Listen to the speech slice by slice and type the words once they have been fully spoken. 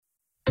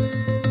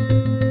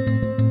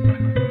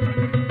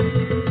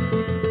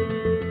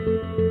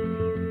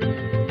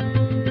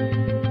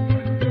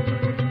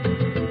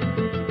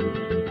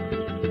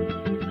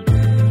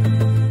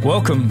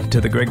Welcome to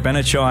the Greg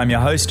Bennett Show. I'm your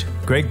host,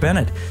 Greg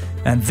Bennett.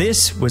 And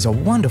this was a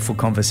wonderful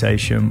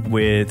conversation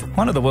with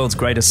one of the world's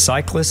greatest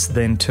cyclists,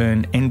 then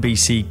turned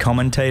NBC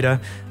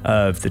commentator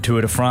of the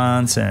Tour de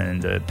France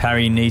and the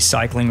Paris-Nice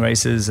cycling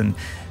races, and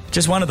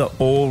just one of the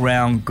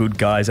all-round good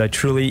guys. I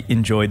truly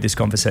enjoyed this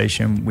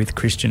conversation with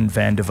Christian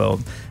Vande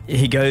Velde.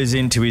 He goes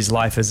into his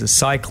life as a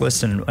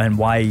cyclist and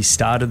why he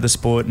started the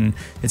sport, and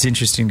it's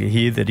interesting to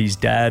hear that his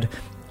dad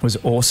was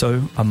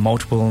also a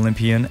multiple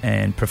Olympian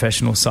and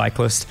professional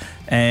cyclist,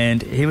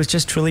 and he was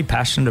just truly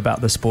passionate about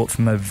the sport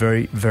from a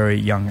very, very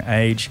young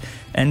age,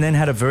 and then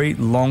had a very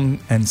long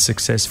and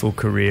successful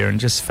career, and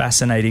just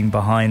fascinating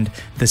behind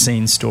the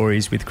scenes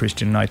stories with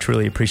Christian. I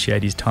truly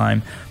appreciate his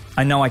time.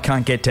 I know I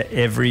can't get to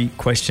every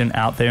question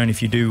out there, and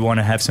if you do want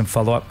to have some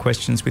follow-up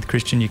questions with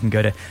Christian, you can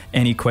go to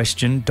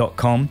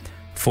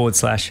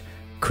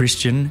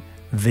anyquestion.com/Christian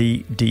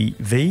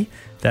VDV.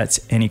 That's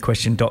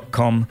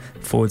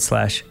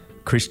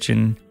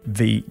anyquestion.com/Christian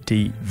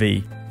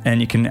VDV. And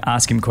you can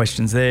ask him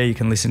questions there. You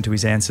can listen to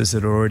his answers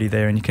that are already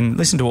there. And you can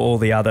listen to all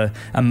the other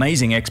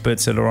amazing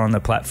experts that are on the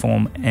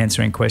platform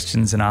answering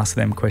questions and ask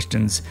them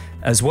questions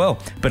as well.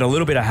 But a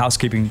little bit of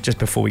housekeeping just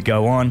before we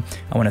go on.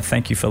 I want to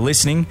thank you for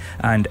listening.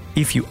 And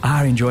if you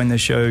are enjoying the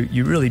show,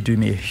 you really do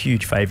me a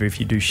huge favor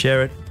if you do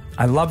share it.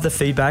 I love the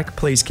feedback.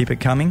 Please keep it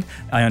coming.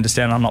 I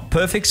understand I'm not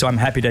perfect, so I'm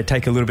happy to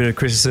take a little bit of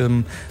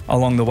criticism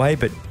along the way,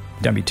 but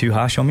don't be too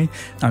harsh on me.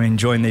 I'm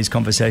enjoying these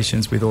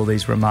conversations with all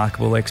these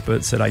remarkable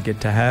experts that I get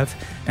to have.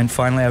 And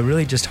finally, I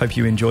really just hope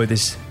you enjoy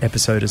this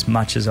episode as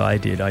much as I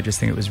did. I just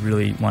think it was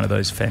really one of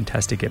those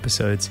fantastic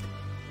episodes.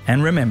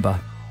 And remember,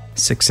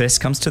 success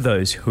comes to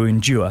those who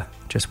endure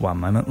just one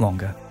moment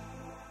longer.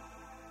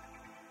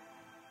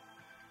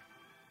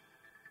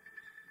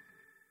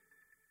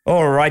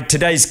 All right,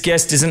 today's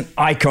guest is an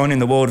icon in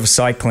the world of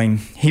cycling.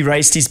 He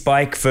raced his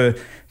bike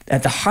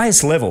at the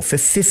highest level for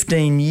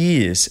 15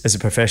 years as a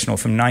professional,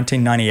 from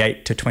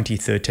 1998 to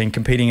 2013,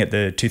 competing at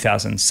the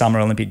 2000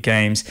 Summer Olympic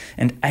Games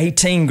and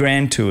 18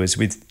 Grand Tours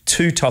with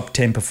 2 top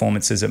 10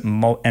 performances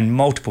and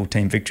multiple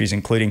team victories,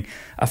 including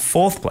a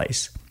 4th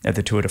place at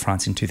the Tour de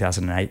France in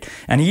 2008.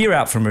 And a year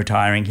out from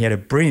retiring, he had a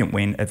brilliant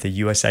win at the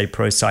USA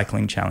Pro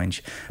Cycling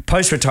Challenge.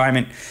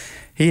 Post-retirement,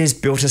 he has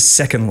built a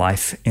second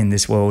life in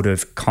this world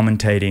of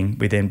commentating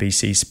with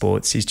NBC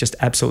Sports. He's just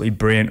absolutely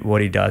brilliant at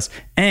what he does.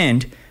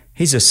 And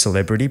he's a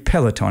celebrity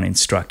Peloton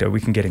instructor. We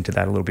can get into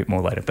that a little bit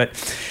more later. But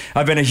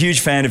I've been a huge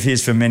fan of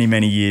his for many,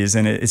 many years,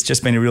 and it's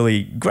just been a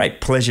really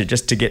great pleasure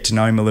just to get to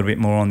know him a little bit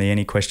more on the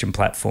Any Question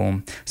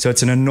platform. So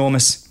it's an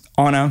enormous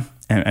honor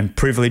and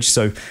privilege.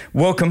 So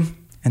welcome,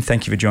 and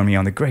thank you for joining me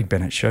on the Greg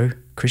Bennett Show.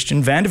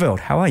 Christian Vande Velde,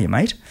 how are you,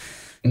 mate?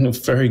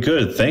 Very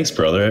good. Thanks,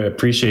 brother. I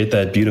appreciate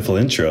that beautiful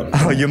intro.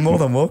 Oh, you're more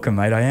than welcome,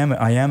 mate. I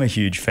am a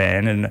huge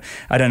fan, and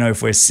I don't know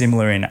if we're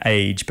similar in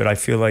age, but I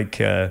feel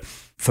like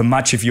for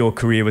much of your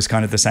career was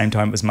kind of the same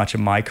time as much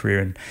of my career.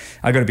 And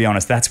I got to be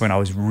honest, that's when I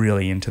was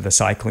really into the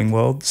cycling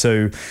world.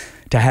 So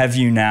to have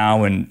you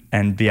now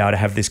and be able to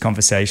have this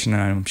conversation,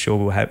 and I'm sure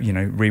we'll have,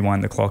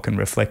 rewind the clock and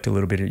reflect a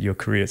little bit at your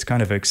career. It's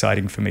kind of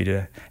exciting for me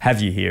to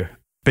have you here.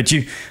 But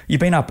you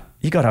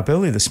got up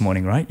early this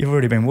morning, right? You've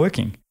already been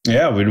working.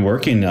 Yeah, we've been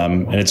working,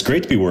 and it's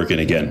great to be working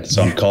again.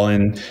 So I'm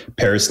calling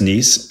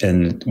Paris-Nice,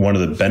 and one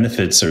of the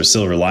benefits or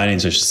silver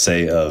linings, I should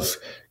say, of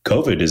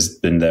COVID has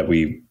been that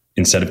we,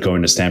 instead of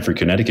going to Stamford,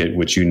 Connecticut,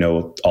 which you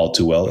know all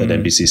too well at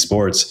NBC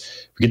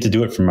Sports, we get to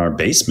do it from our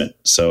basement.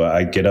 So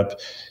I get up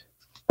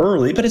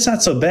early, but it's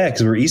not so bad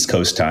because we're East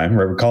Coast time.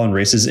 Right? We're calling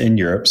races in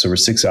Europe, so we're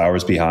 6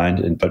 hours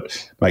behind.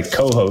 But my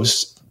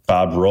co-host,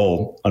 Bob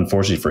Roll,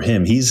 unfortunately for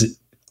him, he's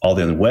all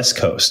the way on the West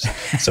Coast.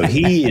 So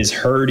he is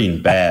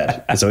hurting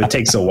bad. So it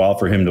takes a while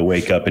for him to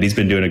wake up, and he's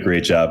been doing a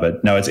great job.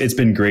 But no, it's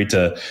been great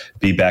to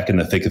be back in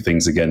the thick of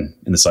things again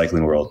in the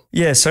cycling world.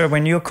 Yeah. So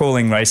when you're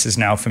calling races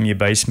now from your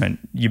basement,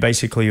 you're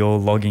basically all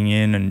logging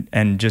in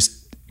and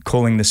just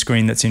calling the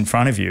screen that's in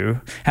front of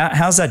you.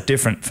 How's that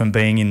different from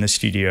being in the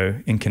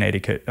studio in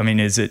Connecticut? I mean,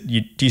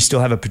 do you still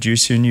have a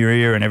producer in your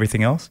ear and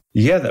everything else?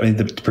 Yeah. I mean,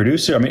 the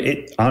producer,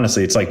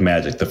 honestly, it's like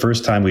magic. The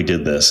first time we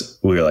did this,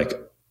 we were like,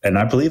 and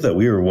I believe that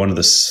we were one of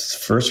the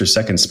first or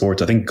second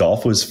sports. I think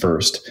golf was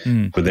first,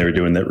 but they were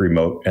doing that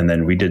remote. And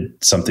then we did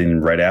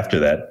something right after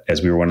that,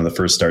 as we were one of the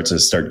first starts to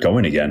start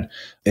going again.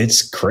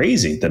 It's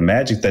crazy, the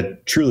magic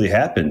that truly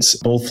happens,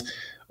 both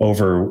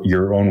over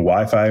your own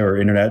Wi-Fi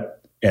or internet,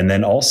 and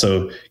then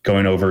also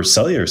going over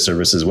cellular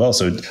service as well.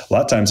 So a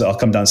lot of times I'll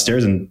come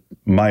downstairs and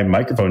my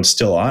microphone's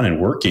still on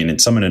and working,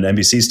 and someone at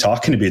NBC is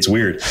talking to me. It's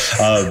weird.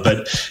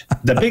 But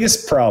the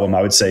biggest problem,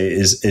 I would say,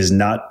 is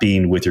not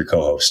being with your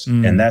co-host.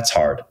 And that's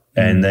hard.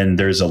 And then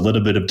there's a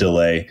little bit of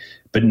delay,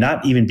 but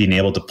not even being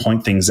able to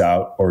point things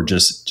out or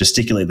just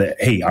gesticulate that,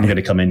 hey, I'm going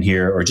to come in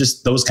here, or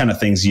just those kind of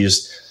things.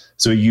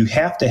 So you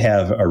have to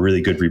have a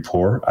really good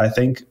rapport, I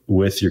think,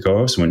 with your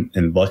co-host.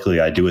 And luckily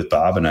I do with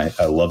Bob, and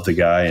I love the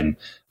guy, and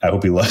I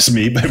hope he loves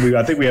me, but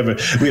I think we have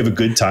a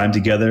good time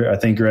together, I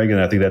think, Greg. And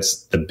I think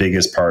that's the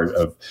biggest part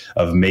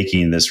of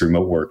making this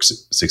remote work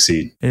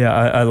succeed. Yeah,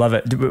 I love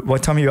it.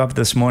 What time are you up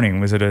this morning?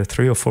 Was it a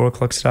 3 or 4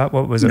 o'clock start?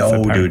 What was it?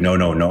 No, dude,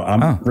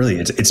 no.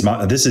 Really,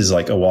 this is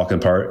like a walk in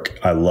the park.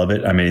 I love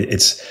it. I mean,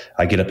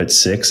 I get up at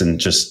 6 and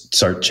just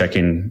start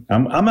checking.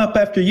 I'm up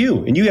after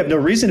you, and you have no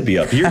reason to be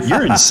up.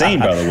 You're insane,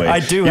 by the way. I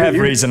do have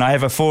reason. I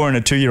have a 4 and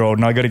a 2-year-old,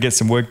 and I got to get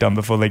some work done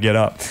before they get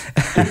up.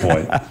 Good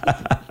point.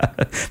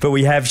 But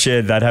we have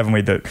shared that, haven't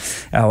we?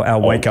 That our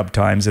wake up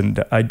times,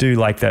 and I do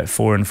like that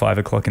 4 and 5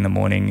 o'clock in the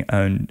morning,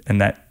 and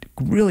that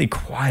really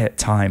quiet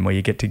time where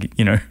you get to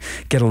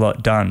get a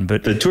lot done.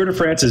 But the Tour de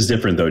France is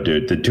different, though,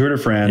 dude. The Tour de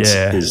France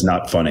is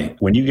not funny.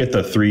 When you get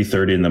the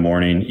 3:30 in the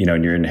morning,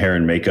 and you're in hair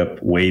and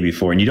makeup way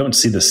before, and you don't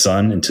see the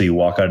sun until you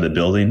walk out of the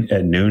building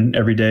at noon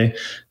every day,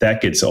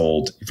 that gets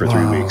old for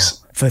 3 weeks.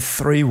 For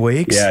 3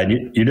 weeks? Yeah,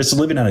 and you're just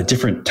living on a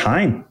different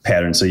time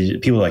pattern. So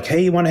people are like,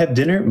 hey, you want to have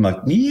dinner? I'm like,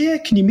 yeah,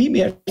 can you meet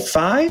me at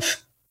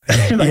 5?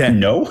 You're like,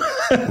 no.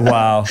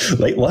 Wow.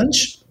 Late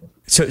lunch?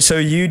 So are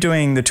you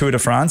doing the Tour de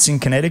France in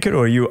Connecticut,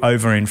 or are you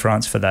over in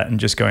France for that and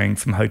just going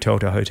from hotel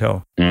to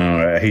hotel?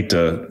 I hate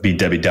to be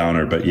Debbie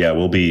Downer, but yeah,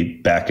 we'll be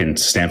back in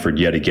Stanford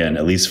yet again,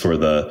 at least for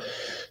the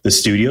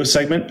studio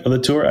segment of the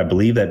tour. I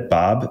believe that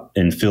Bob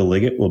and Phil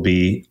Liggett will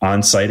be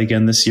on site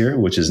again this year,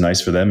 which is nice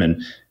for them.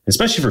 And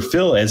especially for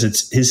Phil, as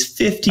it's his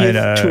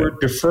 50th Tour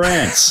de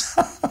France.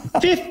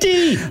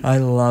 50! I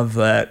love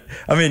that.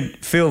 I mean,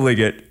 Phil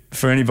Liggett,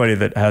 for anybody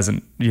that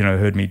hasn't,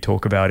 heard me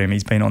talk about him,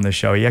 he's been on the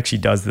show. He actually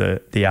does the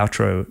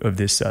outro of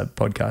this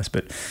podcast,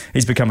 but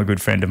he's become a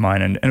good friend of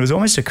mine. And it was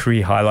almost a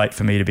career highlight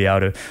for me to be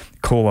able to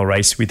call a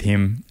race with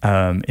him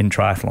in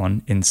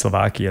triathlon in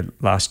Slovakia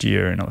last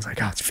year. And I was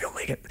like, oh, it's Phil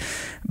Liggett.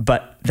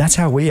 But that's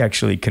how we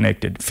actually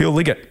connected. Phil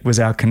Liggett was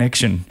our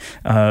connection.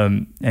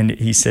 And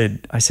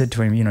I said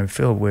to him,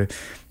 Phil,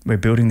 we're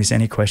building this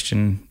Any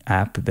Question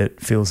app that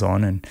Phil's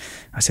on. And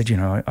I said,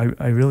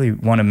 I really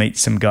want to meet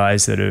some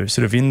guys that are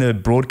sort of in the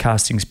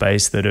broadcasting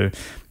space that are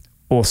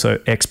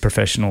also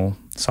ex-professional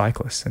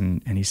cyclists.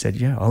 And he said,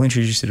 yeah, I'll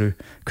introduce you to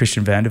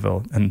Christian Vande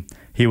Velde. And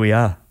here we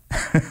are.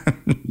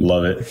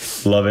 Love it.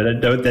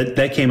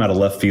 That came out of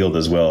left field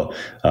as well,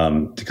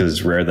 because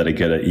it's rare that I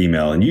get an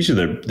email, and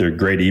usually they're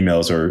great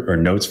emails or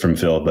notes from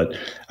Phil. But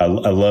I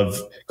love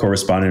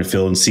corresponding with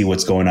Phil and see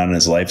what's going on in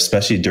his life,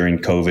 especially during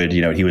COVID.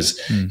 He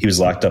was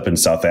locked up in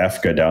South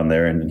Africa down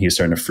there, and he was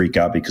starting to freak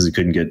out because he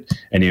couldn't get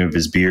any of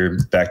his beer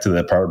back to the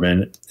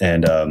apartment.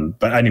 And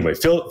but anyway,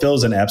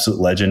 Phil's an absolute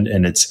legend,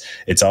 and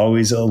it's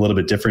always a little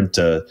bit different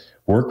to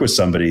work with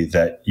somebody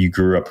that you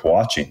grew up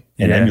watching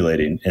and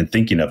emulating and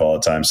thinking of all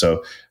the time.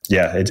 So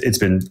yeah, it's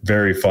been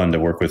very fun to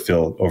work with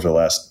Phil over the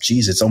last,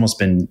 it's almost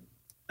been,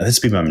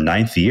 this will be my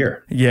 9th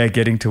year. Yeah,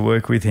 getting to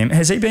work with him.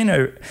 Has he been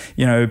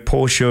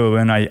Paul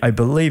Sherwin? I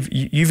believe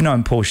you've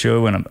known Paul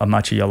Sherwin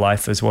much of your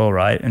life as well,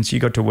 right? And so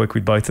you got to work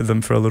with both of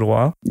them for a little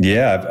while?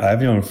 Yeah,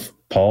 I've known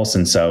Paul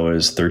since I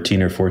was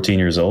 13 or 14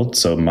 years old.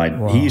 So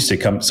he used to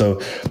come.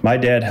 So my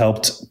dad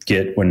helped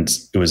get, when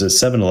it was a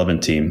 7-Eleven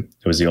team,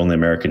 it was the only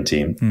American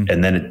team.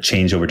 And then it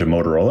changed over to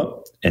Motorola.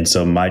 And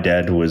so my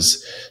dad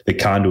was the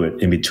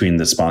conduit in between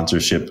the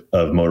sponsorship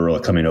of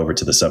Motorola coming over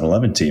to the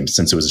 7-Eleven team,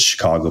 since it was a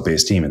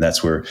Chicago-based team. And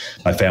that's where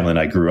my family and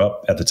I grew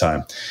up at the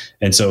time.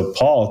 And so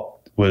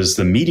Paul was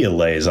the media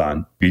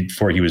liaison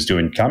before he was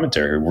doing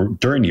commentary, or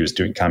during he was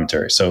doing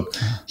commentary. So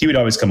he would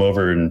always come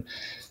over and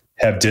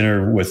have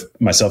dinner with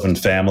myself and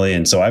family.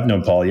 And so I've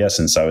known Paul,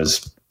 since I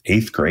was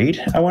 8th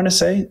grade, I want to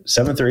say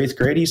 7th or 8th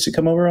grade. He used to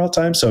come over all the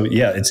time. So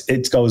yeah,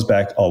 it goes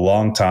back a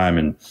long time.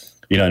 And,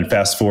 and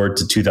fast forward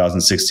to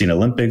 2016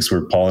 Olympics,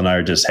 where Paul and I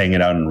are just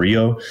hanging out in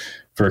Rio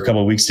for a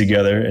couple of weeks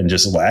together and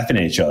just laughing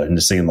at each other and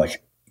just saying,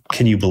 like,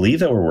 can you believe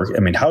that we're working? I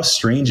mean, how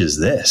strange is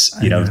this?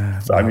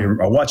 I mean,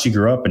 I watch you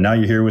grow up, and now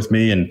you're here with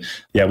me. And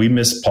yeah, we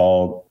miss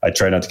Paul. I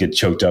try not to get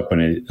choked up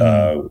when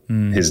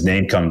his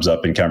name comes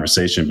up in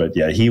conversation, but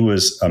yeah,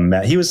 he's one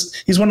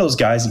of those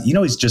guys,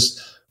 he's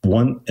just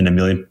one in a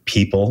million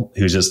people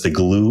who's just the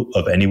glue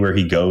of anywhere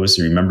he goes.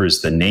 He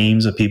remembers the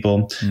names of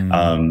people.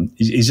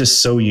 He's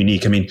just so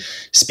unique. I mean,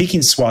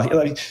 speaking Swahili,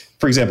 like,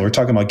 for example, we're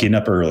talking about getting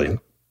up early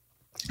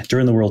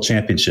during the World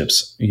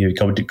Championships. You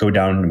go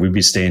down, and we'd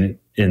be staying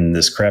in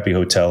this crappy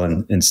hotel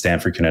in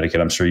Stamford,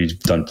 Connecticut. I'm sure you've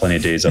done plenty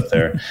of days up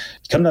there. You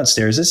come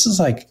downstairs. This is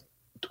like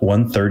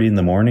 1:30 in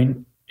the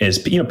morning.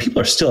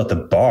 People are still at the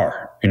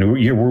bar, and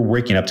we're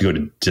waking up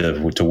to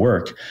go to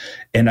work.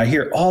 And I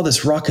hear all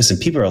this ruckus, and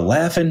people are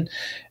laughing.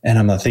 And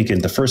I'm thinking,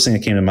 the first thing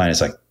that came to mind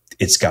is like,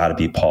 it's got to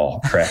be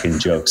Paul cracking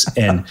jokes.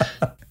 And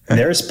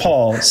there's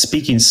Paul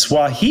speaking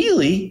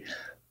Swahili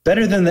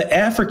better than the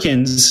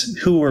Africans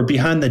who were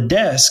behind the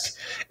desk.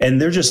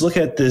 And they're just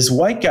looking at this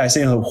white guy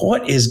saying,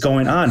 what is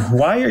going on?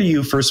 Why are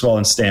you, first of all,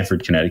 in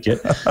Stamford,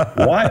 Connecticut?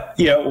 Why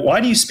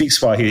do you speak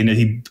Swahili? And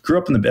he grew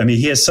up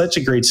he has such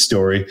a great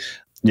story.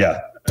 Yeah.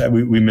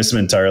 we miss him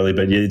entirely,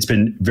 but it's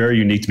been very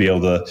unique to be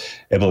able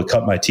to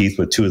cut my teeth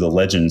with two of the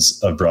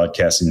legends of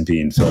broadcasting,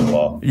 being Phil and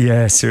Paul.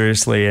 Yeah,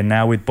 seriously. And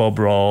now with Bob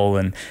Roll,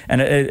 and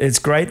it's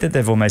great that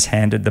they've almost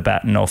handed the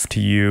baton off to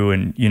you.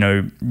 And, you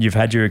know, you've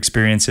had your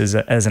experiences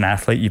as an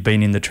athlete. You've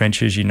been in the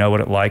trenches. You know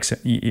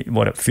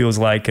what it feels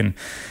like. And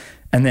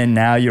then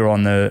now you're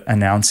on the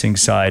announcing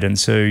side. And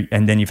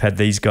then you've had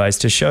these guys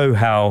to show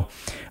how,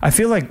 I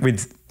feel like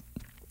with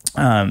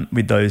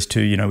those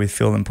two, you know, with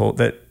Phil and Paul,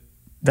 that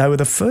they were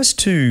the first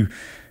two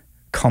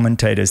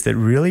commentators that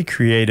really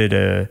created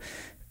a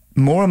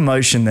more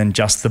emotion than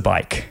just the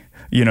bike.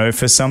 You know,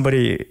 for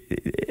somebody,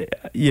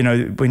 you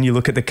know, when you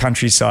look at the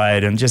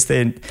countryside and just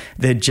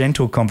their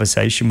gentle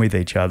conversation with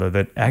each other,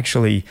 that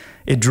actually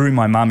it drew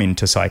my mum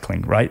into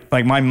cycling, right?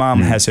 Like my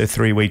mum has her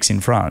 3 weeks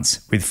in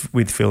France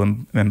with Phil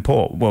and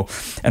Paul. Well,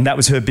 and that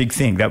was her big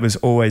thing. That was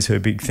always her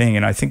big thing.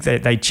 And I think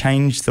that they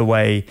changed the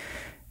way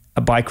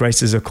bike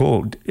races are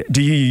called.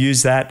 Do you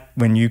use that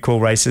when you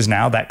call races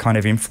now, that kind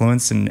of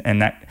influence and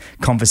that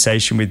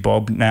conversation with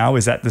Bob now?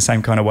 Is that the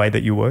same kind of way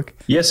that you work?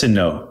 Yes and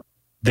no.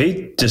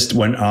 They just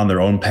went on their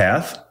own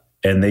path,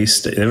 and there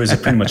was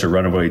pretty much a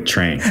runaway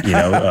train, you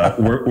know,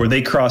 where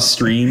they crossed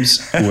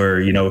streams where,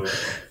 you know,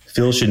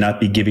 Phil should not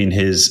be giving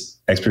his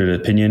expert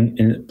opinion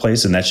in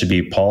place, and that should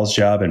be Paul's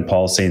job, and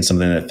Paul saying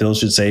something that Phil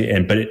should say,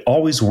 but it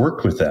always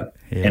worked with them.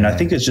 Yeah. And I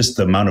think it's just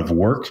the amount of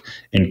work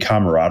and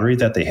camaraderie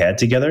that they had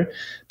together,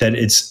 that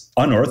it's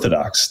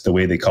unorthodox the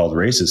way they called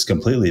races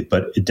completely,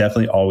 but it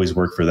definitely always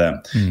worked for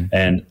them.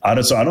 And I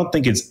don't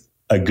think it's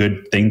a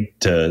good thing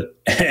to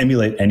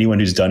emulate anyone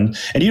who's done,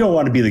 and you don't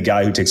want to be the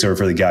guy who takes over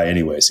for the guy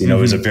anyways. You know,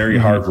 it was a very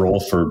hard role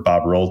for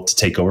Bob Roll to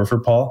take over for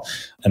Paul.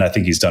 And I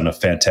think he's done a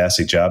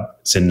fantastic job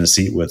sitting in the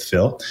seat with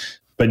Phil.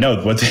 But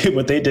no,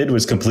 what they did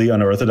was completely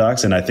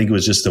unorthodox, and I think it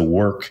was just the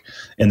work.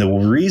 And the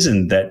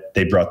reason that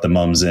they brought the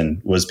mums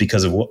in was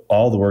because of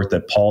all the work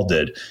that Paul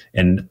did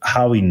and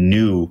how he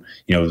knew,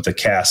 you know, the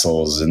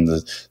castles and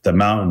the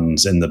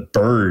mountains and the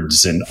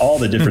birds and all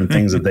the different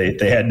things that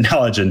they had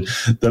knowledge. And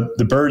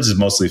the birds is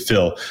mostly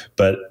Phil,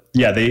 but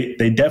yeah, they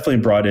definitely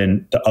brought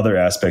in the other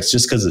aspects,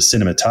 just because the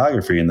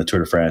cinematography in the Tour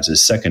de France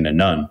is second to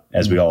none,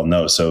 as we all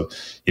know. So,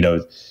 you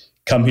know,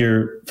 come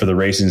here for the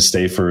racing,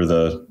 stay for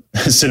the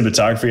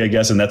cinematography, I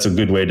guess, and that's a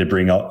good way to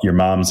bring out your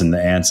moms and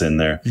the aunts in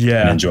there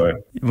and enjoy.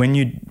 When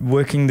you're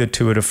working the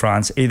Tour de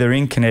France, either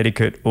in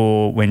Connecticut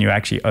or when you're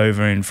actually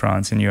over in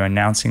France and you're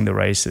announcing the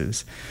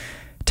races,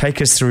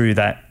 take us through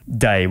that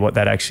day, what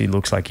that actually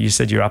looks like. You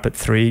said you're up at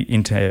 3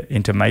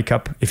 into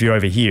makeup if you're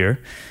over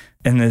here,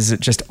 and is it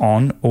just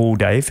on all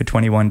day for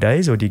 21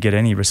 days, or do you get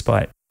any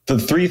respite? The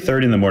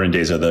 3:30 in the morning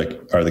days are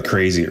the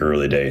crazy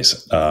early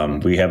days.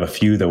 We have a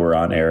few that were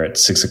on air at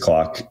 6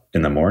 o'clock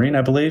in the morning,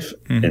 I believe.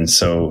 And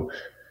so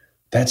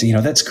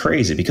that's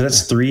crazy, because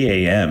that's 3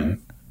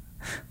 a.m.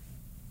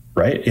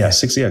 Right? Yeah.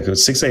 6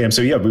 a.m.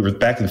 So yeah, we were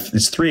back.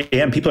 It's 3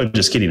 a.m. People are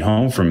just getting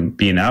home from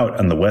being out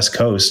on the West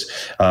Coast.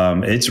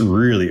 It's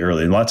really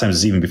early. And a lot of times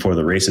it's even before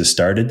the races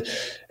started.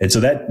 And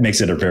so that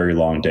makes it a very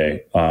long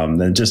day.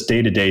 Then just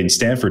day to day in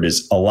Stanford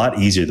is a lot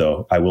easier,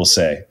 though, I will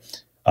say.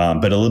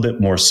 But a little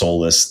bit more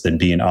soulless than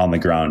being on the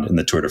ground in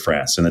the Tour de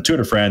France. In the Tour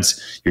de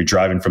France, you're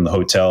driving from the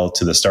hotel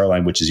to the start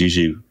line, which is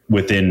usually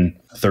within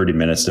 30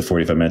 minutes to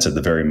 45 minutes at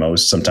the very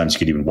most. Sometimes you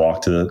could even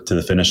walk to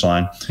the finish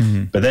line.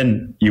 But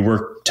then you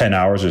work 10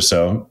 hours or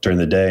so during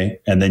the day,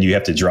 and then you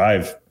have to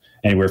drive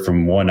anywhere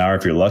from 1 hour,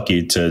 if you're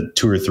lucky, to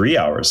 2 or 3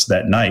 hours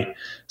that night.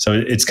 So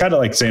it's kind of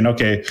like saying,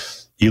 okay,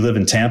 you live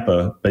in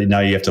Tampa, but now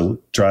you have to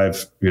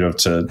drive,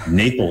 to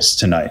Naples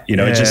tonight.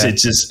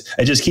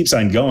 It just keeps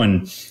on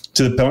going,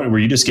 to the point where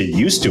you just get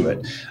used to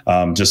it,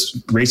 just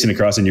racing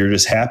across, and you're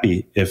just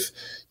happy if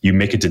you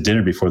make it to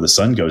dinner before the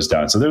sun goes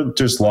down. So they're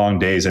just long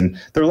days, and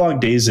they're long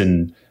days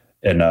in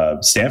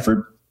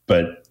Stanford,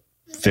 but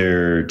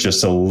they're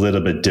just a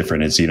little bit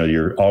different. It's,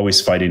 you're always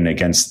fighting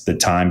against the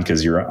time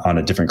because you're on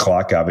a different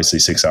clock, obviously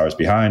 6 hours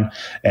behind.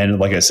 And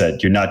like I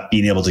said, you're not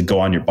being able to go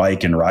on your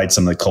bike and ride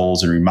some of the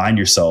coals and remind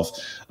yourself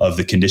of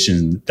the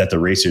condition that the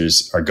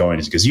racers are going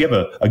into, because you have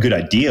a good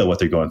idea what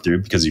they're going through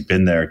because you've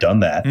been there, done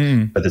that.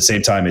 But at the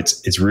same time,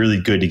 it's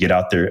really good to get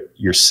out there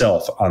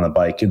yourself on the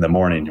bike in the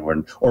morning,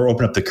 or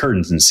open up the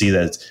curtains and see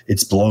that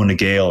it's blowing a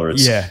gale, or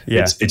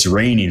it's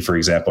raining, for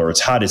example, or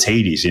it's hot as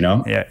Hades,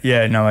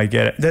 Yeah. No, I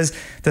get it.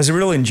 There's a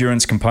real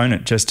endurance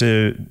component just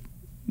to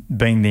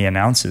being the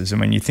announcers. And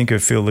when you think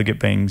of Phil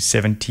Liggett being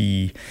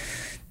 78,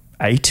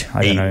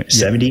 I don't know.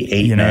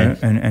 78,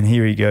 and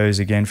here he goes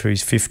again for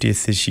his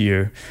 50th this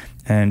year.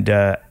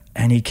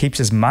 And he keeps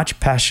as much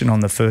passion on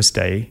the first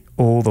day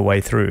all the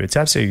way through. It's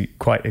absolutely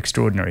quite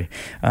extraordinary.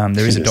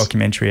 There is a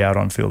documentary out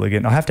on Phil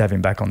Liggett. I'll have to have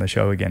him back on the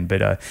show again,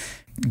 but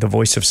The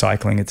Voice of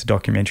Cycling, it's a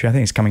documentary. I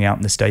think it's coming out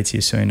in the States here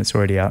soon. It's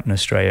already out in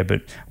Australia,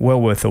 but well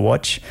worth a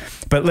watch.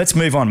 But let's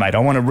move on, mate. I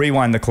want to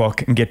rewind the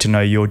clock and get to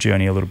know your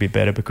journey a little bit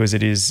better, because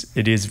it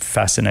is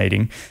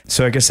fascinating.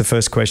 So I guess the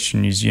first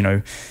question is,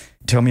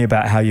 tell me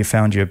about how you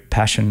found your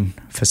passion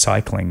for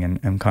cycling,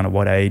 and kind of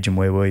what age and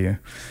where were you?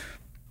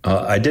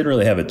 I didn't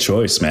really have a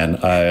choice, man.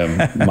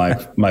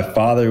 My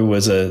father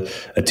was a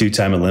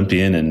two-time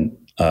Olympian, and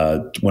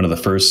one of the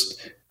first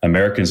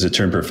Americans to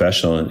turn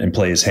professional and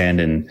play his hand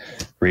in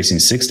racing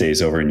 6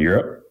 days over in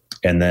Europe.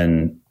 And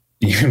then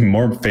even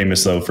more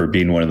famous, though, for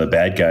being one of the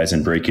bad guys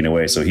and breaking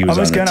away. So he was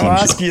on the team. I was going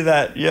to ask you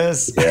that.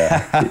 Yes.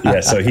 Yeah.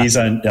 So he's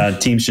on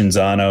Team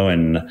Shinzano,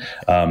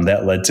 and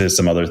that led to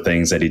some other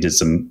things that he did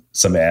some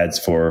ads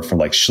for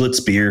like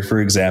Schlitz beer, for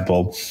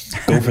example.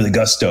 Go for the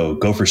gusto.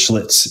 Go for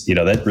Schlitz.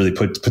 That really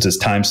puts his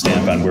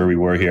timestamp on where we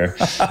were here,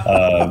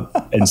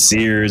 and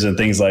Sears and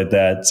things like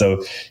that.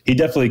 So he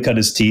definitely cut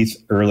his teeth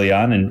early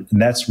on, and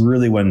that's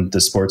really when the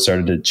sport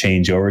started to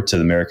change over to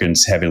the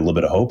Americans having a little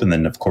bit of hope. And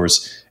then, of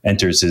course,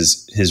 enters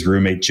his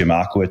roommate Jim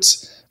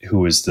Ockwitz, who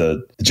was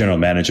the general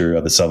manager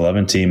of the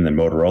 7-Eleven team, then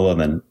Motorola,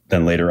 and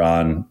then later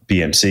on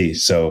BMC.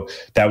 So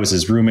that was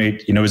his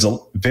roommate. It was a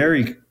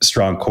very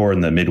strong core in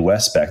the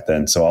Midwest back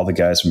then. So all the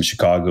guys from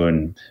Chicago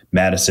and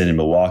Madison and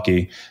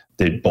Milwaukee,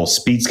 they both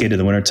speed skated in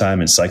the wintertime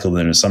and cycled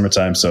in the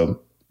summertime.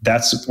 So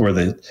that's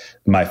where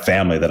my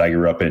family that I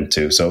grew up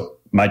into. So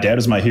my dad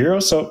was my hero.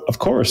 So of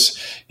course,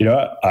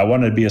 I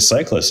wanted to be a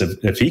cyclist.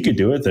 If he could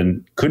do it,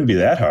 then couldn't be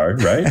that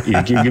hard, right?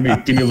 Give me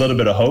a little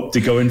bit of hope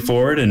to going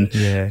forward. And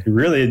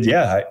really,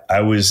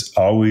 I was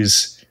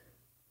always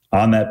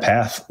on that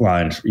path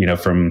line,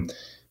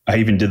 I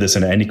even did this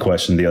in any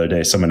question the other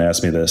day. Someone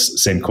asked me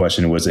this same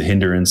question: was it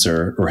hindrance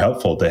or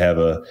helpful to have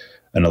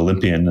an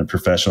Olympian, a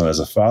professional as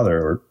a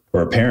father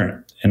or a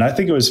parent? And I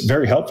think it was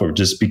very helpful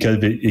just because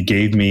it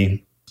gave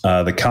me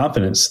the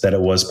confidence that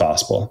it was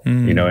possible,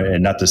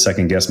 and not to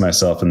second guess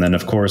myself. And then,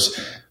 of course,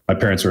 my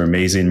parents were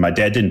amazing. My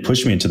dad didn't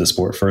push me into the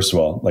sport, first of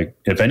all. Like,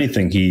 if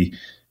anything, he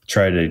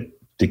tried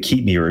to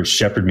keep me or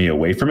shepherd me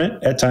away from it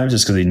at times,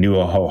 just because he knew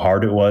how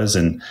hard it was.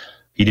 And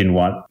he didn't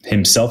want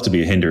himself to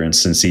be a hindrance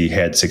since he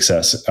had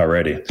success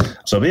already.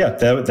 So, but yeah,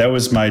 that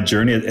was my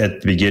journey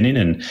at the beginning.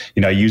 And,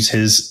 I use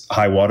his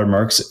high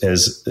watermarks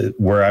as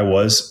where I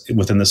was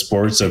within the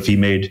sport. So if he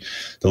made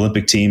the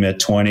Olympic team at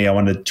 20, I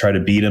wanted to try to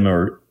beat him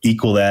or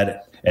equal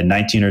that at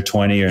 19 or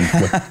 20, or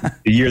the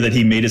year that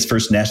he made his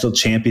first national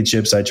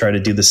championships, I tried to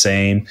do the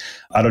same.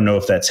 I don't know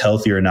if that's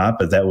healthy or not,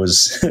 but that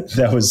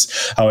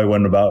was how I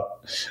went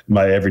about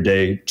my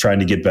everyday trying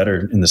to get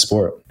better in the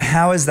sport.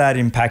 How has that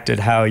impacted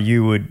how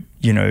you would,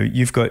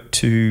 you've got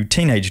 2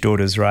 teenage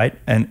daughters, right?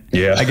 And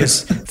I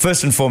guess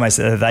first and foremost,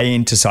 are they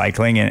into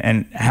cycling?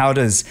 And how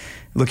does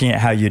looking at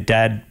how your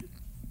dad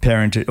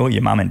parented, or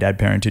your mum and dad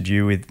parented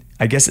you with,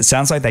 I guess it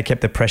sounds like they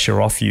kept the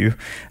pressure off you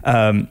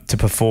to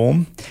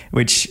perform,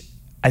 which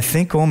I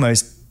think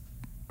almost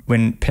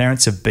when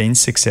parents have been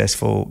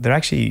successful, they're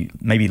actually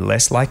maybe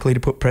less likely to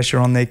put pressure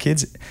on their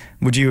kids.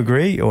 Would you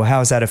agree? Or how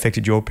has that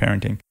affected your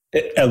parenting?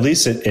 At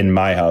least in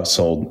my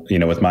household,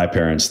 with my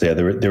parents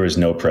there was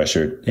no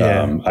pressure.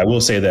 Yeah. I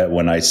will say that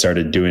when I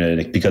started doing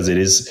it, because it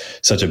is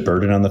such a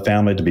burden on the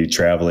family to be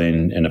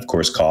traveling and of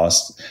course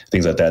cost,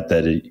 things like that,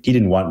 he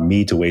didn't want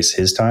me to waste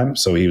his time.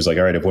 So he was like,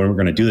 all right, if we're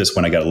going to do this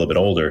when I got a little bit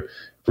older,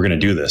 we're going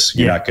to do this.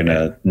 You're not going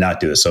to not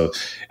do this. So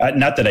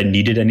not that I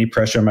needed any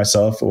pressure on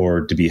myself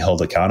or to be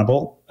held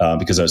accountable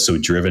because I was so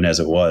driven as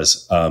it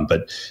was.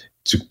 But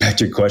back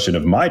to your question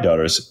of my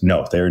daughters,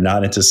 no, they're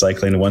not into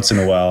cycling. Once in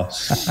a while,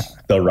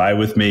 they'll ride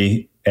with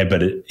me,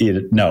 but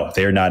no,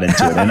 they're not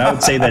into it. And I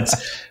would say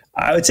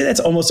that's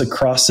almost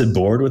across the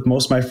board with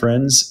most of my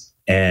friends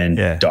and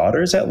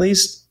daughters, at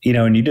least.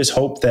 And you just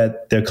hope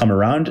that they'll come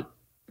around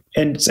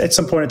and at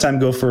some point in time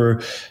go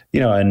for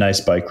a nice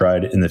bike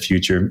ride in the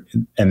future.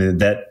 And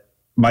that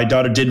my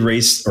daughter did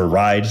race or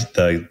ride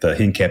the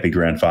Hincapie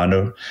Gran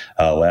Fondo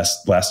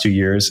last 2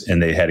 years,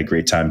 and they had a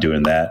great time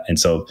doing that. And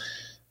so,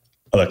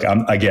 look, I'm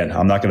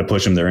not going to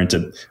push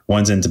them.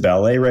 One's into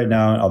ballet right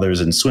now,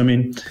 others in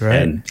swimming.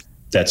 Great. And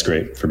that's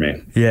great for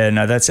me. Yeah,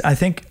 no, I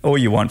think all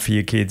you want for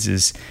your kids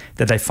is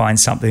that they find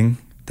something,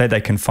 that they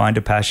can find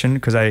a passion.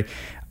 Because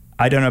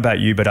I don't know about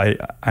you, but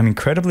I'm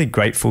incredibly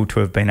grateful to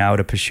have been able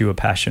to pursue a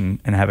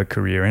passion and have a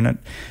career in it.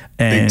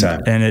 And, big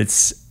time. And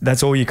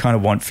that's all you kind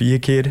of want for your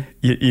kid,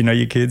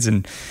 your kids.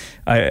 And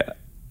I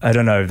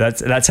don't know.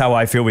 That's how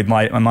I feel with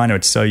mine.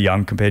 It's so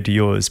young compared to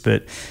yours,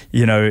 but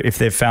if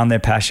they've found their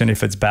passion,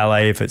 if it's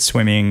ballet, if it's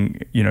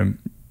swimming,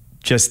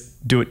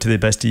 just do it to the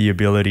best of your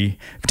ability.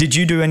 Did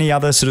you do any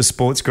other sort of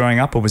sports growing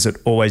up, or was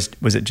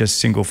it just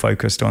single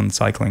focused on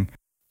cycling?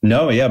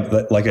 No, yeah,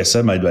 but like I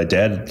said, my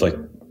dad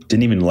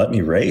didn't even let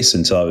me race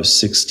until I was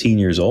 15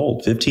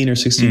 or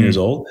 16 years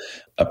old.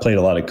 I played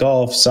a lot of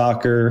golf,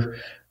 soccer,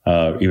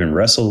 even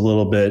wrestled a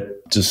little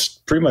bit.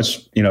 Just pretty much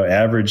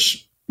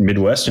average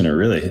Midwesterner,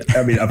 really.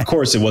 I mean, of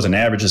course, it wasn't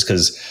average just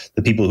because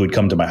the people who would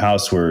come to my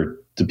house were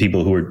the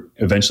people who would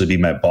eventually be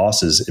my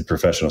bosses in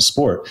professional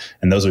sport.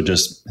 And those are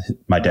just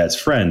my dad's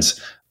friends.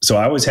 So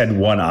I always had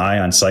one eye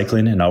on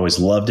cycling and I always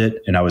loved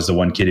it. And I was the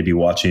one kid to be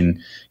watching,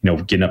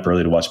 getting up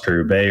early to watch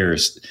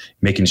Paris-Roubaix or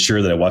making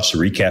sure that I watched the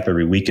recap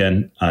every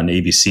weekend on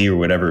ABC or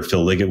whatever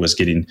Phil Liggett was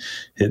getting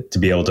to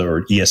be able to,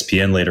 or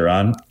ESPN later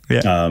on.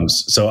 Yeah.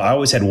 So I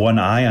always had one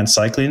eye on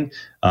cycling,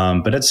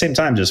 but at the same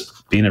time, just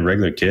being a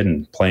regular kid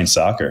and playing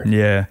soccer.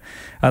 Yeah.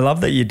 I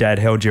love that your dad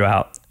held you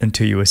out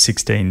until you were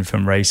 16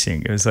 from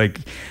racing. It was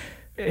like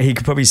he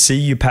could probably see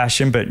your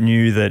passion, but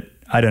knew that,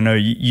 I don't know,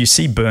 you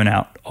see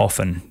burnout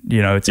often.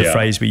 It's a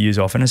phrase we use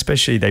often,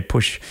 especially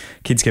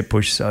kids get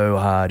pushed so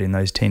hard in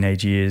those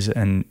teenage years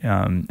and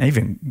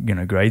even,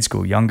 grade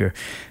school, younger,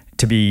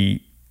 to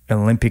be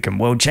Olympic and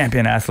world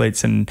champion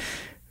athletes. And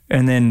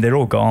then they're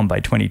all gone by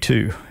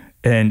 22.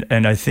 And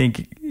I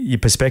think your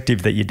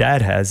perspective that your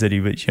dad has, that he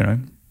was,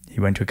 he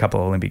went to a couple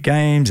of Olympic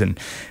Games and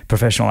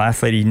professional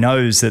athlete, he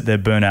knows that their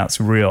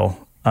burnout's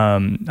real.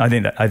 I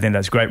think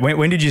that's great.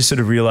 When did you sort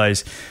of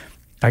realize,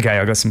 okay,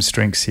 I got some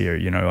strengths here,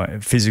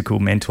 physical,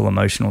 mental,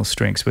 emotional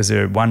strengths? Was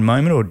there one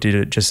moment, or did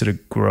it just sort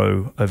of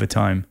grow over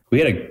time? We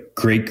had a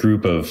great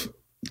group of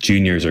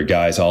juniors or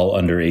guys all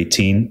under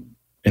 18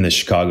 in the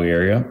Chicago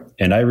area.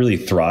 And I really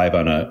thrive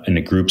in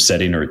a group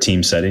setting or a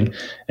team setting.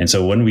 And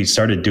so when we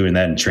started doing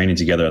that and training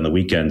together on the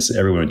weekends,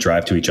 everyone would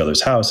drive to each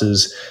other's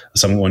houses.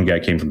 One guy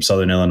came from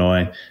Southern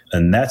Illinois,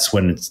 and that's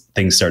when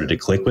things started to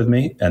click with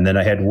me. And then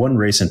I had one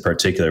race in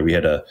particular. We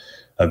had a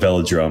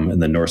velodrome in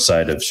the north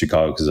side of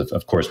Chicago because,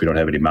 of course, we don't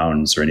have any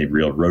mountains or any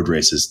real road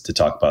races to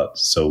talk about.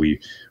 So we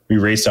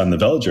raced on the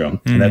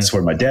velodrome, and that's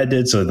what my dad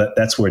did. So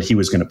that's what he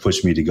was going to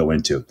push me to go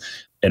into.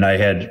 And I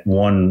had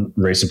one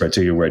race in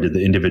particular where I did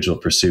the individual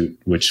pursuit,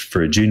 which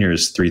for a junior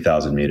is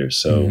 3,000 meters,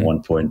 so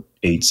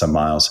 1.8 some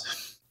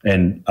miles.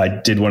 And I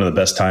did one of the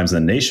best times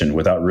in the nation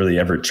without really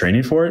ever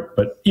training for it.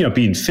 But,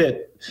 being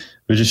fit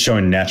was just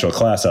showing natural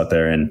class out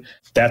there. And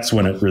that's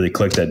when it really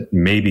clicked that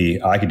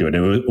maybe I could do it.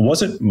 And it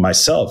wasn't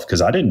myself,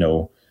 because I didn't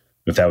know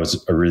if that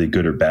was a really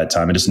good or bad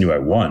time. I just knew I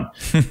won.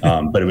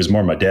 But it was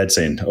more my dad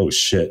saying, oh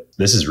shit,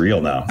 this is real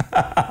now.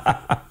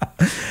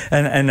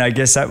 And I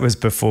guess that was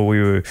before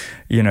we were,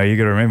 you got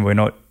to remember, we're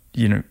not,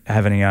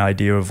 having an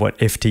idea of what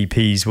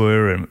FTPs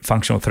were and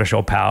functional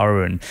threshold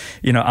power and,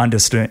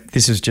 understood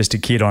this was just a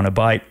kid on a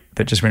bike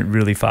that just went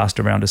really fast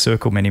around a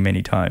circle many,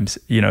 many times.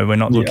 We're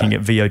not looking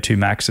at VO2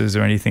 maxes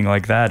or anything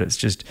like that. It's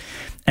just,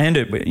 and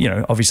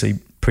it, obviously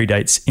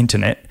predates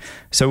internet.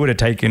 So it would have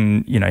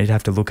taken, you'd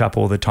have to look up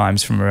all the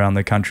times from around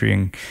the country.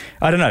 And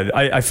I don't know,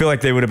 I feel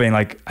like they would have been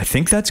like, I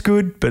think that's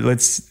good, but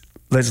let's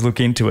look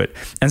into it.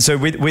 And so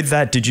with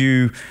that, did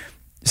you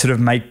sort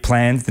of make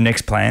plans, the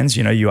next plans?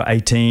 You were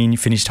 18, you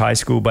finished high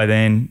school by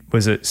then.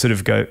 Was it sort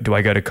of do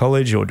I go to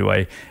college or do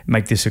I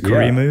make this a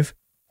career move?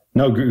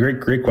 No,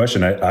 great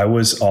question. I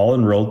was all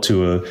enrolled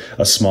to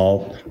a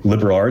small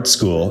liberal arts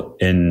school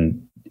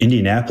in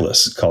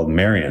Indianapolis called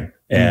Marion,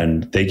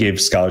 and they gave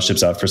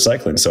scholarships out for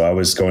cycling. So I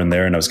was going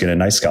there and I was getting a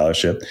nice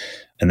scholarship.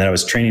 And then I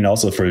was training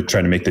also for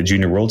trying to make the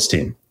junior worlds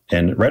team.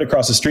 And right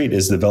across the street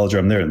is the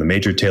velodrome there, the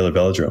Major Taylor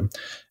Velodrome.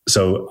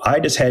 So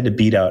I just had to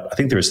beat out, I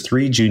think there was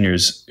 3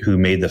 juniors who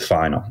made the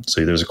final.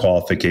 So there was a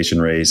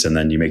qualification race and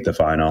then you make the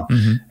final.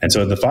 And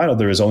so at the final,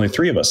 there was only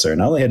 3 of us there.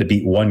 And I only had to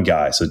beat one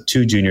guy. So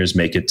 2 juniors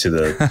make it to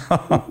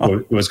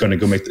was going to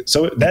go make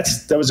so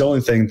that was the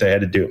only thing they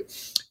had to do.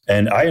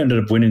 And I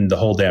ended up winning the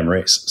whole damn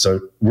race. So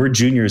we're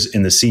juniors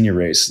in the senior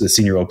race, the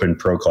senior open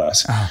pro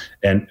class,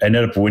 and I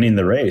ended up winning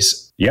the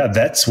race. Yeah,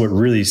 that's what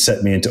really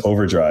set me into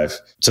overdrive.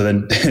 So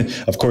then,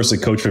 of course, the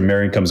coach from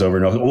Marion comes over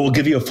and we'll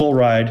give you a full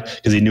ride,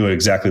 because he knew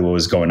exactly what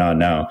was going on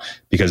now.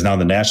 Because now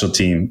the national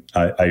team,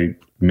 I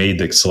made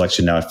the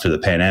selection now for the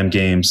Pan Am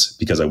Games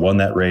because I won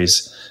that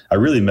race. I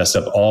really messed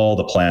up all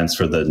the plans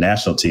for the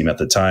national team at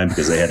the time,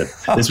 because they had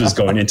this was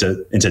going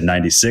into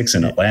 96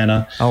 in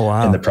Atlanta. Oh,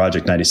 wow. And the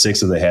Project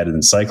 96 that they had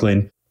in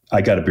cycling.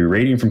 I got a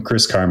berating from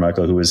Chris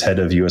Carmichael, who was head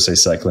of USA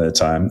Cycling at the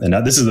time. And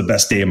now this is the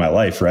best day of my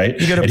life, right?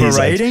 You got a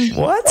berating? Like,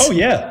 what? Oh,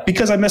 yeah.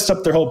 Because I messed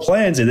up their whole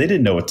plans and they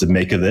didn't know what to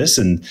make of this.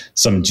 And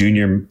some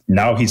junior,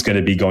 now he's going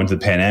to be going to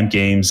the Pan Am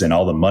Games and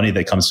all the money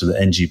that comes to the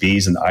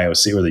NGVs and the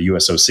IOC or the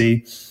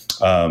USOC.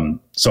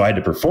 So I had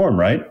to perform,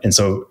 right? And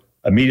so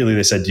immediately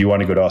they said, do you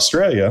want to go to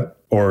Australia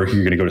or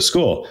you're going to go to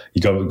school?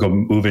 You go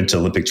move into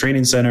Olympic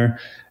Training Center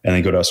and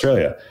then go to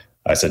Australia.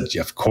 I said, yeah,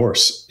 of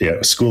course.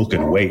 Yeah, school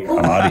can wait.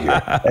 I'm out of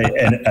here.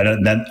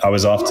 and then I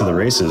was off to the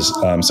races.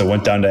 So I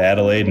went down to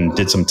Adelaide and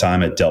did some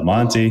time at Del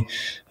Monte,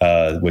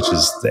 which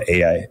is the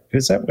AI.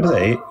 Is that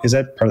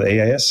part of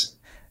the AIS?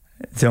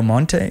 Del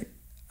Monte?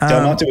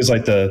 Del Monte was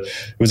like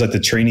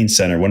the training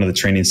center, one of the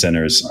training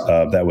centers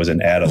that was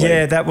in Adelaide.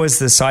 Yeah, that was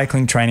the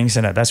cycling training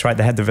center. That's right.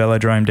 They had the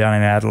velodrome down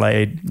in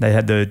Adelaide. They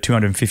had the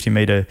 250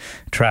 meter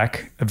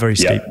track, a very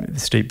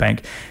steep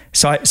bank.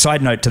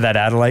 Side note to that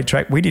Adelaide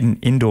track, we did an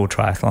indoor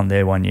triathlon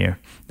there one year.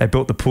 They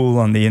built the pool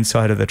on the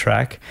inside of the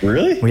track.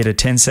 Really? We had a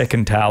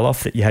 10-second towel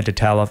off that you had to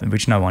towel off,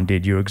 which no one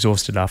did. You were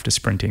exhausted after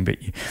sprinting, but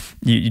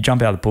you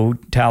jump out of the pool,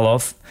 towel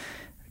off,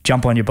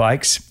 jump on your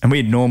bikes, and we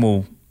had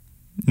normal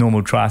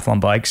triathlon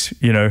bikes,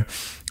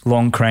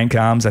 long crank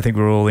arms. I think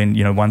we're all in,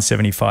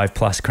 175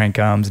 plus crank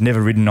arms,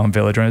 never ridden on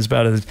velodrome. It's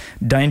about as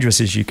dangerous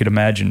as you could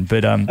imagine.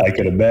 But I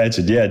could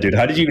imagine. Yeah, dude.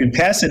 How did you even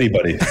pass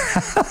anybody?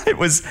 It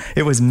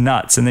was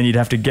nuts. And then you'd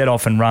have to get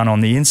off and run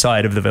on the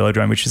inside of the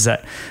velodrome, which is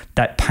that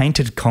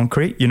painted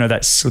concrete,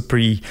 that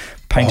slippery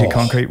painted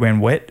concrete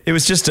when wet. It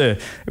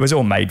was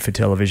all made for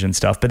television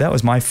stuff. But that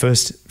was my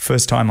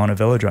first time on a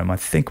velodrome. I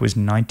think was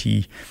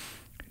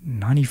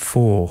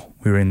 94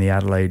 we were in the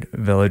Adelaide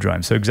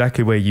Velodrome, so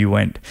exactly where you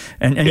went,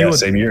 and yeah,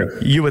 same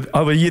year.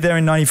 Were you there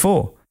in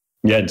 94?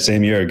 Yeah,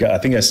 same year. I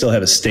think I still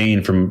have a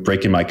stain from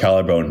breaking my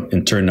collarbone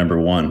in turn number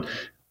 1.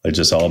 Like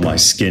just all my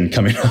skin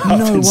coming off.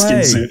 No way.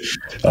 Skin suit.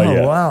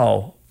 Oh,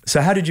 wow. So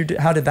how did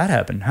that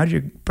happen? How did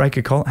you break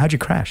a collar? How did you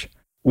crash?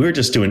 We were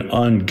just doing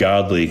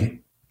ungodly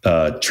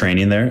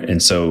training there.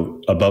 And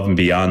so above and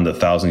beyond the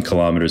 1,000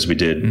 kilometers we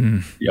did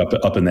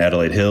up in the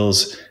Adelaide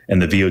Hills,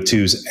 and the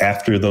VO2s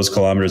after those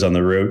kilometers on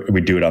the road,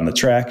 we do it on the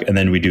track. And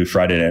then we do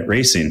Friday night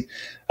racing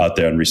out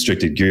there on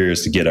restricted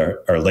gears to get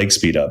our leg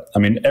speed up. I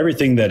mean,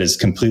 everything that is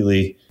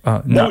completely,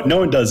 no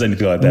one does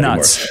anything like that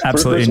nuts, anymore.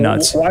 Absolutely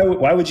nuts.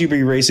 Why would you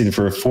be racing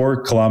for a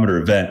 4-kilometer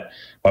event?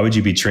 Why would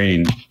you be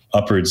training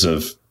upwards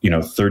of,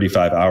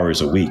 35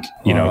 hours a week,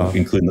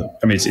 including,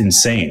 it's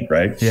insane,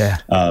 right? Yeah.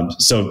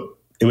 So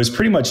it was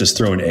pretty much just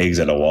throwing eggs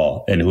at a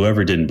wall, and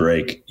whoever didn't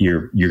break,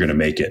 you're going to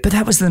make it. But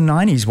that was the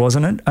 90s,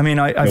 wasn't it? I mean,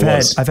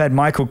 I've had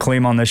Michael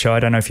Kleem on the show. I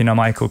don't know if you know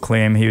Michael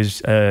Kleem. He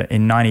was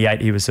in 98.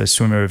 He was a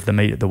swimmer of the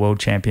meet at the World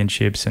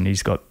Championships, and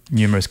he's got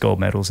numerous gold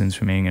medals in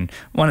swimming, and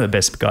one of the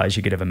best guys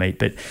you could ever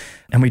meet.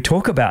 And we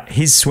talk about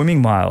his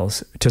swimming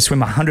miles to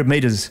swim 100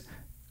 meters.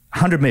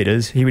 100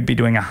 meters, he would be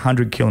doing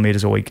 100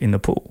 kilometers a week in the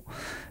pool,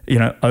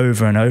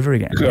 over and over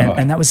again.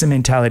 And that was the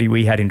mentality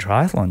we had in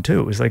triathlon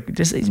too. It was like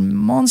just these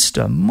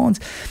monster.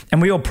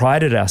 And we all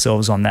prided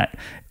ourselves on that.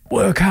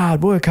 Work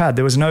hard.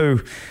 There was no,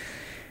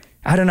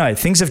 I don't know,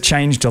 things have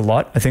changed a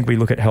lot. I think we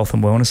look at health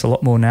and wellness a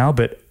lot more now,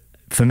 but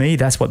for me,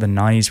 that's what the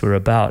 90s were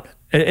about.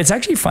 It's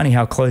actually funny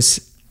how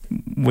close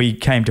we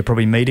came to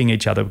probably meeting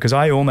each other, because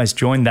I almost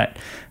joined that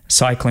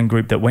cycling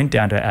group that went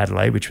down to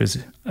Adelaide, which was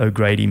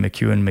O'Grady,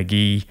 McEwen,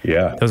 McGee.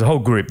 Yeah. There was a whole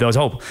group.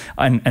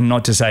 And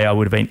not to say I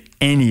would have been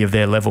any of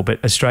their level,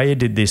 but Australia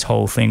did this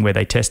whole thing where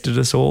they tested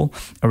us all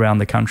around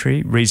the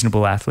country,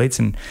 reasonable athletes.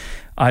 And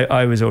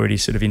I was already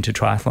sort of into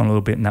triathlon a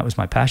little bit, and that was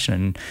my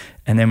passion.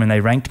 And then when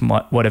they ranked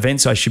what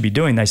events I should be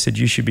doing, they said,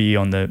 you should be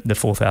on the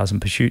 4,000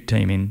 pursuit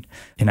team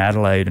in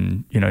Adelaide.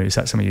 And, is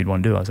that something you'd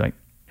want to do? I was like,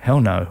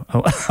 hell no.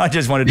 I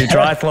just want to do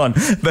triathlon.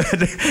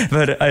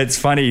 But it's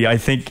funny. I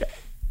think,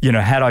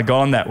 had I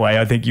gone that way,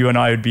 I think you and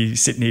I would be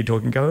sitting here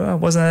talking,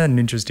 wasn't that an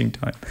interesting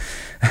time?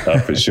 Oh,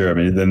 for sure. I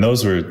mean, then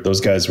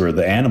those guys were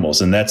the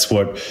animals. And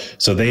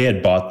so they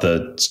had bought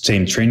the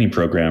same training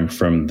program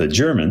from the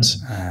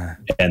Germans.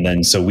 And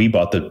then, so we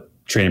bought the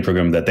training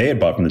program that they had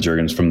bought from the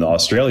Germans from the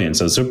Australians.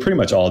 So pretty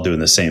much all doing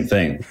the same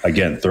thing.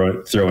 Again,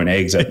 throwing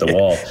eggs at the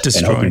wall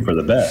and hoping for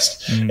the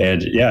best.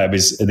 And yeah,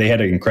 they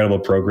had an incredible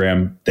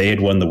program. They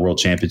had won the World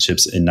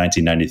Championships in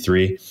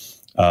 1993.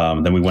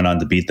 Then we went on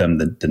to beat them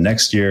the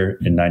next year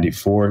in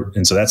 94.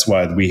 And so that's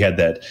why we had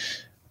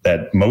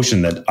that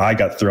motion that I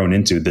got thrown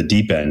into, the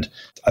deep end.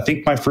 I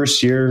think my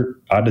first year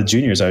out of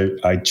juniors,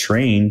 I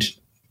trained,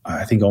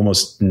 I think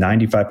almost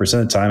 95% of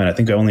the time. And I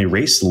think I only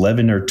raced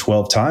 11 or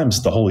 12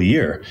 times the whole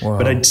year. Wow.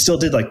 But I still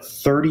did like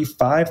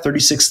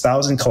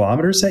 36,000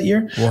 kilometers that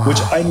year, which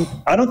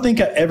I don't think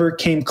I ever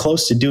came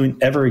close to doing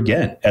ever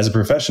again as a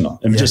professional.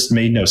 It just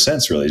made no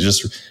sense, really.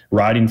 Just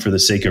riding for the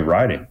sake of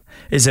riding.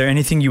 Is there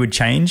anything you would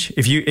change?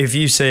 If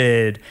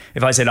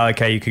I said,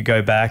 okay, you could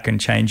go back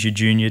and change your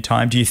junior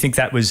time, do you think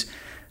it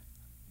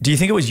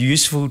was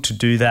useful to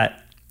do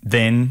that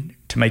then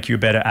to make you a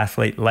better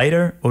athlete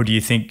later? Or do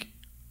you think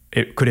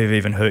it could have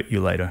even hurt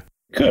you later?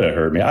 Could have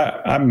hurt me.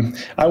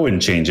 I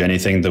wouldn't change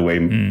anything the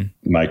way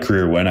my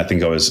career went. I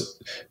think I was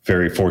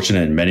very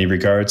fortunate in many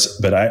regards,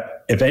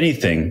 but if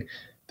anything,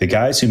 the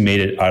guys who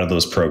made it out of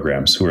those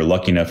programs, who were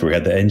lucky enough, who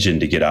had the engine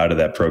to get out of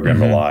that program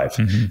alive,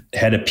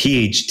 had a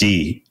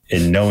PhD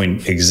in knowing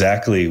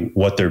exactly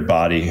what their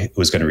body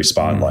was going to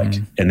respond like.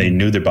 And they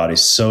knew their body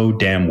so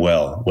damn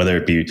well, whether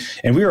it be,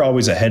 and we were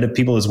always ahead of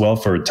people as well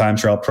for time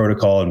trial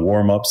protocol and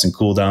warm-ups and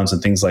cool downs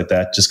and things like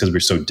that, just because we're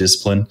so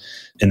disciplined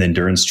in the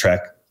endurance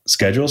track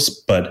schedules.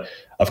 But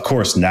of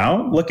course,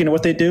 now looking at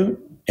what they do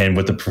and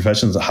with the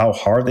professionals, how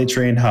hard they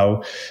train,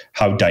 how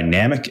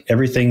dynamic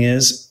everything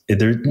is,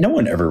 no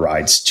one ever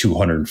rides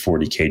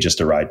 240K just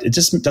to ride. It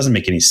just doesn't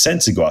make any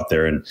sense to go out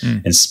there and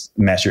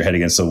smash your head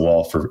against the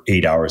wall for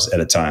 8 hours at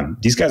a time.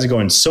 These guys are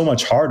going so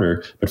much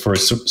harder, but for a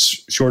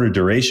shorter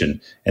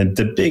duration. And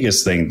the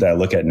biggest thing that I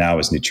look at now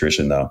is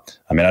nutrition, though.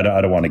 I mean, I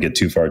don't want to get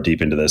too far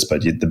deep into this,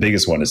 but the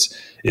biggest one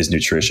is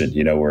nutrition,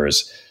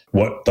 whereas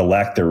what the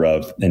lack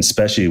thereof, and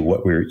especially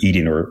what we were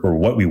eating or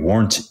what we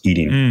weren't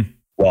eating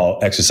while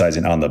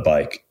exercising on the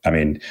bike. I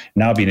mean,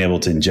 now being able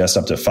to ingest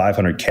up to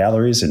 500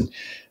 calories and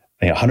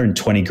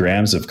 120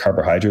 grams of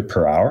carbohydrate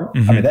per hour.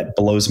 I mean, that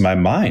blows my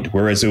mind.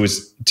 Whereas it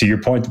was, to your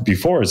point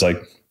before, it's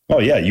like, oh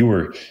yeah,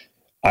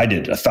 I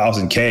did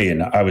 1,000K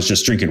and I was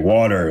just drinking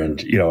water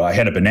and, I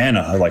had a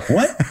banana. I'm like,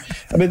 what?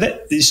 I mean,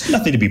 there's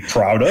nothing to be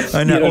proud of.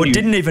 I know. Or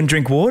didn't even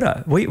drink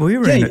water. We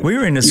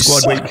were in a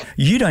squad where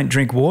you don't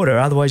drink water,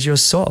 otherwise you're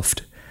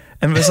soft.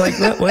 And it was like,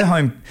 we're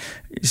home,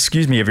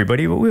 excuse me,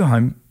 everybody, but we were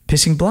home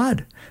pissing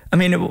blood. I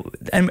mean,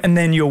 and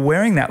then you're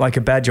wearing that like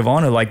a badge of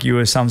honor, like you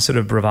were some sort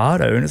of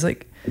bravado. And it's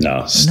like,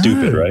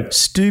 stupid, right?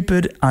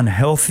 Stupid,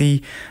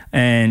 unhealthy.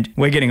 And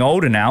we're getting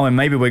older now, and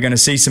maybe we're going to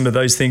see some of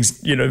those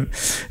things,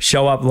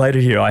 show up later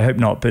here. I hope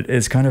not. But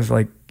it's kind of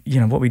like,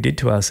 what we did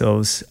to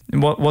ourselves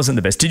wasn't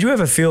the best. Did you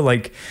ever feel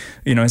like,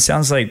 it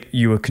sounds like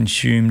you were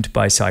consumed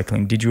by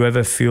cycling. Did you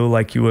ever feel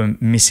like you were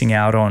missing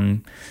out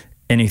on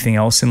anything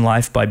else in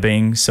life by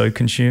being so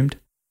consumed?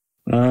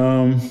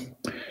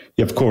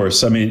 Yeah, of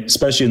course. I mean,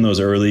 especially in those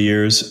early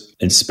years,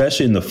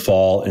 especially in the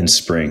fall and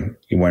spring,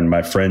 when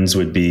my friends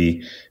would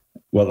be,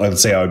 I would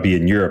say I would be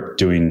in Europe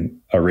doing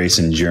a race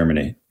in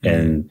Germany,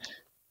 and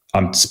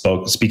I'm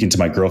speaking to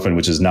my girlfriend,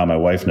 which is now my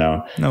wife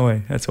now. No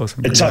way. That's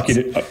awesome. And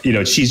talking,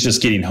 she's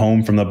just getting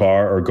home from the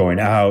bar or going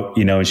out,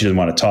 and she doesn't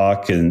want to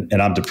talk, and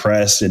I'm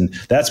depressed. And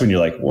that's when you're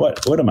like,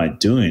 what am I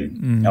doing?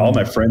 Mm-hmm. All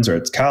my friends are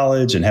at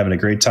college and having a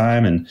great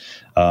time. And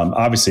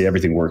obviously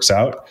everything works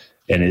out.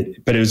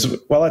 But it was a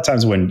lot of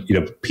times when,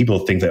 people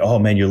think that, oh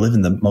man, you're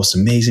living the most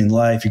amazing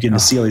life. You're getting to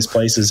see all these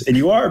places, and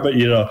you are, but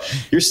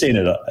you're staying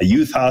at a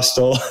youth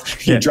hostel.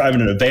 You're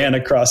driving in a van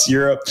across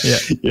Europe.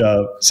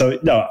 Yeah. So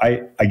no,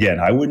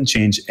 I wouldn't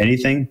change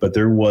anything, but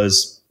there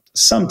was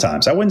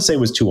sometimes, I wouldn't say it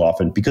was too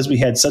often, because we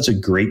had such a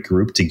great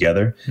group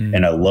together,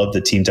 and I love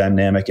the team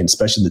dynamic, and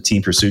especially the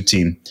team pursuit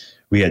team.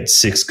 We had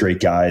 6 great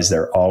guys.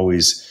 They're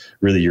always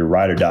really your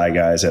ride or die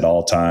guys at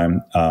all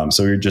time.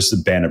 So we were just a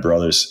band of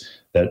brothers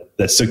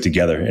that stuck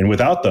together. And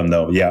without them,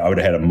 though, I would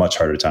have had a much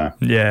harder time.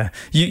 Yeah.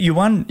 You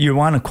won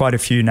quite a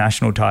few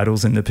national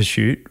titles in the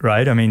pursuit,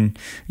 right? I mean,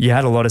 you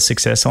had a lot of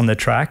success on the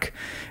track.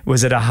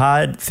 Was it a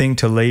hard thing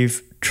to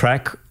leave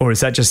track, or is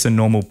that just a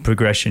normal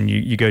progression?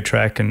 You go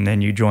track and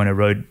then you join a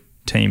road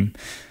team?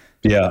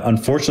 Yeah,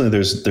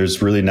 unfortunately,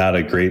 there's really not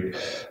a great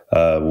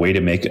way to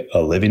make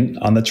a living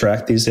on the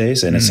track these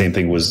days. And the same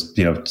thing was,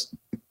 in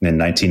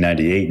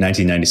 1998,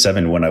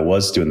 1997, when I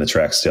was doing the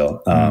track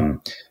still.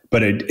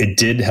 But it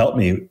did help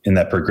me in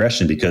that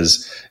progression,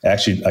 because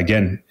actually,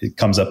 again, it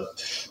comes up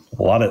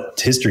a lot of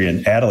history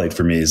in Adelaide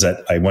for me, is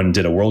that I went and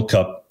did a World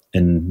Cup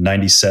in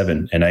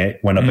 97, and I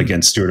went up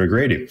against Stuart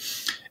O'Grady.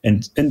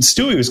 And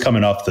Stewie was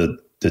coming off the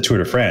Tour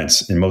de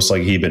France, and most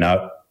likely he'd been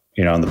out,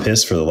 on the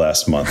piss for the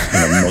last month,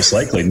 most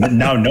likely,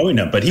 now knowing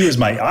him, but he was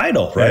my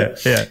idol, right?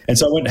 Yeah. And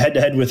so I went head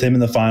to head with him in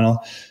the final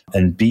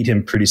and beat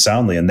him pretty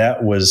soundly. And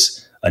that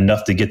was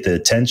enough to get the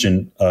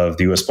attention of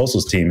the U.S.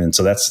 Postal team. And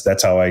so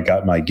that's how I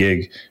got my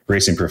gig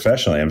racing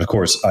professionally. And of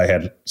course, I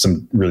had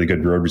some really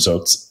good road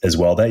results as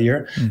well that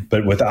year.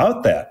 But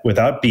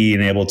without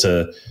being able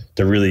to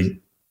really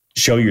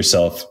show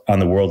yourself on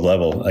the world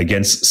level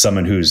against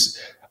someone who's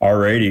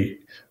already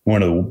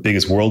one of the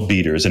biggest world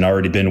beaters and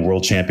already been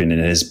world champion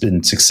and has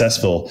been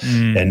successful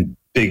in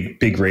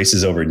big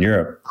races over in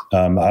Europe,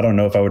 I don't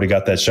know if I would have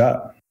got that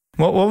shot.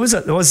 What was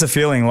it? What was the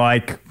feeling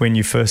like when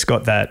you first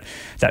got that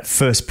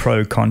first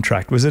pro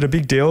contract? Was it a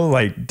big deal?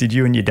 Like, did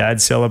you and your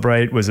dad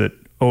celebrate?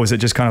 Or was it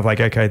just kind of like,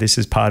 okay, this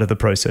is part of the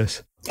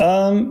process?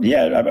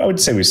 Yeah, I would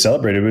say we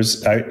celebrated.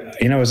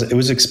 It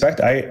was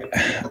expected.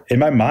 In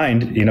my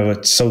mind,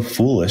 it's so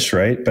foolish,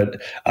 right?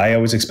 But I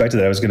always expected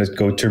that I was going to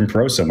go turn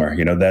pro somewhere.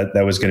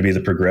 That was going to be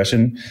the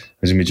progression. I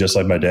was going to be just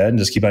like my dad and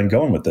just keep on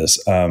going with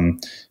this.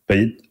 But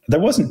there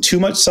wasn't too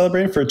much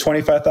celebrating for a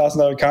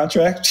 $25,000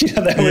 contract.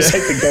 That was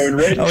like the going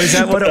rate. Oh, is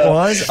that what it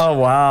was? Oh,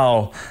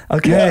 wow.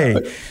 Okay. Yeah,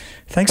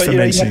 Thanks for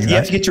mentioning that. You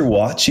have to get your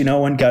watch,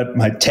 and got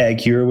my tag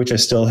here, which I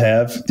still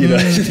have.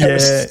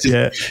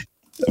 Yeah.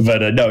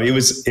 But no, it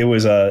was.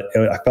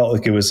 I felt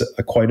like it was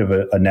quite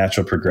a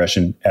natural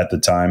progression at the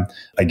time.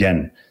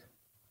 Again,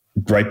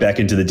 right back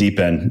into the deep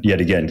end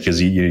yet again,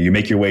 because you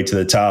make your way to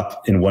the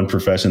top in one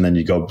profession, then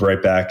you go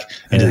right back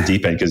into the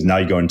deep end, because now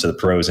you go into the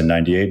pros in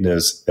 98.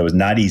 That was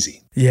not easy.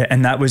 Yeah,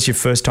 and that was your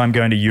first time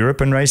going to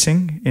Europe and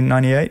racing in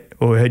 98,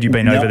 or had you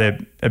been over there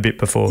a bit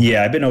before?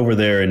 Yeah, I've been over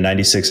there in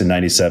 96 and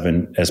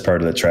 97 as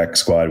part of the track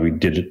squad. We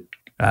did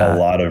a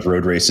lot of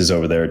road races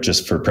over there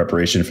just for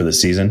preparation for the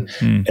season.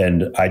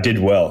 And I did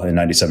well in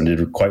 97,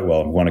 did quite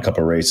well. Won a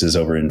couple of races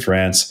over in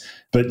France,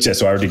 but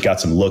so I already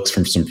got some looks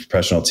from some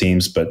professional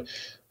teams, but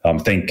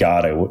thank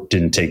God I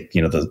didn't take,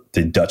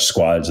 the Dutch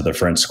squads or the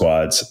French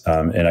squads.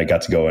 And I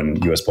got to go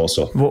in US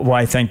Postal.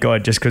 Why, thank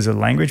God? Just because of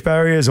language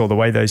barriers or the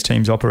way those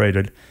teams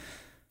operated?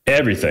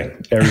 Everything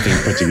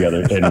put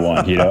together in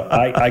one.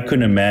 I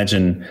couldn't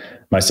imagine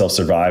myself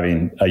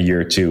surviving a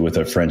year or two with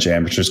a French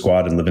amateur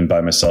squad and living by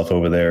myself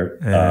over there.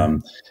 Yeah.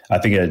 I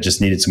think I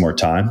just needed some more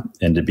time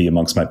and to be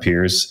amongst my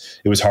peers.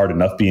 It was hard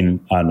enough being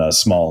on a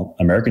small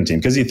American team,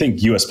 because you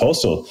think US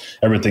Postal,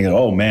 everything,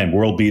 oh man,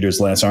 world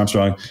beaters, Lance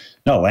Armstrong.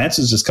 No, Lance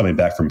was just coming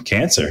back from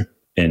cancer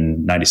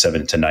in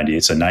 97 to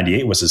 98. So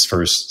 98 was his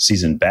first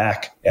season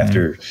back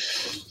after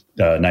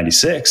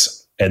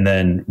 96. And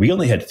then we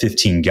only had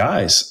 15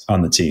 guys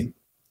on the team.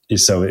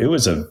 So it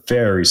was a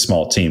very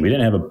small team. We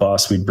didn't have a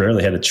bus. We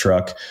barely had a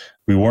truck.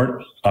 We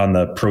weren't on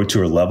the Pro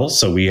Tour level,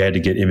 so we had to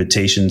get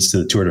invitations to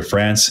the Tour de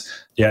France.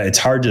 Yeah, it's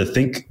hard to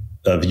think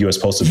of US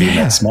Postal being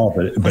that small,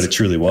 but it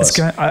truly was.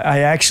 I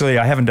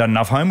haven't done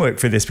enough homework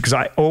for this, because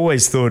I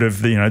always thought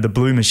of the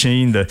blue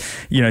machine,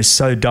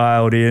 so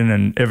dialed in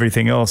and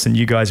everything else, and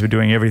you guys were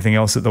doing everything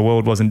else that the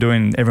world wasn't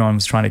doing. Everyone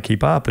was trying to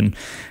keep up,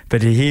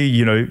 but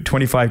here,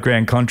 25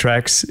 grand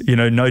contracts,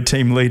 no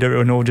team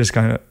leader, and all just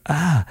going,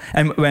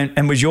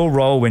 And was your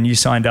role when you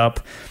signed up,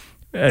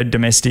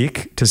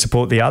 domestic to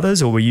support the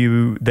others, or were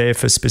you there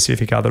for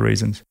specific other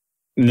reasons?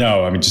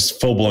 No, I mean, just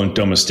full-blown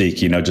domestique,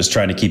 just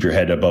trying to keep your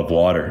head above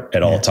water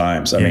at all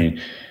times. I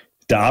mean,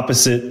 the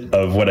opposite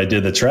of what I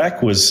did the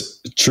track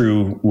was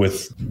true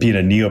with being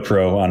a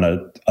neo-pro on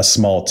a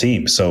small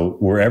team. So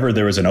wherever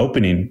there was an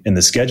opening in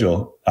the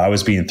schedule, I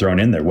was being thrown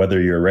in there,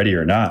 whether you're ready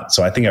or not.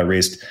 So I think I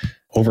raced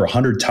over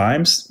 100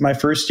 times my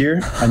first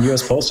year on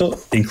US Postal,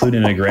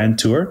 including a Grand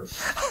Tour.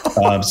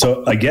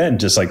 So again,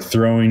 just like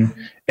throwing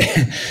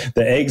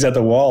the eggs at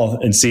the wall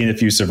and seeing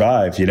if you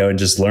survive, and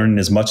just learning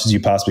as much as you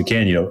possibly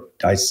can.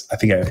 I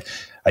think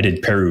I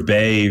did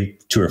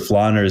Paris-Roubaix, Tour of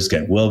Flanders,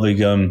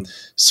 Ghent-Wevelgem,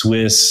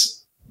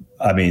 Swiss,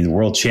 the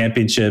World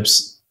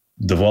Championships,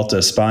 the Volta a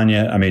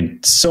España. I mean,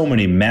 so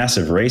many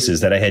massive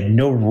races that I had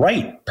no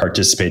right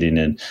participating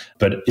in.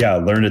 But yeah, I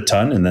learned a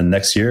ton. And then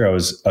next year I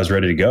was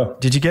ready to go.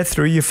 Did you get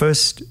through your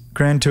first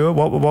Grand Tour?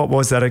 What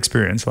was that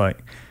experience like?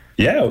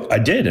 Yeah, I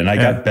did. And I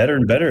got better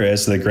and better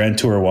as the Grand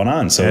Tour went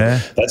on. So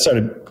that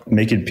started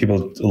making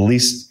people, at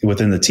least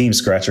within the team,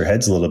 scratch their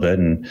heads a little bit.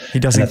 And he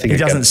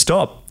doesn't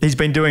stop. He's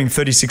been doing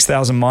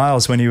 36,000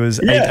 miles when he was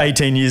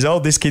 18 years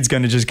old. This kid's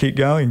going to just keep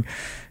going.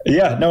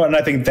 Yeah, no, and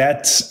I think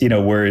that's,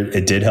 where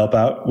it did help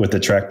out with the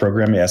track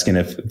program, asking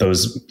if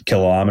those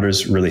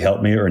kilometers really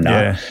helped me or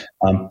not.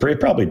 It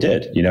probably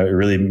did. It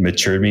really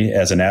matured me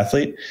as an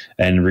athlete,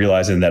 and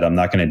realizing that I'm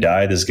not going to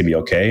die, this is going to be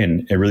okay.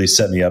 And it really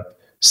set me up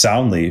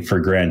soundly for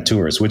Grand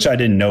Tours, which I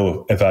didn't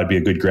know if I'd be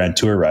a good Grand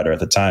Tour rider at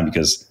the time,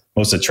 because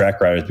most of the track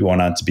riders went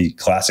on to be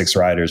classics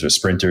riders or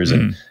sprinters.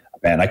 And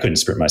man, I couldn't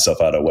sprint myself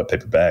out of a wet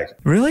paper bag.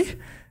 Really?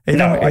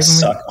 No, I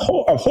suck.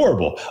 I'm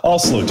horrible. All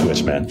slow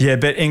twitch, man. Yeah,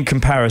 but in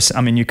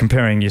comparison, you're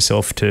comparing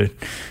yourself to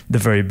the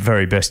very,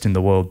 very best in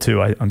the world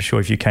too. I'm sure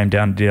if you came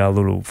down and did our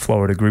little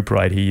Florida group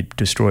ride, he'd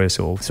destroy us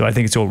all. So I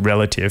think it's all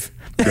relative.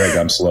 Greg,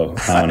 I'm slow.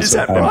 Honestly, Is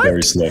that right? I'm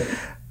very slow.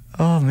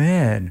 Oh,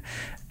 man.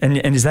 And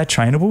is that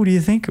trainable, do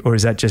you think? Or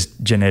is that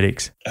just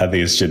genetics? I think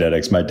it's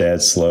genetics. My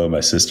dad's slow.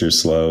 My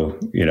sister's slow.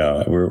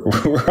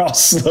 We're all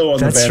slow on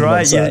the Vande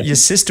Velde side. Your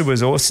sister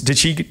was awesome.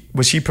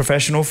 Was she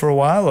professional for a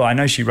while? Or I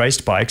know she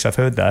raced bikes. I've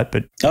heard that.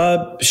 But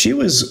she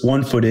was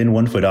 1 foot in,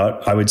 1 foot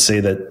out. I would say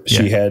that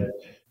she had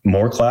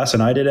more class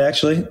than I did,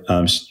 actually.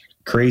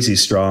 Crazy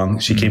strong.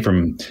 She came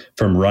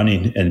from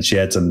running, and she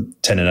had some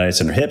tendonitis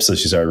in her hips. So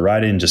she started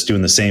riding, just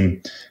doing the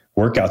same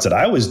workouts that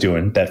I was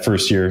doing that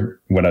first year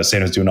when I was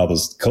saying I was doing all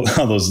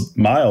those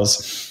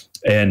miles.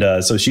 And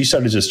so she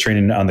started just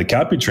training on the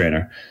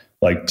CompuTrainer,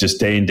 like just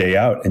day in, day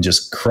out, and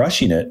just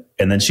crushing it.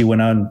 And then she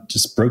went on,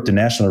 just broke the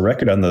national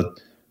record on the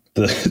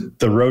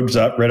roads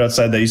right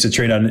outside that I used to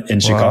train on in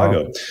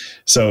Chicago.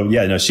 So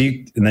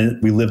and then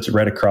we lived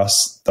right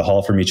across the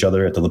hall from each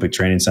other at the Olympic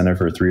Training Center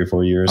for 3 or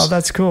 4 years. Oh,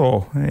 that's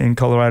cool. In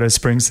Colorado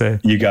Springs there.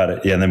 You got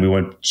it. Yeah. And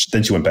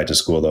then she went back to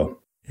school though.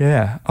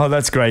 Yeah. Oh,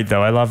 that's great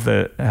though. I love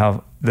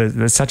how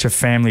there's such a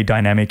family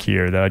dynamic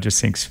here that I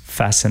just think's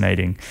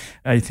fascinating.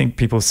 I think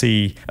people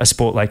see a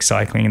sport like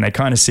cycling and they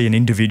kind of see an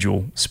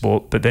individual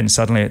sport, but then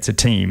suddenly it's a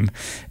team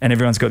and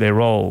everyone's got their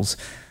roles.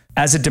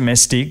 As a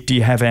domestic, do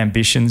you have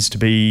ambitions to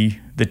be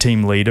the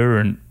team leader?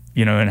 And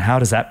how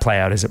does that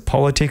play out? Is it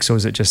politics or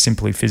is it just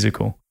simply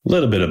physical? A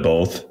little bit of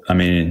both. I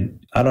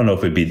don't know if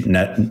it'd be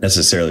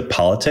necessarily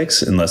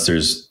politics unless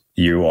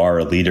you are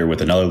a leader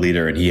with another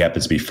leader and he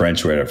happens to be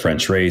French. We're at a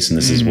French race and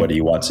this is what he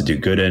wants to do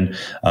good in.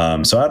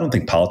 So I don't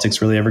think politics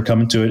really ever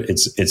come into it.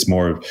 It's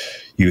more,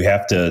 you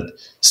have to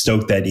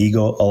stoke that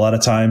ego a lot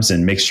of times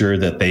and make sure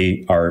that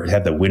they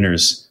have the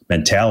winner's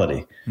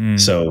mentality.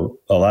 So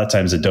a lot of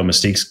times the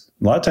domestiques,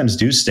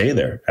 do stay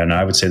there. And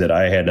I would say that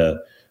I had a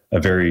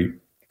very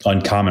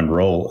uncommon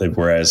role,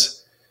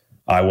 whereas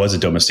I was a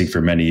domestique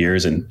for many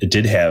years and it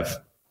did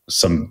have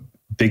some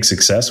big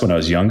success when I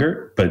was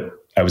younger, but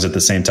I was at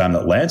the same time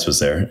that Lance was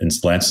there, and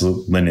Lance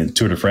was in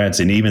Tour de France.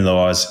 And even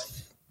though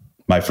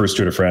my first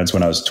Tour de France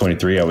when I was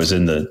 23, I was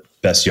in the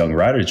best young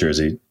rider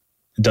jersey.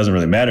 It doesn't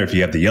really matter if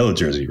you have the yellow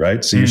jersey,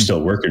 right? So you're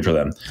still working for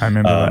them. I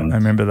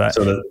remember that.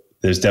 So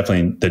there's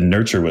definitely, the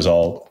nurture was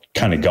all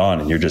kind of gone,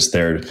 and you're just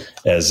there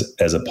as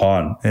a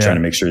pawn trying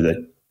to make sure that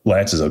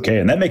Lance is okay.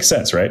 And that makes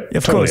sense, right?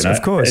 Of course.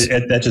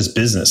 That's just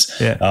business.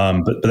 Yeah.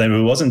 But then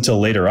it wasn't until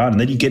later on, and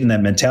then you get in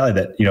that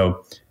mentality that,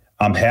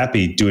 I'm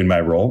happy doing my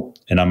role,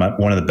 and I'm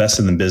one of the best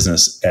in the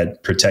business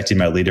at protecting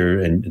my leader,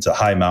 and it's a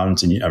high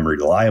mountains and I'm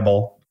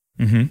reliable.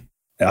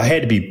 I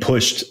had to be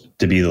pushed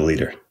to be the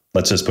leader.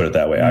 Let's just put it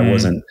that way.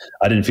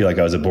 I didn't feel like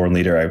I was a born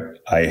leader.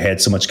 I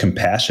had so much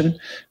compassion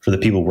for the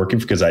people working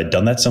because I'd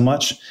done that so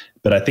much,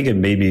 but I think it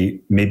made me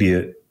maybe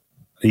a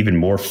even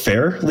more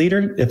fair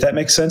leader, if that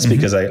makes sense,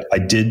 because I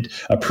did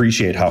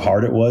appreciate how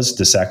hard it was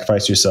to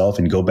sacrifice yourself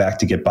and go back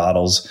to get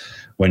bottles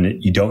when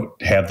you don't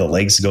have the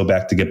legs to go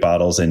back to get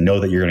bottles, and know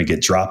that you're going to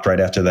get dropped right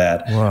after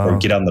that, or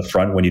get on the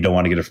front when you don't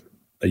want to get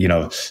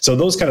So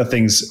those kind of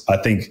things, I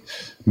think,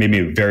 made me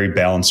a very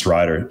balanced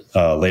rider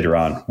later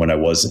on when I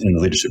was in the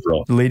leadership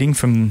role. Leading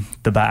from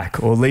the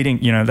back, or leading,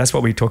 that's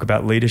what we talk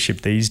about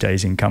leadership these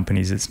days in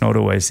companies. It's not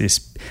always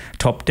this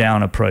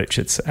top-down approach.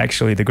 It's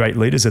actually the great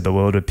leaders of the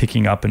world are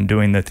picking up and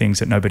doing the things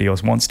that nobody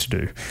else wants to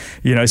do.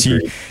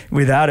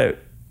 Without it,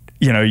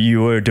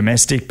 you were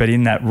domestic, but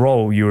in that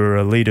role, you were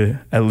a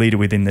leader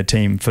within the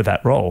team for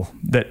that role.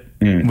 That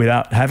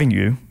without having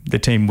you, the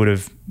team would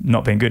have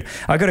not been good.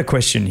 I got a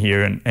question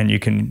here, and you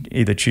can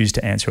either choose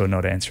to answer or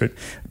not answer it.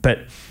 But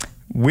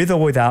with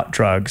or without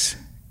drugs,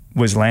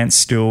 was Lance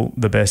still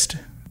the best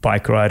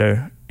bike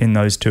rider in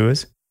those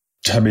tours?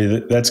 I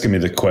mean, that's going to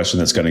be the question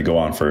that's going to go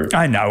on for...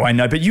 I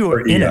know, but you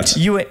were in it.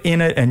 You were in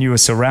it, and you were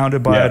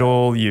surrounded by it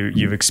all.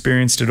 You've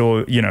experienced it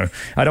all.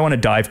 I don't want to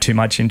dive too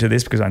much into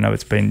this because I know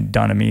it's been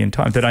done a million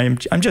times, but I'm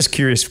just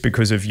curious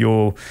because of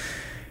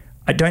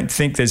I don't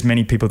think there's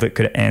many people that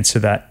could answer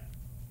that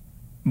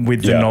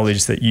with the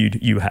knowledge that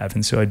you have,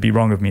 and so it'd be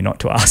wrong of me not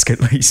to ask at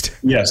least.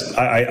 Yes,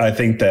 I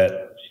think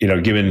that,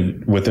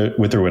 given with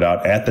or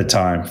without at the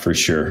time, for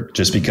sure,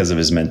 just because of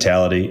his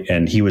mentality.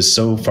 And he was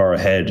so far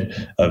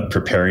ahead of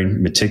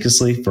preparing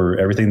meticulously for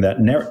everything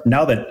that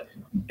now that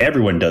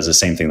everyone does the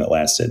same thing that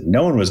Lance did.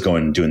 No one was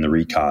going and doing the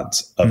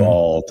recons of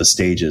all the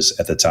stages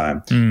at the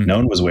time. No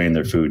one was weighing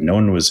their food. No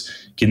one was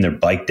getting their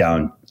bike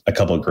down a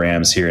couple of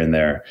grams here and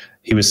there.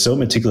 He was so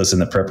meticulous in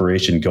the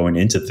preparation going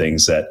into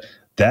things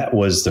that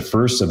was the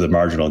first of the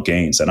marginal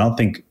gains. And I don't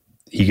think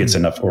he gets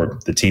enough, or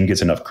the team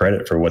gets enough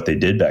credit for what they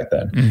did back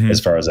then, as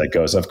far as that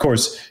goes. Of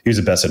course, he was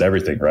the best at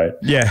everything, right?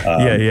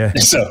 Yeah.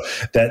 So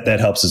that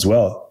helps as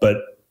well. But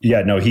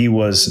he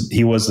was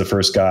the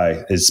first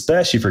guy,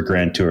 especially for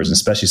Grand Tours, and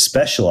especially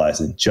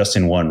specializing just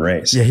in one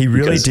race. Yeah, he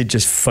really did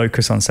just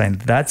focus on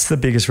saying that's the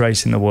biggest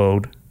race in the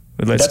world.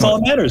 That's all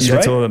that matters, right?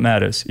 That's all that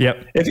matters.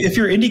 Yep. If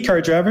you're an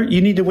IndyCar driver,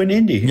 you need to win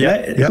Indy.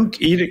 Yep.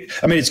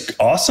 I mean, it's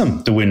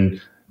awesome to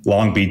win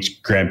Long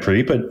Beach Grand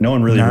Prix, but no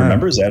one really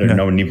remembers that, or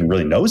no one even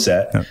really knows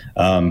that.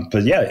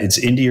 But it's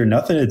Indy or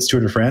nothing. It's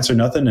Tour de France or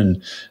nothing.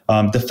 And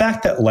the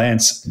fact that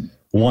Lance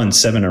won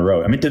 7 in a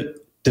row, I mean,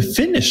 to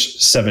finish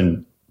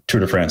 7 Tour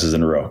de France's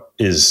in a row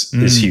is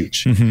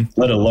huge,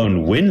 let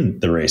alone win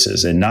the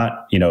races and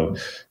not,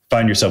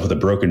 find yourself with a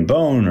broken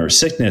bone or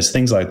sickness,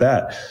 things like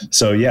that.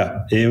 So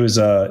it was,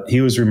 he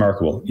was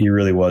remarkable. He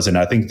really was. And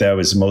I think that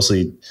was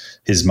mostly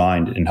his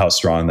mind and how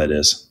strong that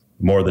is,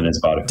 more than his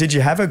body. Did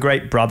you have a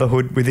great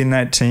brotherhood within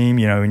that team?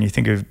 When you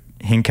think of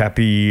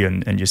Hincapie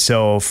and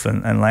yourself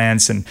and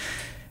Lance,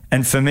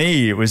 and for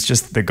me, it was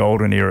just the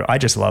golden era. I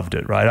just loved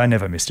it, right? I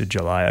never missed a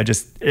July.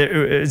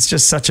 It's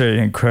just such an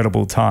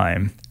incredible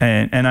time.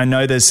 And I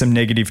know there's some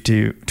negative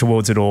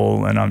towards it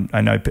all, and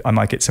I know I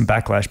might get some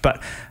backlash, but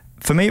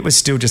for me, it was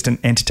still just an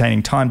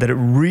entertaining time that it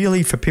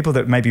really, for people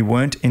that maybe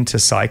weren't into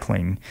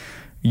cycling,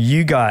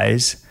 you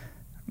guys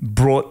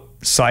brought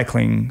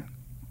cycling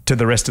to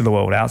the rest of the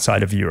world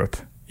outside of Europe,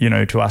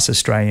 to us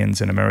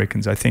Australians and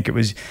Americans. I think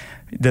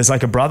there's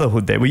like a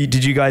brotherhood there.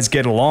 Did you guys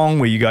get along?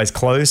 Were you guys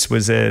close?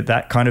 Was there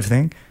that kind of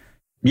thing?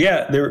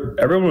 Yeah,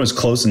 everyone was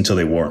close until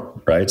they weren't,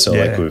 right? So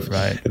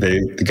they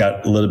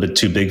got a little bit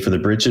too big for the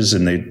britches,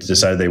 and they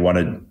decided they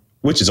wanted,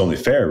 which is only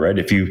fair, right?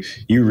 If you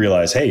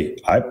realize, hey,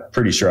 I'm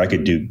pretty sure I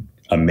could do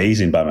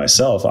amazing by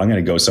myself, I'm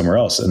going to go somewhere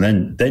else.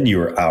 And then you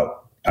were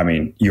out. I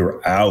mean, you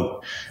were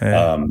out,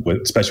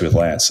 especially with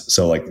Lance.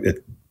 So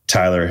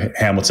Tyler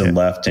Hamilton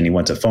left and he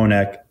went to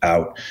Phonak,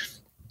 out.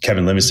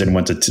 Kevin Livingston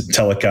went to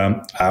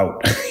Telecom,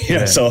 out.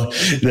 So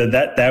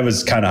that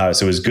was kind of how.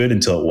 So it was good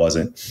until it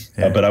wasn't.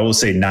 But I will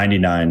say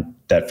 99,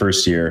 that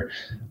first year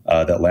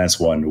that Lance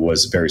won,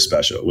 was very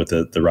special with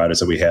the riders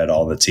that we had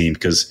all on the team.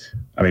 Because,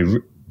 I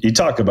mean, you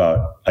talk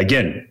about,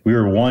 again, we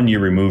were 1 year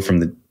removed from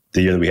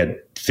the year that we had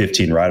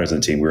 15 riders on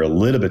the team. We were a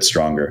little bit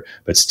stronger,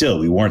 but still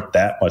we weren't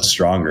that much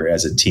stronger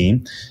as a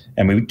team.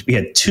 And we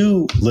had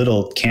 2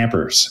 little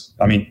campers.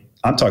 I mean,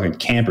 I'm talking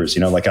campers,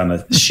 like on a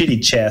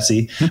shitty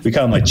chassis. We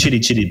call them like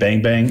chitty chitty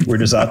bang bang. We're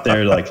just out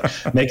there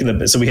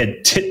making so we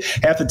had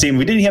half the team.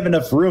 We didn't have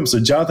enough room. So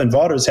Jonathan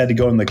Vaughters had to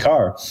go in the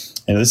car.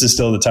 And this is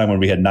still the time when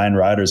we had 9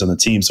 riders on the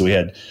team. So we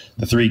had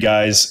the 3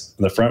 guys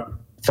in the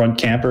front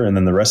camper, and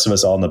then the rest of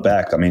us all in the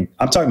back. I mean,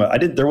 I'm talking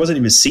about, there wasn't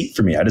even a seat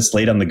for me. I just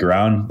laid on the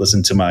ground,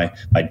 listened to my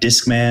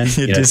Discman.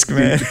 Your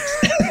Discman.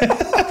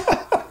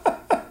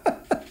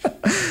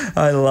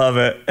 I love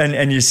it.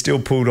 And you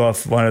still pulled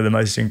off one of the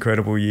most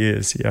incredible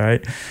years,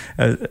 right?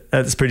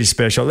 That's pretty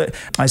special.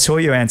 I saw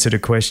you answered a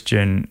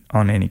question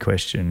on Any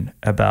Question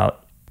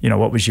about,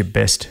 what was your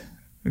best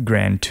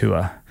Grand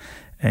Tour?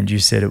 And you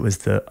said it was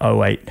the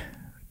 2008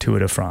 Tour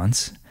de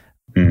France.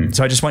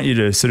 So I just want you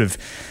to sort of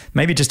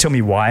maybe just tell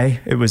me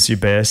why it was your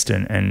best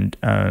and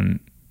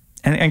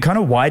kind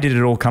of why did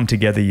it all come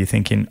together, you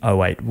think, in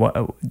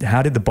 2008?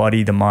 How did the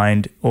body, the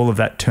mind, all of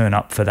that turn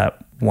up for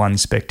that one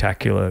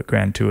spectacular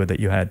Grand Tour that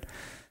you had?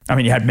 I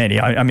mean, you had many.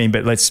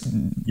 But let's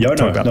talk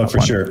about that for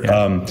one. Sure.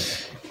 Yeah.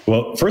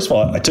 Well, first of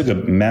all, I took a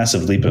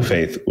massive leap of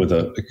faith with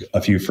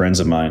a few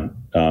friends of mine,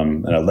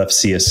 and I left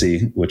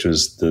CSC, which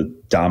was the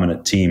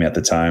dominant team at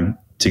the time,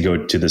 to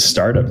go to the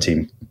startup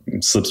team,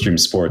 Slipstream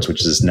Sports,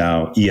 which is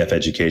now EF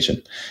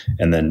Education.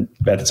 And then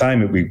at the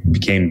time we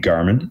became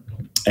Garmin,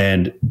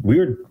 and we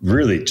were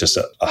really just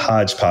a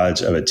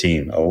hodgepodge of a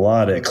team, a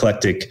lot of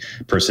eclectic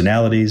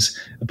personalities,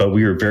 but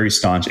we were very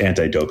staunch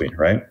anti-doping,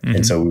 right? Mm-hmm.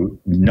 And so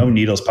no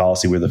needles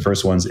policy, we were the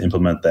first ones to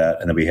implement that.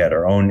 And then we had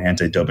our own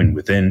anti-doping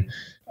within,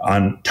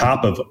 on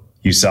top of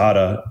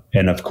USADA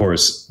and of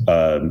course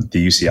the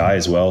UCI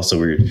as well. So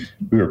we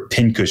were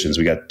pincushions.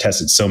 We got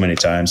tested so many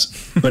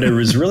times, but it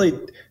was really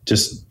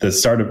just the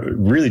start of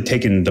really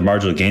taking the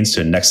marginal gains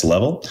to the next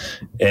level.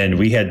 And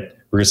we're going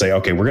to say,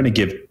 okay, we're going to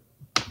give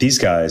these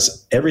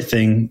guys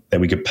everything that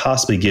we could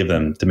possibly give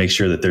them to make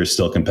sure that they're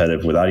still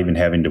competitive without even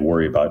having to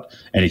worry about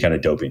any kind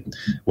of doping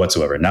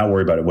whatsoever. Not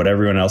worry about it. What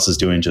everyone else is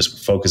doing,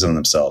 just focus on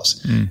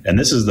themselves. And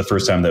this is the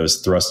first time that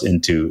was thrust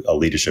into a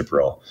leadership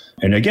role.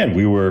 And again,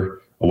 we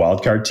were a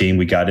wildcard team.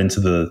 We got into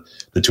the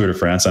Tour de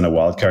France on a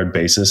wildcard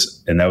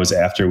basis. And that was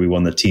after we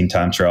won the team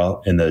time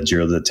trial in the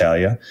Giro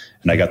d'Italia.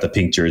 And I got the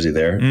pink jersey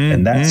there.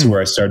 And that's where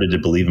I started to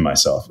believe in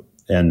myself.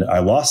 And I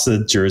lost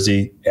the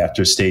jersey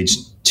after stage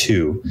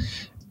 2.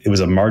 It was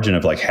a margin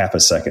of like half a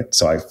second.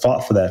 So I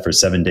fought for that for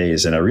 7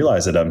 days, and I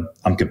realized that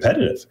I'm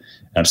competitive.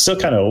 I'm still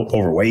kind of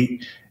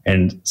overweight.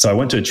 And so I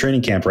went to a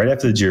training camp right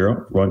after the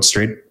Giro,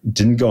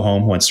 didn't go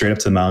home, went straight up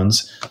to the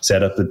mountains,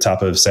 sat up the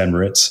top of San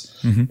Moritz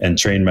and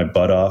trained my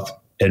butt off,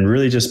 and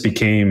really just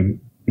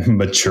became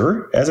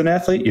mature as an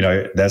athlete. You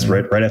know, that's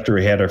right after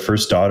we had our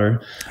first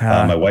daughter.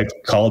 My wife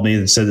called me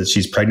and said that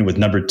she's pregnant with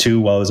number 2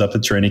 while I was up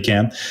at training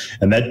camp.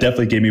 And that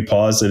definitely gave me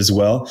pause as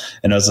well.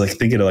 And I was like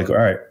thinking like, all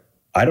right,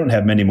 I don't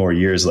have many more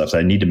years left.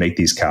 I need to make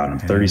these count. I'm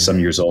 30 some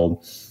years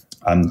old.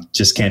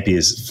 Just can't be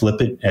as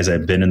flippant as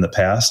I've been in the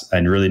past. I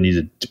really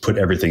needed to put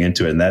everything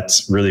into it. And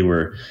that's really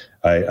where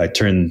I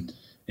turned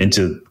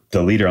into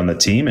the leader on the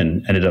team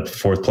and ended up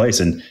 4th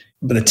place.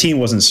 But the team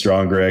wasn't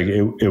strong, Greg.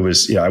 It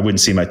was, I wouldn't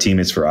see my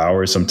teammates for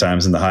hours.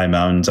 Sometimes in the high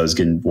mountains, I was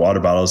getting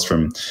water bottles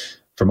from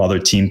other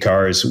team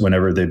cars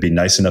whenever they'd be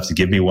nice enough to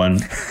give me one.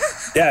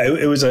 Yeah,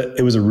 it was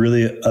a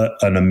really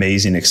an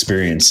amazing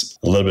experience.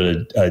 A little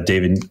bit of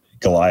David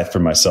Goliath for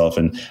myself.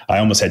 And I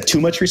almost had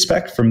too much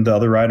respect from the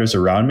other riders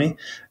around me,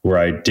 where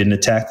I didn't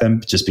attack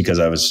them just because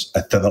I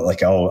felt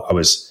like,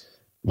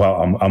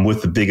 I'm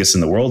with the biggest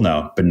in the world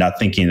now, but not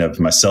thinking of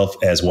myself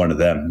as one of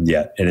them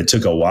yet. And it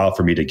took a while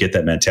for me to get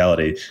that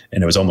mentality.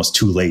 And it was almost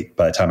too late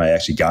by the time I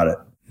actually got it.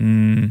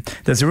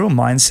 There's a real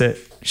mindset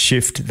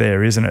shift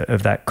there, isn't it,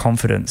 of that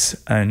confidence.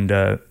 And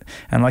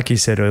like you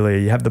said earlier,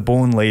 you have the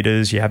born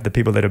leaders, you have the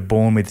people that are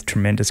born with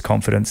tremendous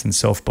confidence and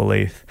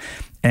self-belief.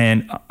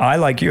 And I,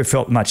 like you,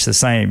 felt much the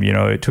same. You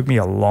know, it took me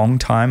a long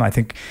time. I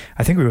think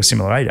we were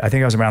similar age. I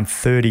think I was around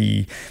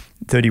 30,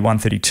 31,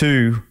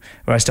 32,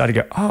 where I started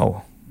to go,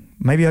 oh,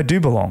 maybe I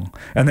do belong.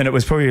 And then it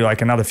was probably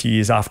like another few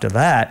years after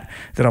that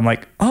I'm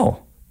like,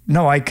 oh,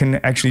 no, I can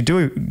actually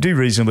do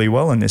reasonably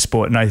well in this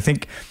sport. And I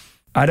think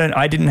I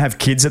didn't have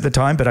kids at the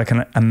time, but I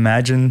can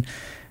imagine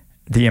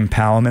the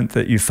empowerment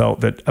that you felt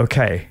that,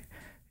 okay,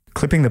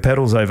 clipping the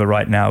pedals over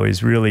right now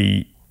is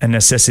really a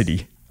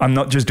necessity. I'm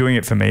not just doing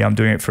it for me. I'm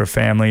doing it for a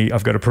family.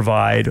 I've got to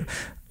provide.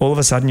 All of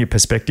a sudden your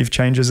perspective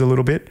changes a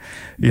little bit,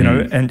 you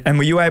know, and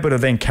were you able to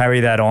then carry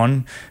that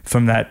on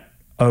from that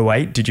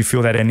 2008? Did you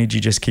feel that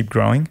energy just keep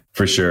growing?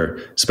 For sure,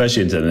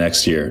 especially into the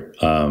next year.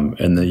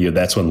 And then,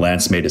 that's when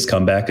Lance made his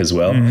comeback as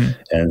well.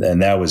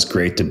 And that was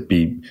great to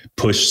be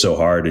pushed so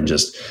hard. And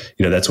just,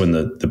 that's when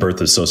the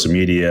birth of social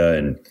media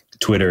and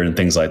Twitter and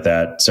things like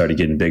that started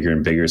getting bigger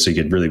and bigger. So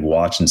you could really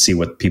watch and see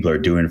what people are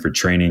doing for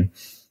training.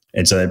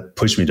 And so that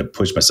pushed me to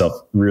push myself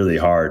really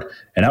hard.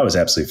 And I was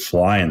absolutely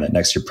flying that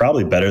next year,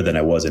 probably better than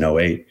I was in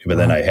 2008. But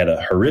then I had a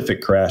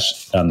horrific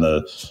crash on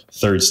the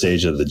 3rd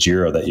stage of the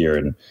Giro that year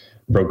and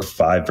broke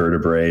 5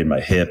 vertebrae in my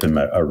hip and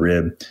a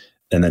rib.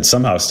 And then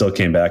somehow still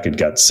came back and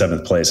got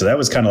 7th place. So that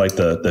was kind of like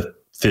the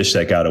fish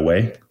that got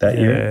away that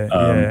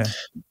year.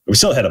 We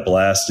still had a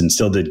blast and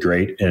still did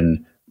great.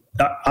 And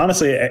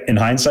honestly, in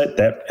hindsight,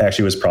 that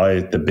actually was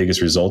probably the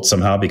biggest result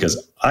somehow, because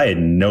I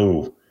had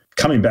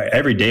coming back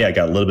every day, I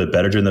got a little bit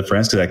better during the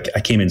France because I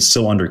came in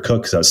so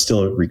undercooked because I was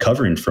still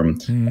recovering from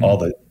all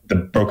the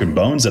broken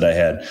bones that I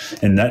had.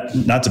 And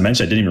not to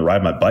mention, I didn't even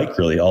ride my bike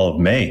really all of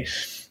May.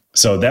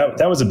 So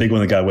that was a big one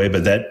that got away,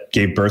 but that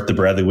gave birth to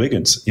Bradley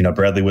Wiggins.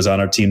 Bradley was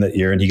on our team that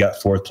year and he got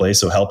 4th place.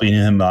 So helping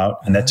him out,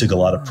 and that took a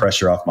lot of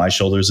pressure off my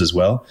shoulders as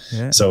well.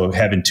 Yeah. So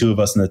having 2 of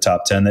us in the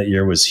top 10 that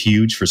year was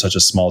huge for such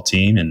a small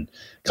team, and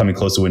coming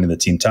close to winning the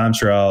team time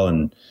trial.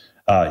 And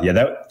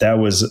that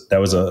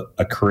was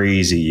a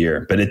crazy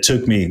year. But it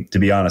took me, to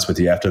be honest with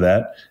you, after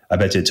that, I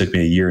bet you it took me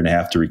 1.5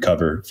 years to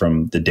recover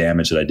from the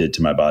damage that I did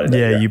to my body that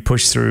year. You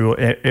pushed through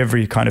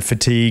every kind of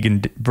fatigue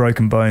and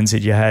broken bones that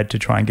you had to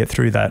try and get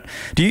through that.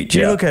 Do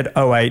you look at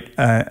 2008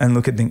 and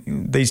look at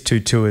these 2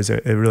 tours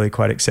are really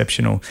quite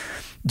exceptional?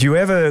 Do you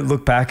ever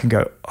look back and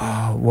go,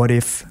 oh, what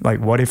if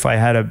I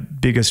had a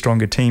bigger,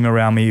 stronger team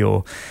around me,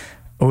 or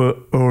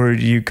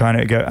do you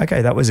kind of go,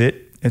 okay, that was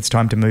it, it's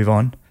time to move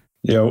on?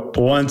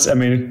 Once, I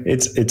mean,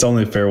 it's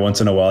only fair once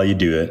in a while you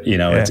do it,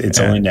 it's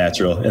only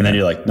natural. And then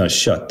you're like, no,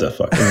 shut the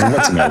fuck. I mean,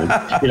 what's the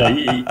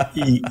matter?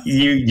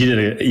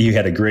 You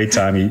had a great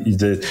time.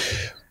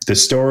 The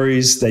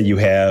stories that you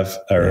have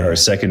are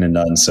second to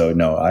none. So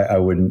no, I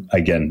wouldn't,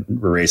 again,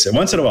 erase it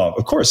once in a while.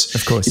 Of course,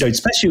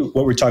 especially what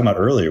we were talking about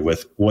earlier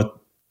with what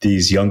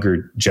these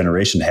younger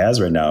generation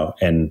has right now.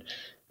 And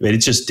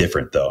it's just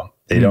different though.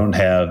 They don't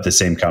have the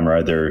same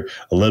camaraderie. They're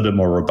a little bit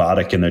more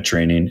robotic in their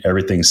training.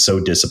 Everything's so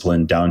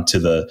disciplined down to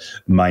the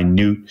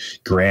minute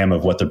gram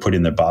of what they're putting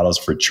in their bottles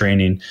for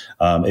training.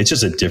 It's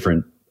just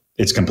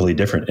it's completely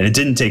different. And it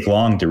didn't take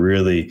long to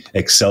really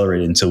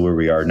accelerate until where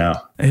we are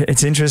now.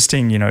 It's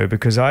interesting,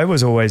 because I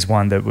was always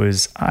one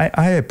that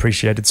I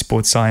appreciated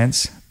sports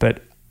science,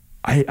 but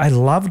I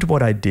loved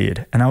what I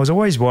did. And I was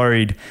always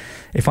worried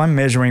if I'm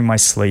measuring my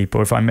sleep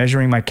or if I'm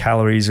measuring my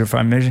calories or if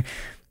I'm measuring...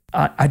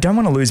 I don't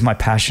want to lose my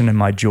passion and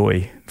my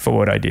joy for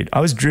what I did.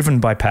 I was driven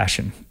by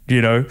passion,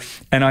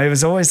 and I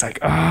was always like,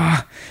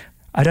 I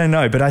don't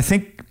know. But I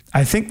think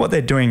what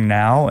they're doing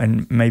now,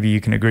 and maybe you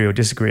can agree or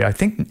disagree, I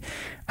think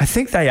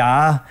they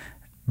are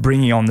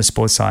bringing on the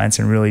sports science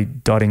and really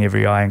dotting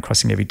every I and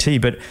crossing every T.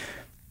 But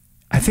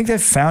I think they've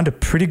found a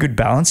pretty good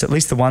balance, at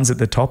least the ones at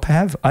the top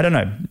have. I don't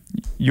know.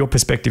 Your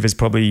perspective is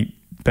probably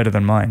better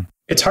than mine.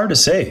 It's hard to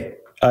say.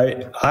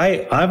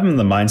 I'm in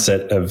the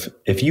mindset of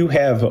if you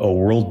have a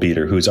world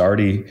beater who's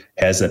already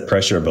has that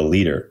pressure of a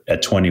leader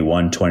at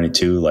 21,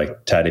 22,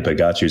 like Tadej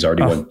Pogacar, who's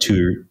already won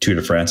two Tour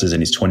de France's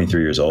and he's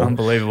 23 years old.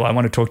 Unbelievable. I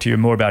want to talk to you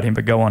more about him,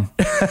 but go on.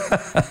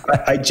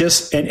 I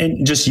just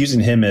using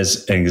him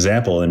as an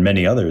example and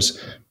many others,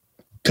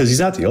 because he's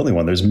not the only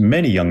one. There's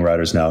many young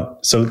riders now.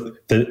 So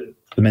the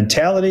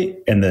mentality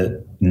and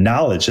the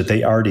knowledge that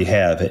they already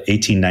have at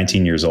 18,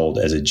 19 years old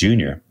as a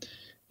junior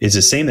is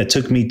the same that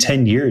took me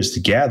 10 years to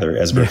gather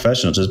as a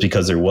professional, just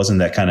because there wasn't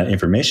that kind of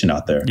information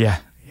out there.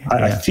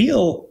 I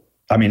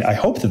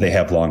hope that they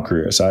have long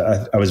careers.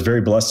 I was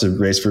very blessed to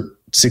race for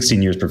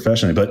 16 years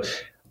professionally, but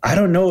I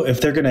don't know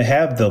if they're going to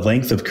have the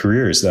length of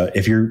careers.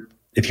 If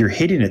you're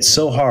hitting it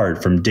so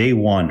hard from day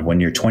one, when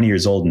you're 20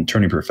 years old and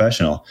turning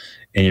professional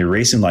and you're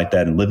racing like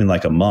that and living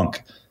like a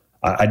monk,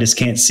 I just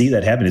can't see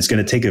that happen. It's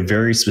going to take a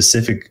very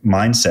specific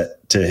mindset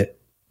to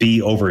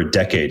be over a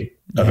decade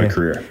of a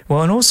career.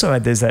 Well, and also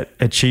there's that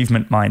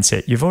achievement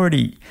mindset.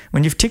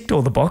 When you've ticked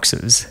all the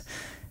boxes,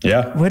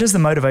 where does the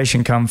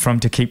motivation come from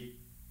to keep,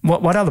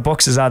 what other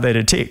boxes are there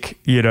to tick,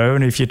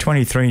 And if you're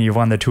 23 and you've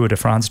won the Tour de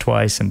France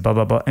twice and blah,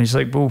 blah, blah, and it's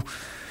like, well,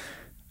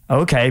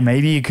 okay,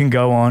 maybe you can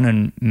go on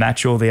and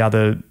match all the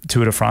other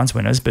Tour de France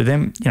winners, but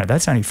then,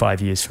 that's only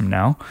 5 years from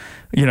now,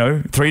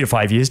 3 to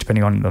 5 years,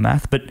 depending on the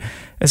math. But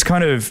it's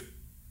kind of,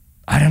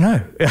 I don't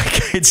know.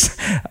 It's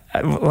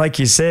like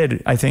you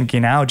said, I think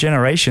in our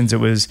generations, it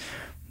was,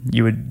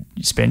 you would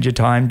spend your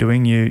time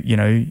doing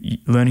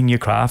learning your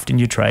craft and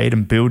your trade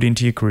and build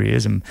into your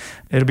careers. And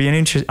it'll be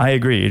I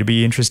agree. It'll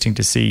be interesting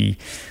to see,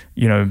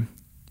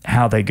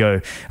 how they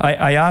go.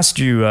 I asked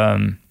you,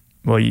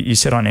 you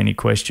said on any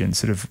question,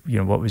 sort of,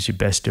 what was your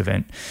best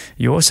event?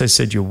 You also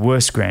said your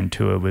worst Grand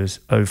Tour was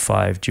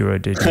 05 Giro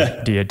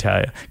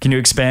d'Italia. Can you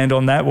expand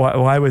on that?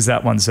 Why was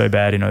that one so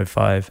bad in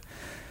 05?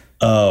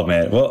 Oh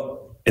man. Well,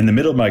 in the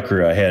middle of my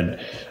career, I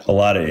had a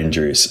lot of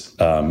injuries,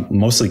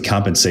 mostly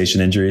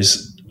compensation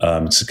injuries.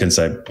 Since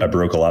I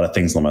broke a lot of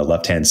things on my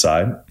left-hand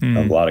side,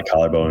 a lot of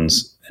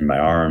collarbones in my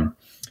arm.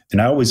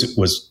 And I always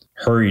was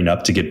hurrying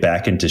up to get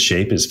back into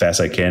shape as fast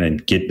as I can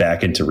and get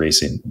back into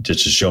racing,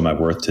 just to show my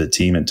worth to the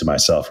team and to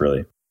myself,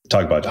 really.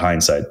 Talk about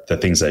hindsight, the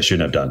things I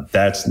shouldn't have done.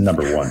 That's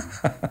number one.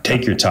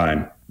 Take your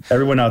time.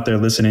 Everyone out there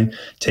listening,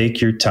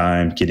 take your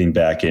time getting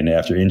back in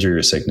after injury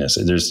or sickness.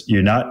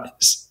 You're not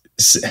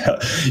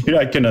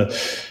going to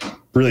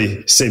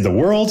really save the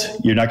world.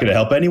 You're not going to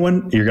help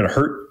anyone. You're going to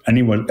hurt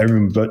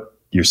everyone but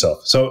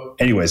yourself. So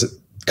anyways,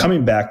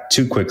 coming back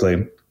too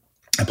quickly,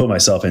 I put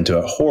myself into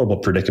a horrible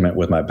predicament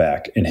with my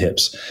back and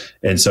hips.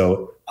 And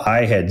so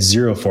I had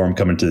zero form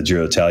coming to the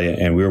Giro d'Italia,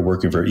 and we were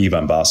working for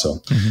Ivan Basso.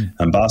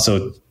 And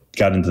Basso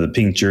got into the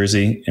pink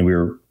jersey, and we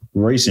were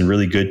racing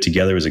really good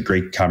together. It was a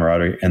great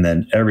camaraderie. And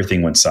then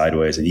everything went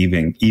sideways, and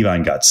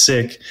Ivan got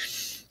sick,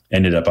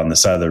 ended up on the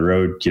side of the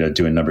road,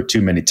 doing number 2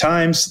 many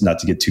times, not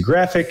to get too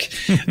graphic,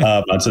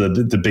 onto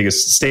the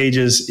biggest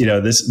stages.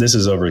 This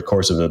is over the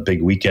course of a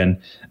big weekend,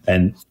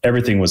 and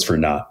everything was for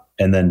naught.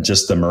 And then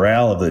just the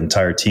morale of the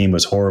entire team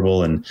was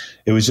horrible. And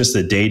it was just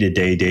the day to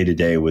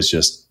day was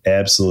just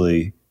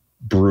absolutely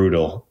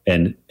brutal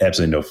and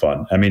absolutely no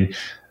fun. I mean,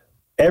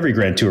 every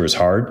Grand Tour is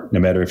hard, no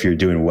matter if you're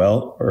doing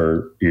well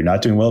or you're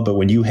not doing well. But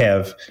when you're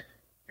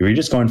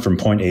just going from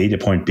point A to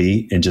point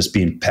B and just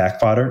being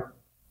pack fodder,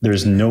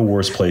 there's no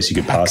worse place you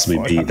could possibly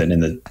be than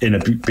in a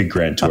big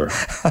Grand Tour.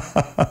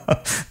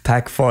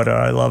 Pack fodder.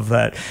 I love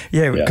that.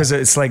 Yeah, because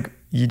it's like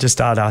you just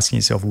start asking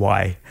yourself,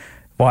 why?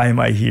 Why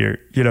am I here?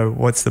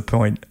 What's the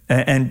point?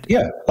 And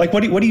like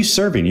what are you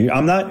serving?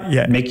 I'm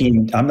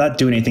not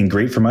doing anything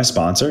great for my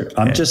sponsor.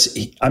 I'm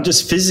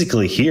just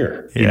physically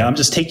here. I'm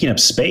just taking up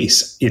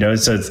space.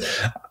 So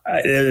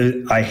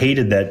I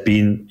hated that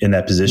being in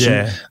that position.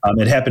 Yeah.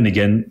 It happened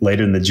again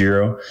later in the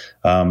Giro.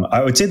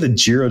 I would say the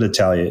Giro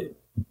d'Italia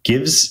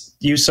gives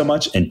you so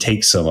much and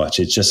takes so much.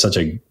 It's just such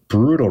a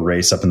brutal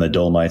race up in the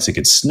Dolomites. It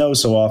gets snow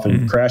so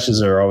often.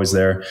 Crashes are always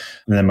there.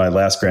 And then my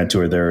last Grand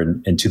Tour there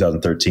in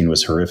 2013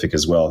 was horrific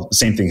as well. The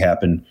same thing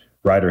happened.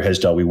 Ryder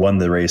Hesjedal, we won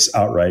the race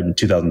outright in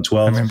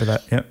 2012. I remember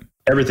that. Yep.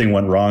 Everything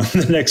went wrong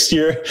the next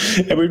year,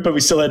 but we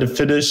still had to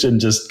finish,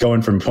 and just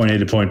going from point A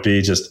to point B,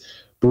 just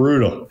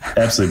brutal,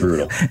 absolutely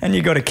brutal. And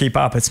you got to keep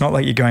up. It's not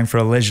like you're going for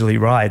a leisurely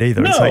ride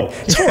either. No,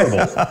 it's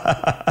horrible.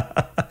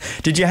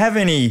 Did you have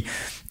any,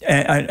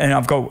 and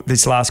I've got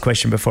this last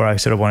question before I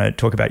sort of want to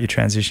talk about your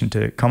transition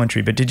to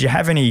commentary, but did you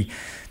have any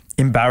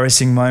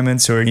embarrassing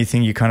moments or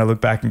anything you kind of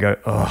look back and go,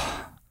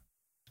 oh?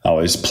 Oh,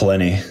 there's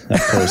plenty,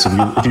 of course.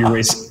 If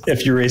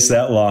you race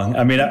that long,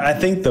 I mean, I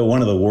think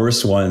one of the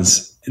worst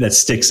ones that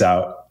sticks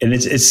out, and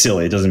it's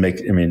silly. It doesn't make.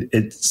 I mean,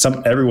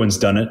 everyone's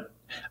done it,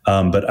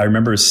 but I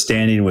remember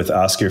standing with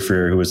Oscar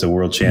Freire, who was the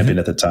world champion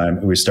at the time.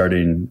 We were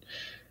starting,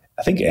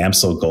 I think,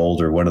 Amstel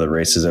Gold or one of the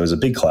races. It was a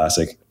big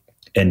classic,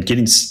 and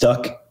getting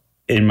stuck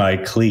in my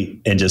cleat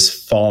and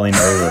just falling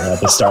over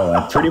at the start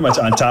line, pretty much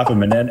on top of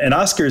him. And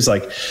Oscar's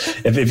like,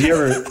 if you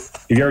ever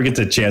get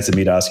the chance to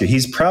meet Oscar,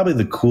 he's probably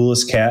the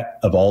coolest cat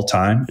of all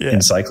time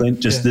in cycling.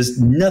 Just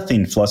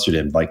nothing flustered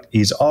him. Like,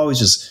 he's always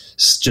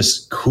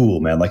just cool,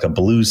 man, like a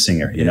blues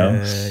singer, you know?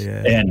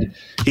 And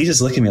he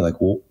just looked at me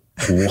like, well,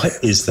 what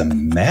is the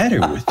matter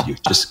with you?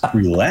 Just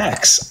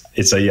relax.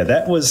 It's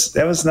that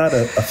was not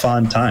a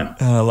fun time.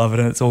 Oh, I love it.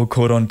 And it's all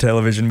caught on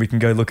television. We can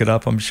go look it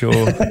up, I'm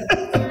sure.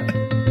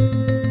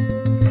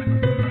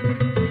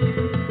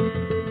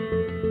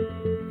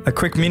 A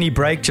quick mini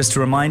break just to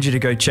remind you to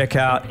go check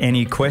out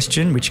Any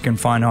Question, which you can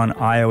find on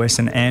iOS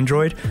and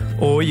Android,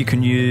 or you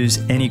can use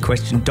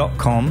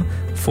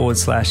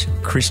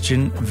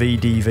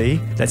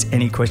anyquestion.com/ChristianVDV. That's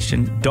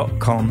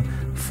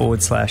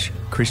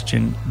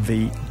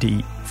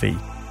anyquestion.com/ChristianVDV.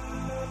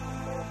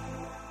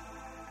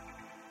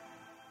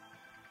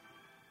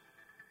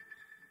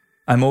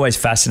 I'm always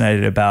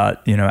fascinated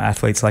about,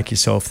 athletes like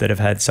yourself that have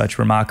had such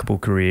remarkable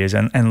careers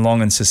and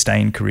long and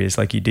sustained careers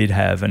like you did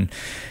have. And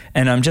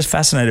I'm just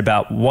fascinated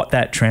about what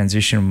that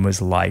transition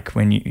was like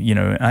when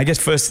I guess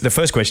the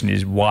first question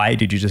is, why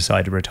did you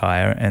decide to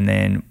retire? And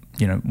then,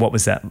 what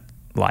was that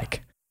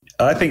like?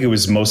 I think it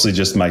was mostly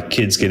just my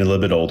kids getting a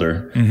little bit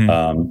older.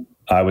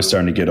 I was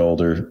starting to get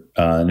older,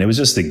 and it was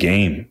just the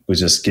game. It was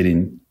just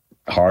getting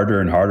harder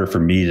and harder for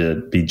me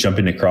to be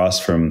jumping across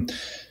from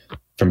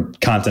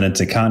continent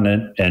to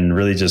continent and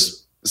really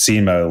just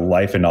seeing my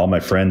life and all my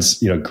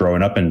friends,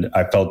 growing up. And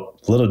I felt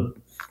a little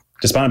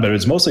despondent, but it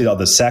was mostly all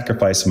the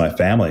sacrifice of my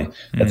family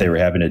that they were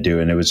having to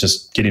do. And it was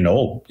just getting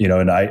old,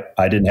 and I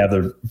didn't have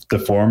the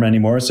form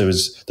anymore. So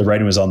the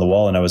writing was on the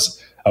wall, and I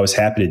was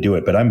happy to do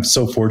it. But I'm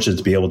so fortunate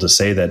to be able to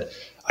say that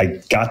I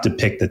got to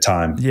pick the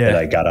time that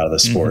I got out of the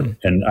sport.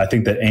 And I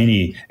think that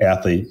any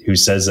athlete who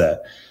says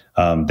that,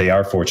 they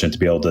are fortunate to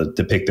be able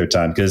to pick their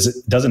time, because it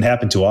doesn't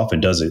happen too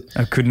often, does it?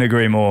 I couldn't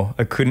agree more.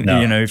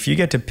 If you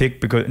get to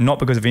pick not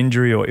because of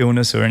injury or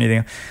illness or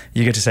anything,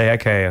 you get to say,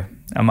 okay,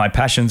 my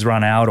passion's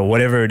run out or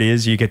whatever it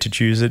is, you get to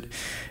choose it.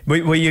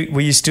 Were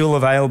you still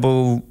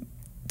available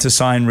to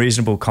sign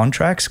reasonable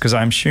contracts? Because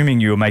I'm assuming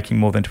you were making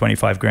more than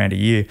 25 grand a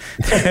year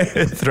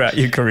throughout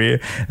your career,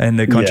 and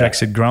the contracts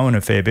had grown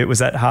a fair bit. Was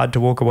that hard to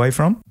walk away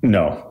from?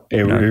 No,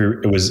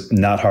 it was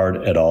not hard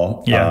at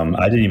all.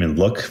 I didn't even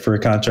look for a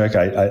contract.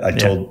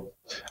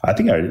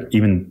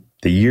 Even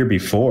the year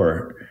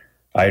before,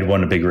 I had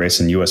won a big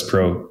race in US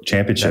Pro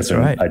Championship. That's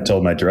right. I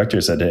told my director, I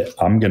said, hey,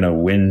 I'm going to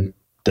win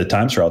the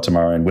time trial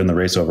tomorrow and win the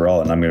race overall,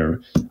 and I'm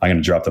going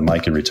to drop the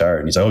mic and retire.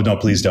 And he's like, oh, no,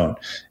 please don't.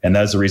 And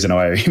that's the reason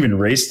why I even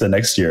raced the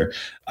next year.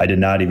 I did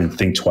not even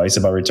think twice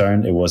about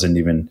retiring. It wasn't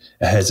even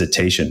a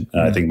hesitation.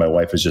 And I think my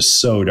wife was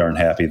just so darn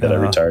happy that I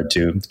retired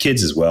too.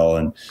 Kids as well.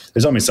 And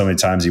there's only so many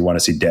times you want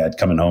to see dad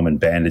coming home in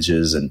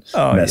bandages and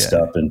messed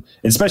up. And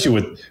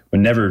especially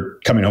when never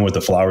coming home with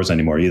the flowers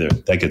anymore either.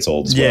 That gets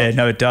old as well. Yeah,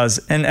 no, it does.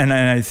 And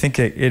I think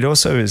it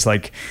also is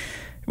like,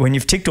 when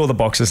you've ticked all the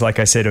boxes, like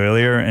I said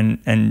earlier,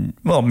 and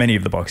many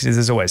of the boxes,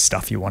 there's always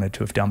stuff you wanted to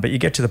have done, but you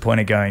get to the point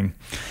of going,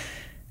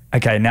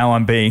 okay, now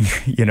I'm being,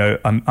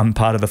 I'm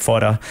part of the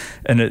fodder.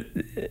 And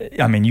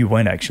you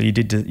weren't actually, you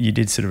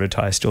did sort of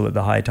retire still at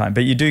the high time,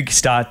 but you do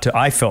start to,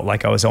 I felt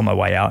like I was on my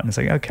way out, and it's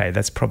like, okay,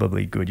 that's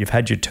probably good. You've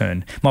had your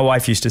turn. My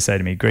wife used to say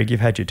to me, Greg,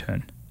 you've had your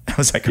turn. I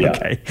was like,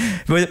 okay.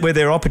 Were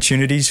there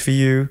opportunities for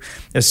you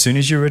as soon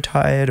as you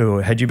retired,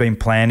 or had you been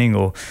planning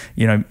or,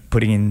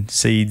 putting in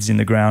seeds in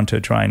the ground to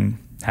try and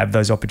have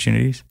those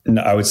opportunities?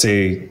 No, I would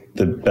say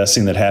the best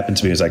thing that happened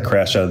to me is I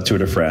crashed out of the Tour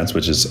de France,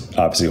 which is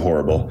obviously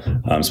horrible,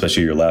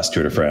 especially your last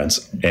Tour de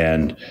France.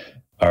 And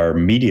our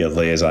media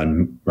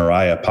liaison,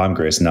 Mariah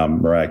Palmgrace, now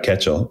Mariah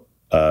Ketchel,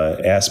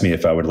 asked me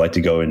if I would like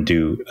to go and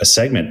do a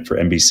segment for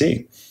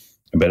NBC.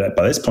 But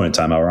by this point in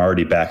time, I was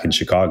already back in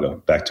Chicago,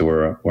 back to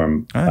where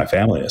my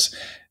family is.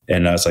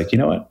 And I was like, you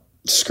know what?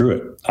 Screw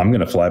it. I'm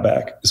going to fly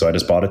back. So I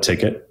just bought a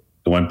ticket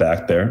I went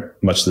back there,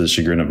 much to the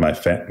chagrin of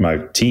my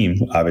team,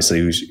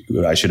 obviously,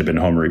 who I should have been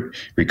home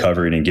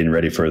recovering and getting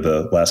ready for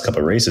the last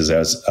couple of races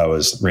as I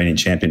was reigning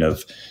champion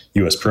of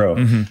US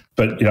Pro.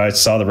 But, I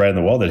saw the writing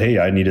on the wall that, hey,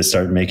 I need to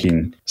start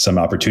making some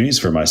opportunities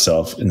for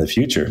myself in the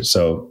future.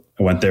 So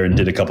I went there and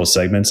did a couple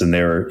segments, and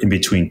they were in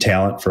between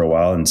talent for a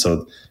while. And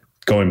so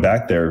going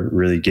back there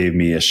really gave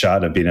me a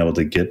shot of being able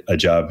to get a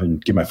job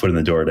and get my foot in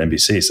the door at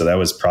NBC. So that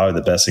was probably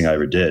the best thing I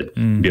ever did,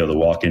 be able to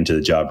walk into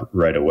the job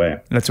right away.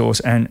 That's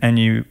awesome.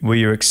 And were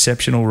you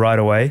exceptional right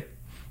away?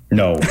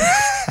 No.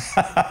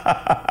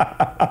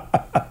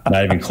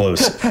 Not even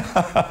close.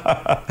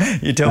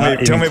 You tell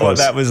me what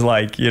that was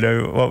like.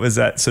 What was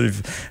that sort of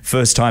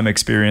first time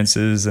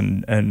experiences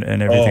and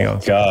everything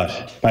else? Oh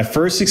God. My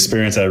first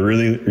experience I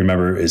really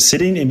remember is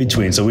sitting in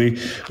between. So we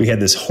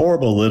had this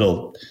horrible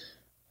little,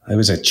 it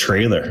was a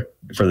trailer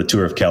for the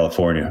Tour of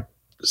California,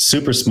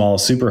 super small,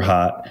 super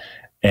hot.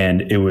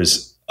 And it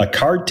was a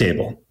card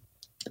table.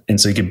 And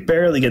so you could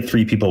barely get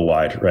 3 people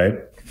wide, right?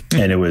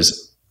 And it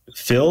was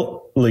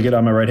Phil Liggett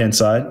on my right-hand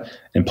side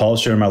and Paul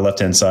Scherer on my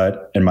left-hand side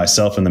and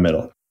myself in the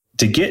middle.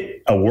 To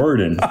get a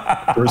word in,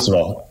 first of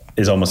all,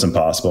 is almost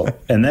impossible.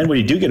 And then when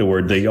you do get a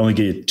word, they only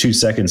give you 2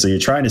 seconds. So you're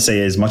trying to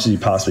say as much as you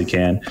possibly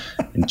can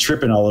and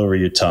tripping all over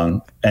your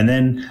tongue. And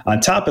then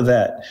on top of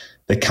that,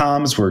 the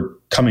comms were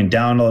coming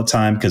down all the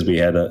time because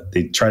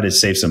they tried to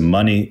save some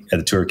money at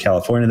the Tour of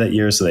California that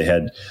year. So they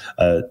had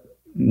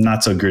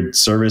not so good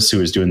service who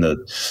was doing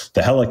the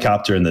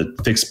helicopter, and the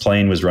fixed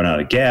plane was running out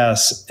of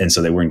gas. And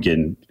so they weren't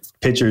getting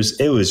pictures.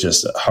 It was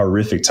just a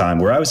horrific time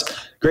where I was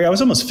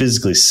almost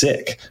physically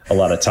sick a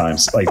lot of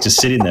times, like just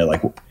sitting there,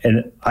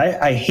 and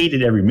I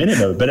hated every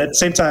minute of it. But at the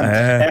same time,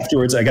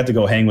 afterwards, I got to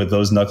go hang with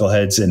those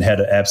knuckleheads and had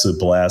an absolute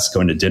blast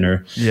going to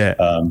dinner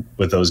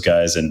with those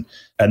guys. And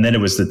then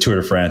it was the Tour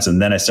de France.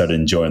 And then I started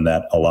enjoying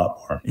that a lot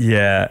more.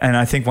 Yeah. And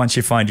I think once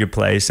you find your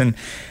place, and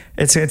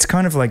it's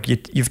kind of like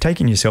you've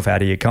taken yourself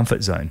out of your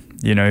comfort zone.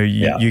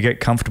 You get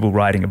comfortable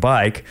riding a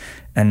bike,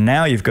 and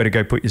now you've got to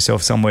go put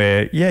yourself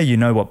somewhere. Yeah, you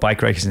know what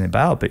bike racing is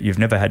about, but you've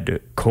never had to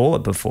call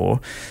it before.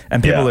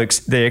 And people,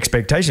 their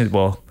expectations,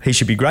 well, he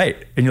should be great.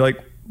 And you're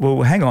like,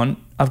 well, hang on.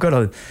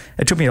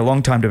 It took me a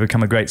long time to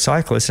become a great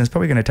cyclist, and it's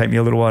probably going to take me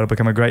a little while to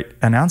become a great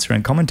announcer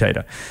and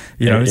commentator.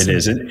 It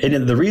is.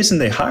 And the reason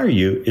they hire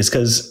you is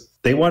because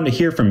they want to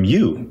hear from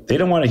you. They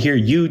don't want to hear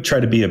you try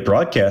to be a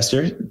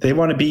broadcaster. They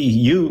want to be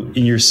you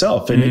and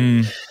yourself.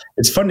 And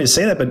it's funny to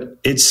say that, but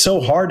it's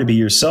so hard to be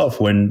yourself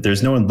when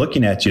there's no one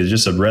looking at you. There's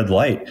just a red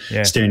light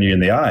staring you in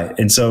the eye.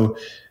 And so,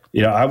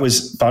 I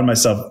found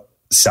myself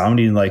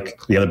sounding like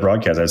the other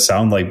broadcasters. I'd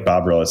sound like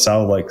Bob Rowe.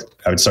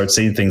 I would start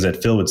saying things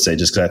that Phil would say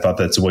just because I thought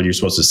that's what you're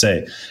supposed to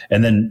say.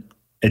 And then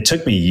it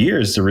took me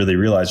years to really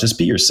realize, just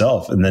be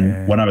yourself. And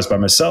then when I was by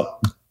myself,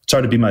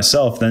 started to be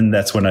myself, then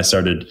that's when I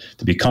started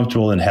to be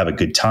comfortable and have a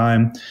good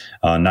time,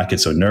 not get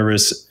so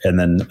nervous. And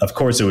then, of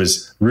course, it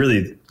was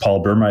really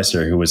Paul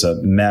Burmeister who was a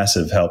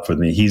massive help for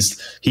me.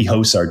 He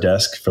hosts our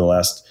desk for the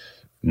last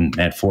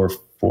 4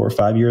 or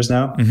 5 years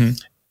now.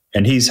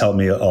 And he's helped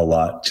me a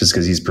lot just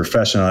because he's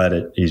professional at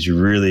it. He's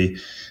really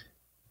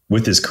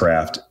with his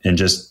craft and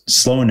just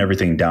slowing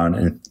everything down.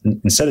 And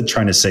instead of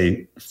trying to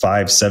say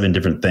 5, 7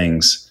 different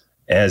things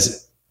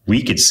as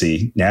we could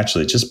see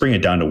naturally, just bring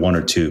it down to 1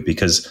 or 2,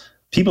 because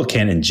people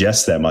can't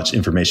ingest that much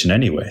information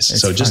anyways.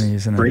 It's so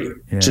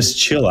just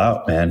chill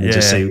out, man. And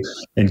just say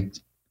and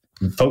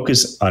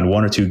focus on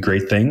 1 or 2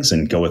 great things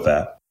and go with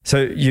that.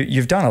 So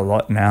you've done a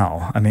lot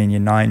now. I mean, you're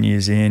 9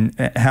 years in.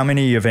 How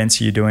many events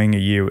are you doing a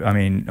year? I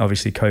mean,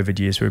 obviously COVID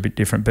years were a bit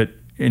different, but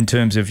in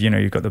terms of,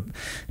 you've got the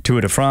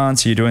Tour de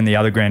France, you're doing the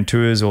other Grand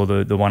Tours or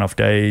the one-off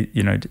day,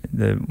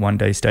 the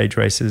one-day stage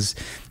races.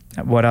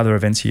 What other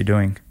events are you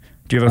doing?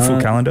 Do you have a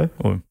full calendar?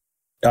 Or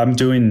I'm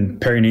doing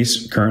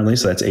Paris-Nice currently,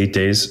 so that's 8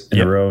 days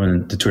in a row,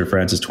 and the Tour de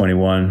France is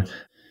 21.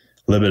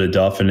 A little bit of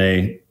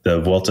Dauphiné,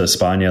 the Vuelta a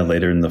España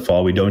later in the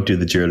fall. We don't do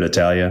the Giro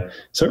d'Italia.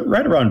 So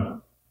right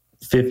around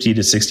 50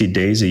 to 60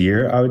 days a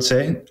year, I would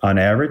say, on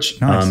average.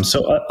 Nice.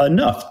 So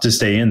enough to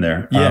stay in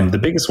there. The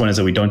biggest one is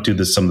that we don't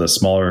do some of the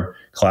smaller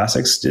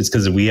classics. It's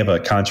because we have a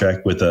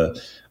contract with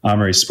the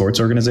Amaury Sports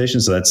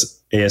Organization. So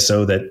that's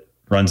ASO that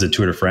runs the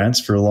Tour de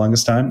France for the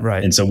longest time.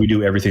 Right. And so we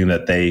do everything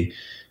that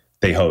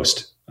they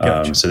host.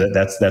 Gotcha. So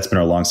that's been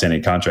our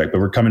longstanding contract.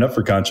 But we're coming up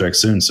for contract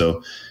soon.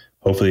 So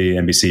hopefully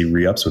NBC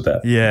re-ups with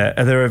that. Yeah.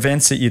 Are there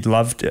events that you'd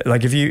love to,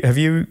 like, have you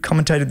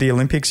commentated the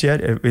Olympics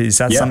yet? Is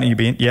that something you've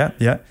been?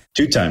 Yeah.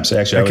 2 times.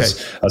 Actually, okay.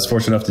 I was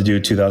fortunate enough to do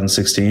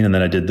 2016 and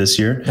then I did this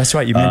year. That's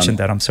right. You mentioned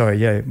that. I'm sorry.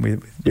 Yeah.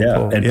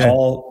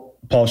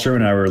 Paul Scherer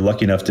and I were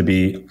lucky enough to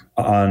be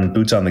on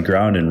boots on the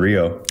ground in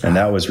Rio. And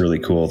that was really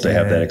cool to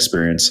have that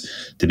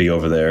experience, to be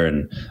over there.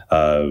 And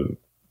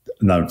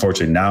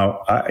unfortunately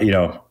now,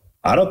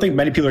 I don't think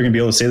many people are going to be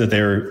able to say that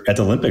they're at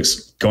the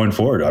Olympics going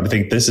forward. I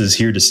think this is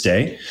here to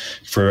stay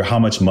for how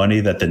much money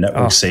that the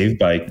network saved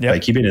by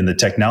keeping it, and the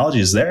technology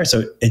is there.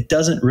 So it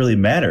doesn't really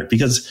matter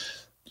because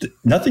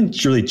nothing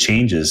really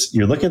changes.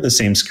 You're looking at the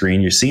same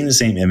screen, you're seeing the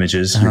same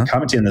images, you're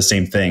commenting on the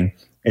same thing.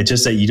 It's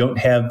just that you don't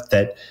have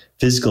that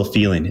physical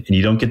feeling, and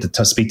you don't get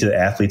to speak to the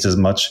athletes as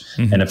much.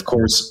 And of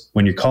course,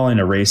 when you're calling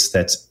a race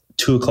that's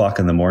 2:00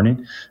 in the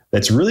morning,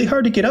 that's really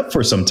hard to get up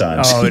for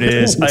sometimes. Oh, it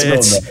is.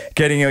 It's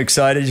getting you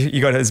excited.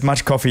 You got as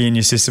much coffee in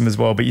your system as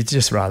well, but you'd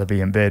just rather be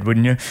in bed,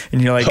 wouldn't you?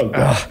 And you're like,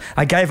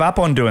 I gave up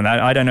on doing that.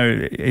 I don't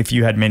know if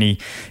you had many.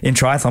 In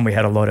triathlon, we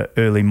had a lot of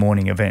early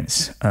morning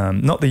events.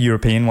 Not the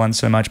European ones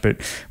so much, but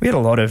we had a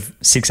lot of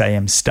 6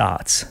 a.m.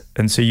 starts.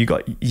 And so you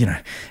got,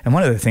 and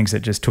one of the things that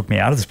just took me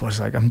out of the sport is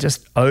like, I'm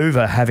just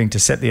over having to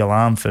set the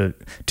alarm for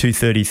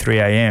 2:30, 3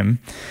 a.m.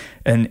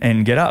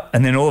 and get up.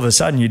 And then all of a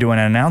sudden you do an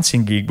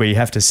announcing gig where you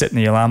have to set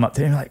the alarm up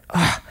there and you're like,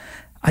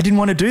 I didn't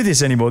want to do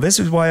this anymore. This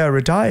is why I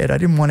retired. I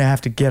didn't want to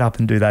have to get up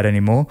and do that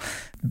anymore.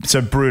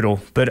 So brutal.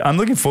 But I'm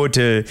looking forward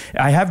to,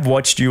 I have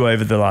watched you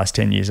over the last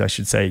 10 years, I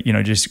should say,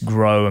 just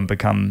grow and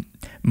become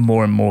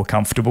more and more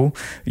comfortable,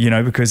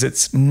 because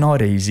it's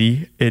not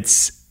easy.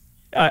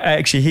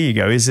 Actually, here you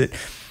go.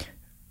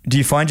 Do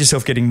you find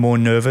yourself getting more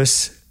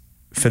nervous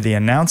for the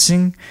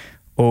announcing,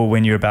 or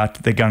when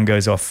the gun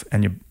goes off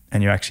and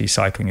you're actually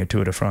cycling a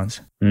Tour de France?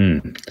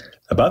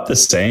 About the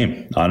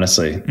same,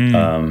 honestly.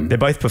 They're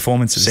both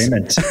performances.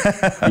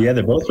 Yeah,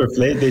 they're both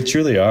they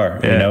truly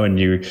are. Yeah. And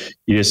you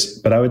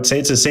just. But I would say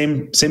it's the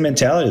same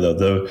mentality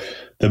though.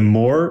 The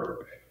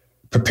more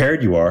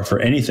prepared you are for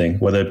anything,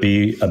 whether it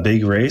be a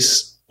big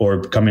race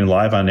or coming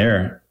live on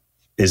air,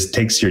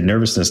 takes your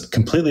nervousness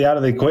completely out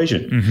of the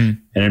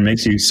equation. And it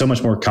makes you so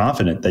much more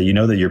confident that you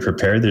know that you're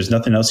prepared. There's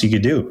nothing else you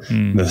could do.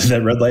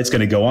 That red light's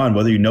going to go on,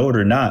 whether you know it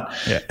or not.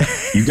 Yeah.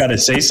 You got to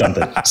say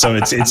something. So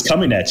it's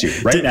coming at you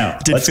right now.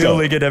 Did Phil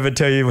Liggett ever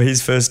tell you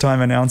his first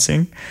time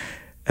announcing?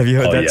 Have you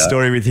heard that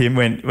story with him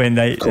when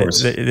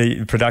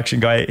the production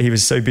guy, he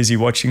was so busy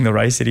watching the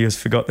race that he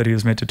forgot that he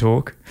was meant to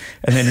talk.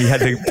 And then he had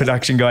the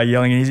production guy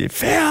yelling and he said,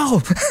 Phil,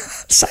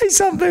 say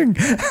something.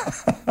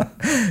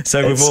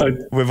 So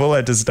we've all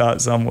had to start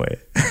somewhere.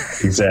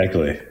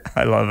 Exactly.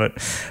 I love it.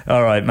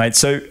 All right, mate.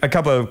 So a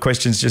couple of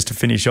questions just to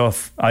finish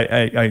off.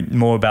 I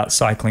more about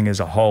cycling as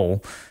a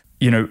whole.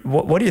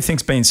 What do you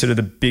think's been sort of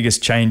the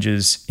biggest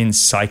changes in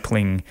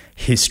cycling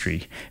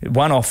history?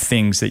 One-off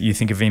things that you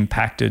think have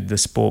impacted the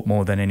sport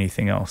more than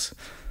anything else?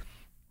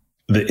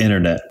 The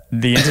internet.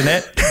 The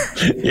internet?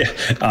 Yeah,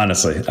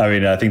 honestly. I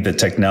mean, I think the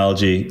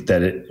technology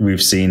that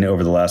we've seen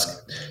over the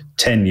last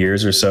 10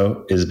 years or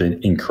so has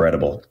been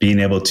incredible. Being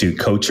able to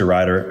coach a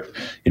rider,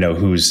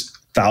 who's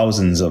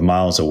thousands of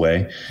miles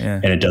away,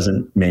 and it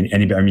doesn't mean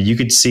anybody. I mean, you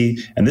could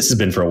see, and this has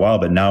been for a while,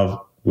 but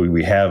now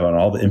we have on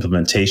all the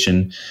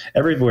implementation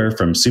everywhere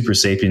from Super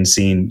Sapien,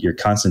 seeing your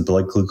constant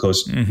blood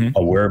glucose,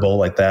 a wearable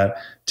like that,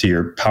 to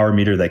your power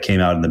meter that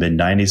came out in the mid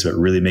 90s, but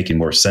really making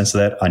more sense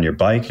of that on your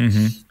bike.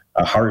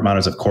 Heart rate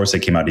monitors, of course, they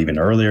came out even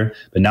earlier,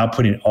 but now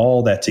putting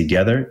all that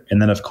together, and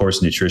then of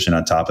course nutrition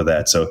on top of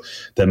that. So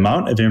the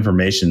amount of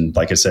information,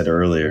 like I said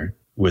earlier,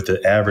 with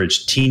the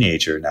average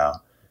teenager now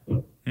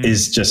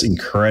is just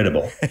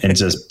incredible. And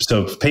just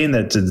so paying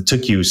that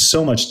took you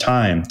so much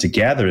time to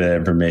gather that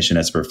information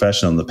as a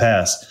professional in the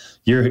past,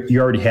 you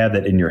already have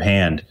that in your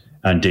hand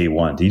on day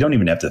one. You don't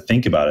even have to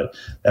think about it.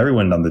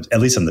 Everyone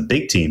at least on the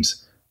big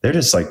teams, they're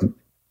just like,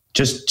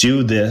 just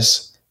do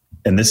this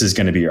and this is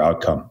going to be your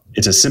outcome.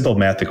 It's a simple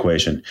math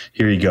equation.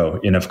 Here you go.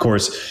 And of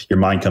course, your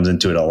mind comes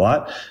into it a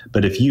lot.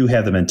 But if you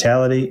have the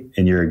mentality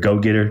and you're a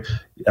go-getter,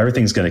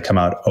 everything's going to come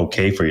out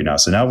okay for you now.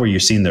 So now where you're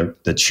seeing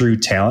the true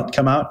talent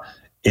come out,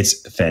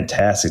 it's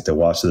fantastic to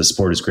watch. So the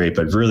sport is great,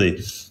 but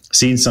really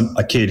seeing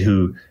a kid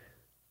who,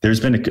 there's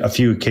been a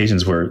few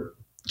occasions where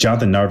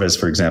Jonathan Narvaez,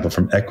 for example,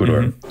 from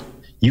Ecuador,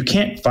 you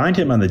can't find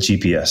him on the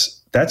GPS.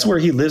 That's where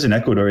he lives in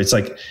Ecuador. It's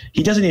like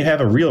he doesn't even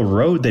have a real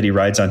road that he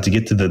rides on to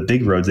get to the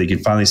big roads that you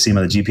can finally see him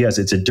on the GPS.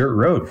 It's a dirt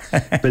road.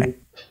 But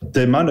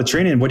the amount of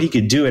training and what he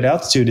could do at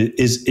altitude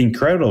is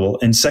incredible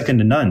and second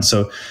to none.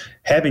 So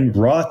having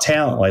raw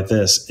talent like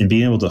this and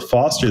being able to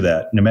foster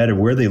that no matter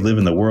where they live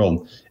in the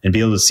world and be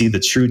able to see the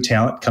true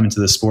talent come into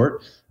the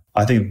sport,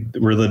 I think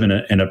we're living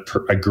in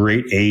a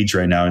great age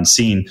right now, and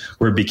seeing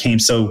where it became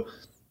so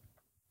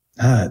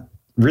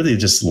really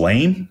just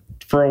lame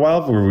for a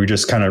while, where we're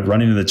just kind of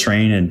running to the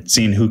train and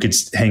seeing who could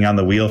hang on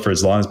the wheel for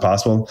as long as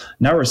possible.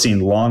 Now we're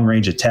seeing long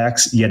range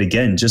attacks yet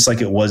again, just like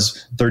it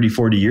was 30,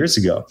 40 years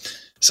ago.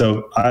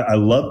 So I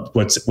love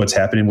what's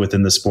happening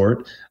within the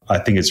sport. I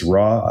think it's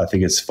raw. I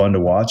think it's fun to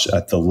watch.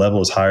 The level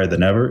is higher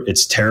than ever.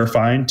 It's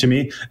terrifying to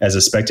me as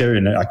a spectator,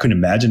 and I couldn't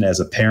imagine as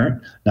a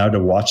parent now to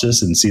watch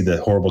this and see the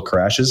horrible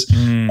crashes.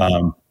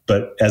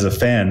 But as a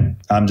fan,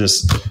 I'm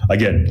just,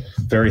 again,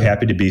 very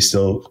happy to be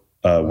still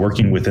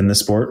working within the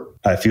sport.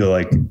 I feel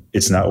like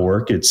it's not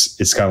work.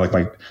 It's kind of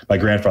like my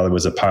grandfather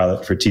was a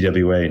pilot for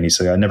TWA, and he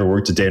said, I never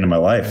worked a day in my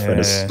life. I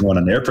just went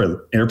on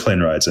airplane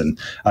rides, and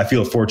I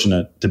feel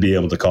fortunate to be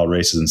able to call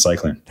races in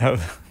cycling.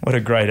 What a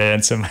great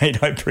answer,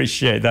 mate. I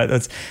appreciate that.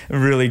 That's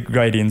really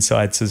great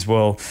insights as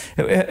well.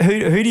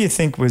 Who do you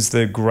think was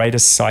the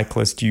greatest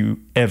cyclist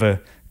you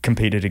ever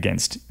competed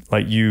against,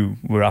 like you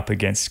were up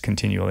against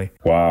continually?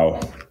 Wow.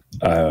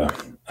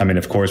 I mean,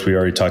 of course, we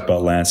already talked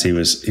about Lance. He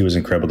was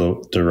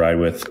incredible to ride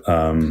with.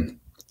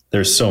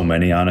 There's so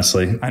many,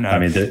 honestly. I know. I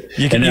mean,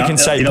 you can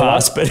say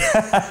pass, but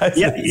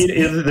yeah,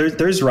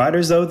 there's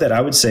riders though that I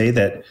would say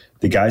that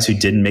the guys who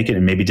didn't make it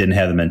and maybe didn't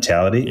have the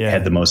mentality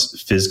had the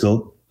most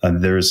physical.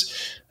 There's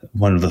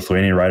one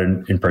Lithuanian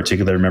rider in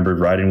particular I remember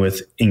riding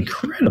with.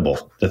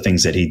 Incredible the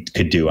things that he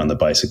could do on the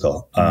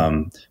bicycle.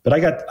 But I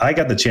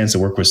got the chance to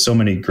work with so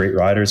many great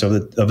riders over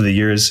the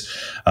years,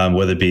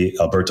 whether it be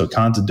Alberto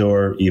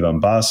Contador, Ivan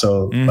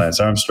Basso, Lance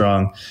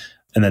Armstrong,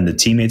 and then the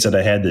teammates that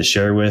I had to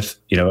share with.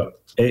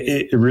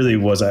 It really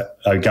was.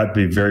 I got to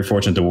be very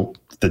fortunate to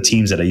the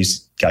teams that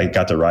I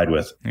got to ride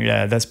with.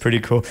 Yeah, that's pretty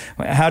cool.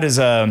 How does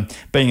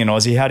being an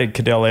Aussie? How did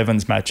Cadel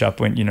Evans match up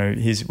when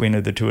his win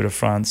of the Tour de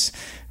France?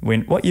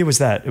 What year was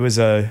that? It was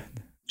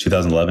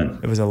 2011.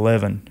 It was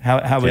 11.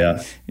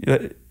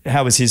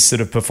 How was his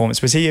sort of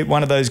performance? Was he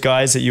one of those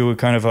guys that you were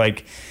kind of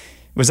like?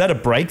 Was that a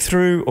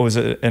breakthrough, or was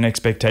it an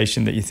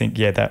expectation that you think,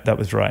 that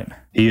was right?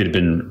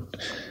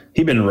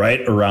 He'd been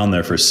right around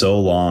there for so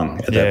long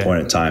at that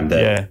point in time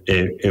that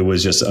it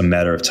was just a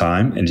matter of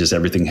time, and just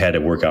everything had to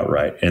work out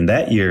right. And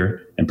that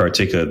year in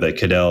particular that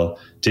Cadel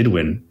did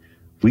win,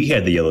 we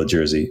had the yellow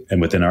jersey and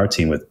within our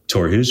team with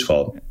Tor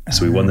Husfeldt.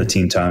 So we won the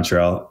team time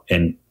trial,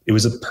 and it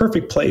was a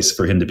perfect place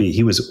for him to be.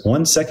 He was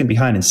 1 second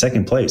behind in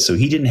second place. So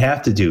he didn't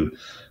have to do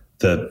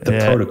the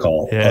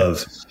protocol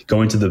of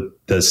going to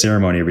the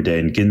ceremony every day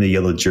and getting the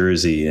yellow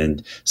jersey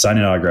and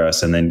signing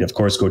autographs, and then of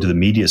course go to the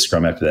media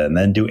scrum after that, and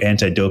then do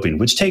anti-doping,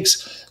 which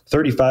takes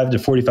 35 to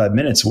 45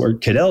 minutes, where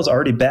Cadel's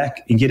already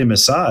back and getting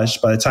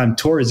massaged by the time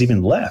Tor has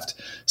even left.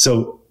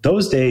 So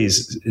those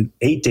days,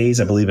 8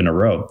 days, I believe, in a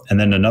row, and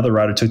then another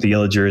rider took the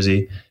yellow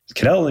jersey.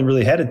 Cadel only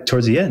really had it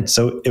towards the end.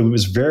 So it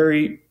was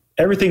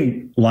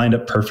everything lined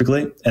up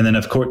perfectly. And then,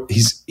 of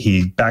course,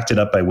 he backed it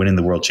up by winning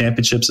the world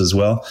championships as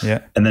well.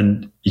 Yeah. And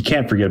then you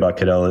can't forget about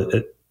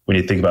Cadel when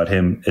you think about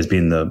him as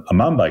being a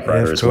mountain bike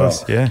rider as well,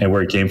 and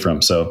where he came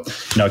from. So,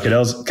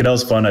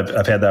 Cadel's fun.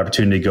 I've had the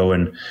opportunity to go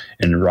and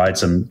ride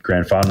some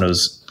Grand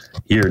Fondos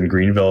here in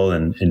Greenville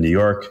and in New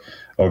York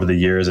over the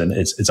years. And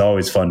it's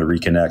always fun to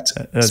reconnect,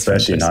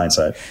 especially in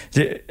hindsight.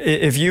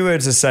 If you were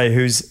to say,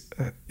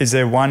 is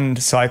there one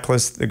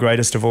cyclist the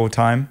greatest of all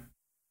time?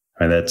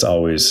 I mean, that's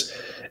always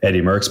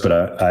Eddie Merckx,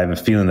 but I have a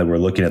feeling that we're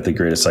looking at the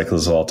greatest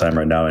cyclist of all time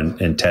right now in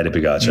Tadej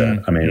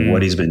Pogačar. I mean,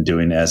 what he's been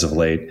doing as of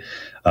late,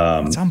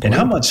 and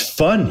how much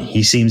fun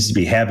he seems to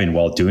be having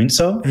while doing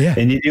so. Yeah.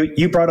 And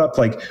you brought up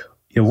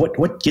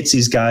what gets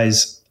these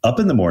guys up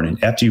in the morning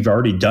after you've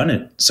already done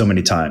it so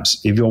many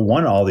times. If you've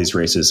won all these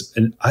races,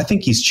 and I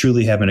think he's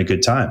truly having a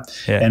good time.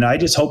 Yeah. And I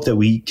just hope that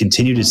we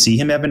continue to see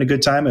him having a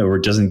good time, or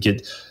it doesn't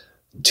get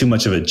too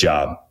much of a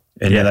job.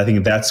 And then I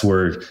think that's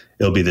where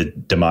it'll be the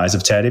demise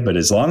of Tadej. But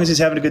as long as he's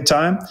having a good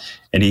time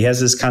and he has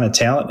this kind of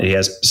talent, and he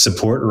has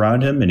support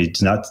around him, and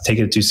he's not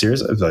taking it too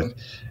serious,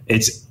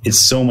 it's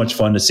so much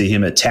fun to see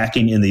him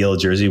attacking in the yellow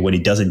jersey when he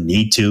doesn't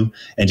need to,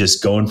 and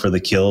just going for the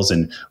kills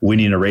and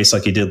winning a race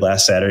like he did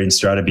last Saturday in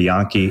Strade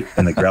Bianche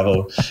and the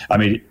gravel. I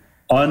mean,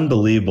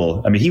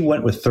 unbelievable. I mean, he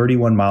went with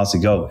 31 miles to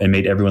go and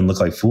made everyone look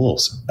like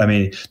fools. I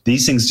mean,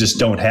 these things just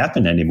don't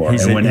happen anymore.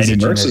 When Eddie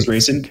Merckx was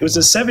racing, it was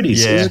the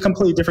 70s. Yeah. It was a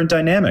completely different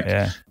dynamic.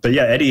 Yeah. But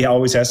Eddie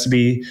always has to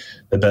be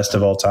the best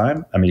of all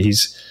time. I mean,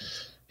 he's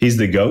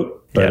the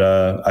GOAT, but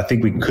I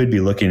think we could be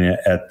looking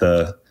at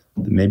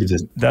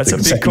that's a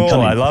big call.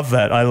 Coming. I love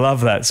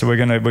that. So we're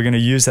gonna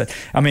use that.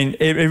 I mean,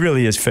 it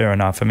really is fair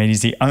enough. I mean,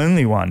 he's the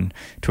only one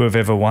to have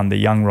ever won the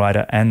young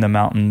rider and the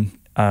mountain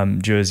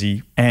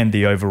jersey and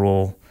the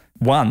overall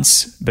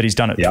once, but he's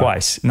done it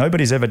twice.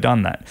 Nobody's ever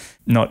done that.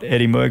 Not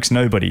Eddie Merckx.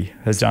 Nobody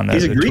has done that.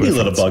 He's a greedy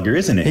little bugger,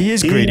 isn't he? He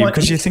is greedy,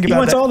 because you think about he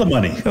wants all the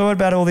money. What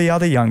about all the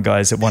other young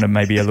guys that wanted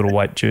maybe a little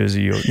white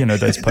jersey, or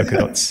those polka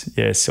dots?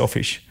 Yeah,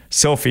 selfish.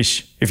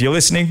 If you're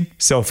listening,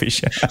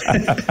 selfish.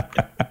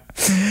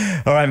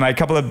 All right, mate. A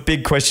couple of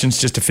big questions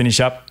just to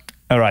finish up.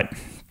 All right.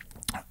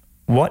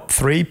 What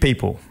 3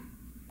 people,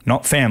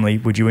 not family,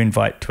 would you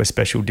invite to a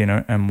special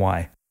dinner, and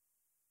why?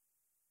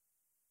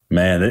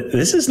 Man,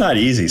 this is not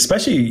easy,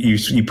 especially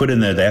you put in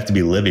there they have to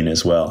be living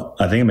as well.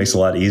 I think it makes it a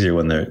lot easier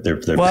when they're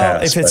well,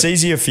 past. If it's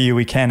easier for you,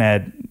 we can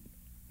add.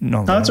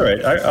 No, that's all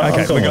right.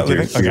 I'll go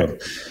with you. Okay.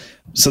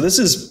 So this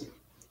is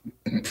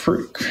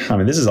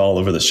all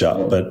over the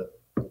shop, but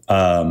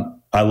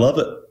I love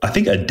it. I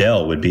think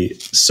Adele would be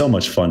so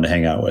much fun to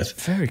hang out with.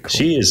 Very cool.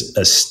 She is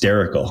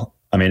hysterical.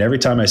 I mean, every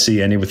time I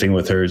see anything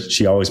with her,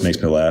 she always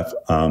makes me laugh.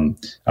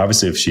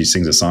 Obviously, if she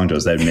sings a song to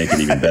us, that'd make it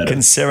even better.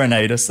 Can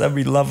serenade us. That'd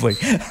be lovely.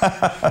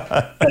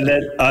 And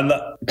then on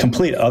the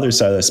complete other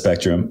side of the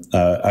spectrum,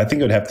 I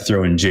think I'd have to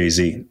throw in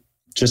Jay-Z,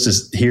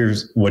 just to hear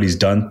what he's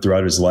done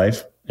throughout his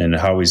life and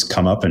how he's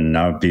come up, and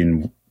now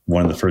being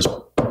one of the first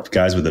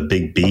guys with a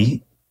big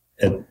B,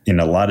 in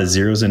a lot of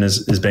zeros in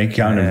his bank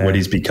account, and what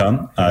he's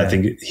become. I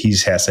think he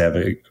has to have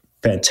a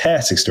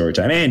fantastic story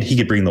time, and he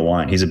could bring the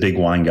wine. He's a big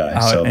wine guy.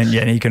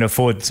 And he can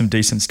afford some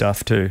decent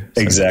stuff too.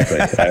 So. Exactly.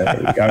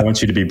 I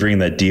want you to be bringing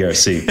that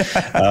DRC.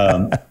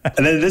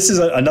 And then this is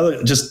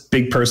another just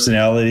big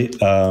personality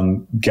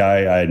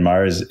guy I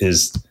admire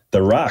is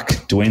The Rock,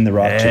 Dwayne The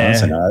Rock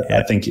Johnson.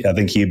 I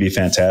think he'd be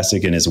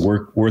fantastic, and his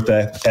work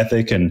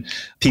ethic, and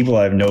people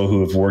I know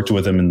who have worked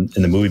with him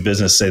in the movie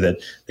business say that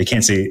they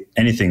can't say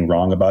anything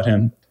wrong about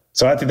him.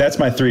 So I think that's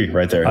my 3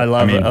 right there. I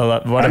love it.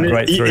 What a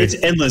great 3. It's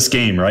endless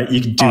game, right? You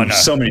can do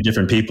so many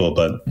different people,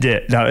 but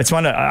it's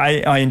one.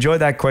 I enjoy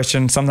that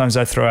question. Sometimes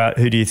I throw out,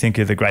 who do you think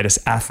are the greatest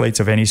athletes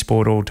of any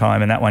sport all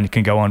time, and that one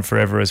can go on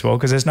forever as well,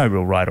 because there's no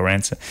real right or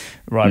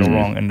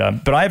wrong. And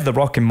but I have The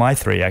Rock in my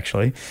 3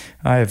 actually.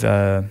 I have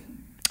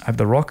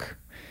The Rock,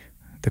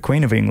 the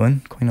Queen of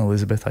England, Queen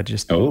Elizabeth.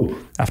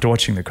 After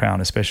watching The Crown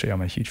especially,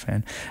 I'm a huge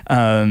fan.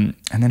 And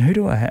then who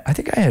do I have? I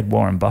think I had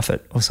Warren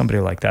Buffett or somebody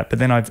like that. But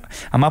then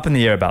I'm up in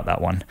the air about that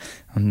one.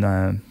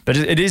 But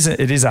it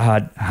is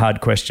a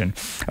hard question.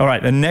 All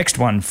right, the next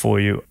one for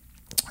you.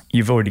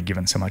 You've already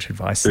given so much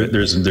advice.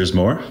 There's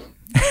more?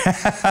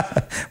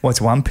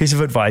 What's one piece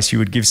of advice you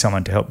would give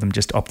someone to help them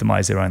just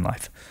optimize their own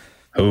life?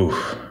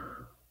 Oh,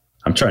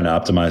 I'm trying to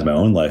optimize my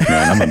own life,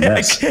 man. I'm a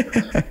mess.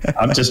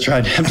 I'm just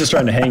trying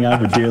to hang on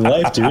for dear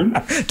life, dude.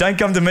 Don't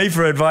come to me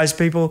for advice,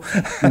 people.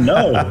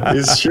 No,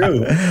 it's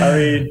true. I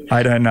mean,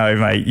 I don't know,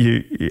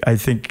 mate. I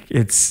think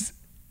it's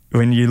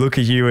when you look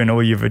at you and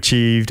all you've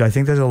achieved, I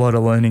think there's a lot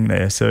of learning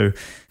there. So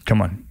come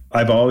on.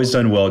 I've always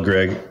done well,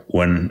 Greg,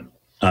 when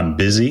I'm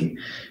busy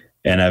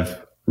and I've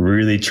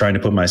really trying to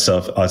put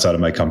myself outside of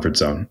my comfort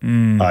zone.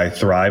 I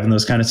thrive in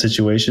those kind of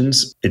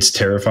situations. It's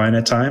terrifying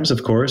at times,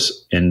 of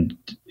course, and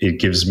it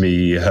gives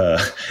me a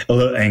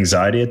little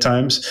anxiety at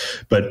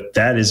times, but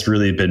that has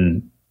really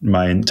been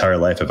my entire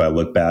life. If I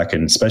look back,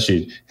 and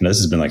especially, this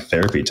has been like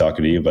therapy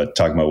talking to you, but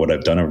talking about what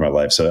I've done over my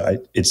life. So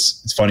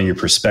it's funny, your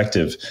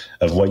perspective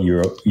of what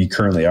you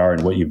currently are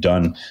and what you've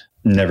done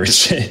never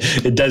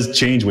it does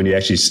change when you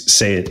actually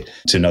say it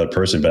to another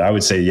person. But I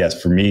would say,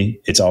 yes, for me,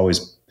 it's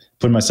always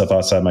putting myself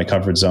outside my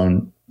comfort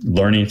zone,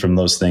 learning from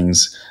those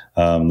things,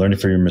 learning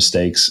from your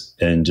mistakes,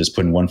 and just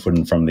putting one foot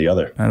in front of the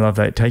other. I love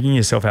that. Taking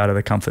yourself out of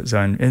the comfort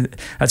zone.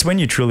 That's when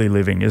you're truly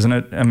living, isn't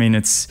it? I mean,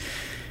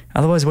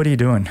 otherwise, what are you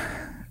doing?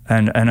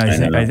 And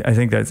I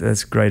think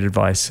that's great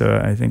advice.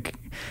 So I think,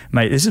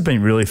 mate, this has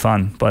been really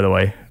fun, by the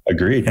way.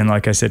 Agreed. And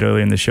like I said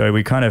earlier in the show,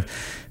 we kind of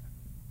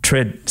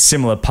tread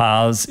similar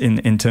paths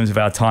in terms of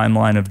our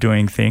timeline of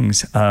doing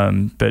things.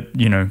 But,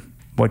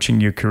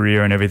 watching your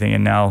career and everything,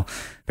 and now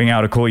being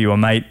able to call you a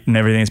mate and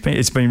everything,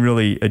 it's been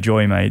really a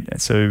joy, mate.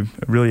 So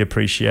I really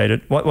appreciate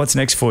it. What's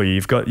next for you?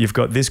 You've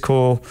got this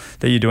call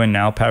that you're doing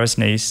now,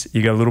 Paris-Nice.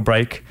 You got a little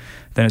break,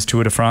 then it's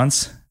Tour de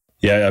France.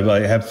 Yeah,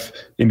 I have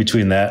in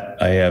between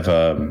that. I have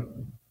the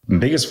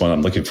biggest one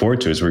I'm looking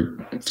forward to is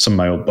some of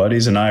my old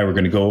buddies and I were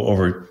going to go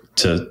over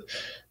to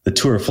the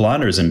Tour of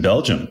Flanders in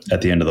Belgium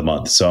at the end of the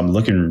month. So I'm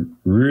looking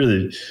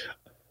really.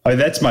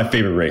 That's my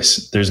favorite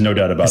race. There's no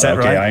doubt about it.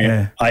 Okay,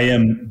 right? I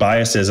am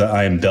biased as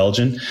I am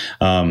Belgian.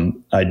 I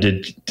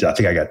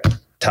think I got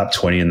top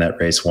 20 in that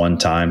race one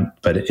time,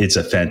 but it's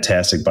a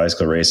fantastic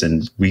bicycle race,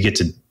 and we get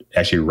to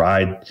actually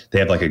ride. They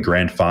have like a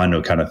Grand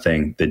Fondo kind of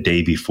thing the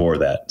day before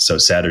that. So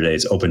Saturday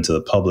is open to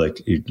the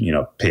public.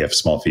 You pay a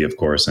small fee, of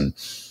course, and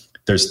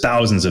there's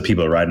thousands of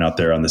people riding out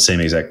there on the same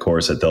exact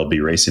course that they'll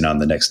be racing on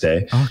the next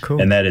day. Oh,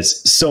 cool! And that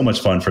is so much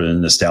fun for the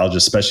nostalgia,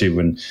 especially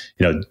when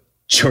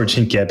George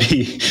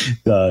Hincapie,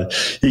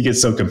 he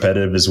gets so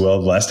competitive as well.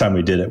 The last time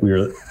we did it, we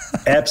were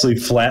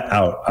absolutely flat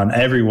out on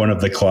every one of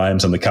the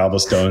climbs on the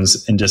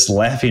cobblestones and just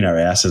laughing our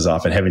asses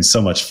off and having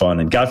so much fun.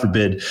 And God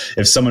forbid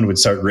if someone would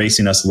start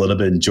racing us a little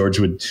bit and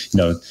George would,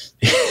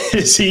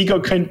 his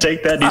ego couldn't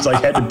take that. He's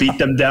like, had to beat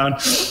them down.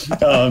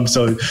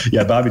 So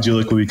yeah, Bobby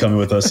Julich will be coming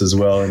with us as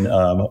well. And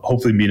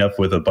hopefully meet up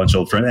with a bunch of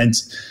old friends. And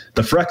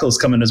the Freckle's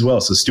coming as well.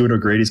 So Stuart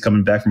O'Grady's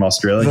coming back from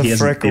Australia. He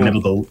hasn't been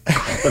able to,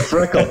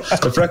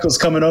 the Freckle's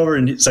coming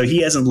over. And so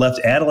he hasn't left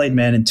Adelaide,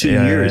 man, in 2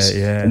 years.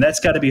 Yeah. And that's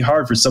got to be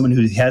hard for someone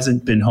who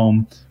hasn't been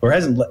home or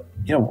hasn't,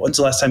 when's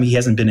the last time he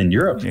hasn't been in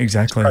Europe?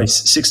 Exactly. Probably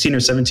 16 or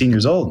 17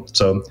 years old.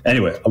 So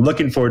anyway, I'm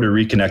looking forward to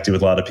reconnecting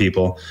with a lot of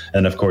people.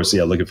 And of course,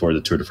 looking forward to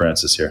the Tour de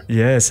France this year.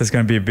 Yes, it's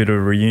going to be a bit of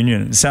a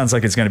reunion. It sounds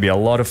like it's going to be a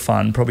lot of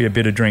fun, probably a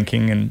bit of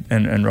drinking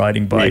and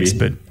riding bikes.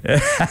 Maybe. But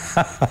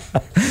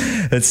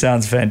it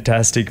sounds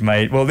fantastic,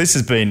 mate. Well, this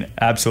has been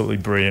absolutely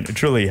brilliant. It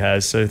truly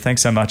has. So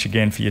thanks so much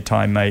again for your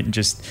time, mate, and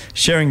just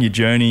sharing your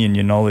journey and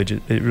your knowledge.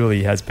 It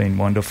really has been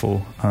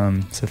wonderful.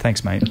 So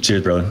thanks, mate.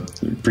 Cheers, brother.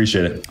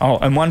 Appreciate it. Oh,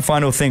 and one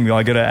final thing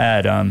I got to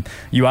add.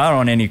 You are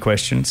on Any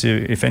Question. So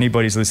if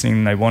anybody's listening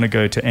and they want to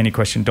go to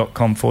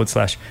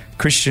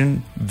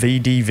anyquestion.com/Christian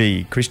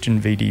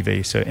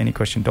VDV. So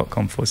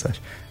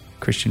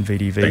anyquestion.com/Christian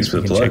VDV.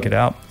 You can check it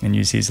out and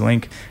use his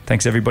link.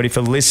 Thanks everybody for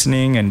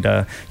listening. And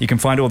you can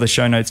find all the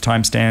show notes,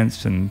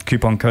 timestamps and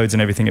coupon codes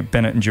and everything at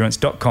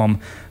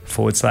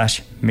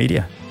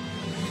bennettendurance.com/media.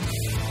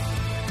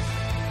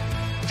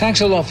 Thanks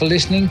a lot for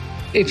listening.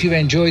 If you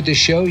enjoyed the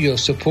show, your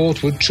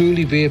support would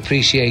truly be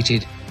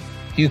appreciated.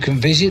 You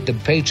can visit the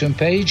Patreon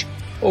page,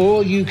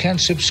 or you can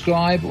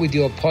subscribe with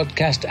your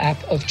podcast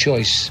app of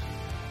choice.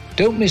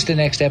 Don't miss the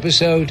next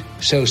episode,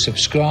 so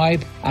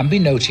subscribe and be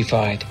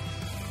notified.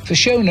 For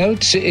show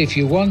notes, if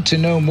you want to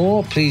know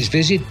more, please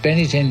visit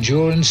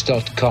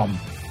bennettendurance.com.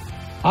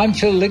 I'm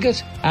Phil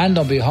Liggett, and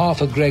on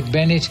behalf of Greg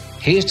Bennett,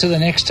 here's to the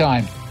next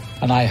time,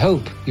 and I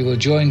hope you will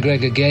join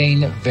Greg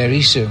again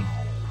very soon.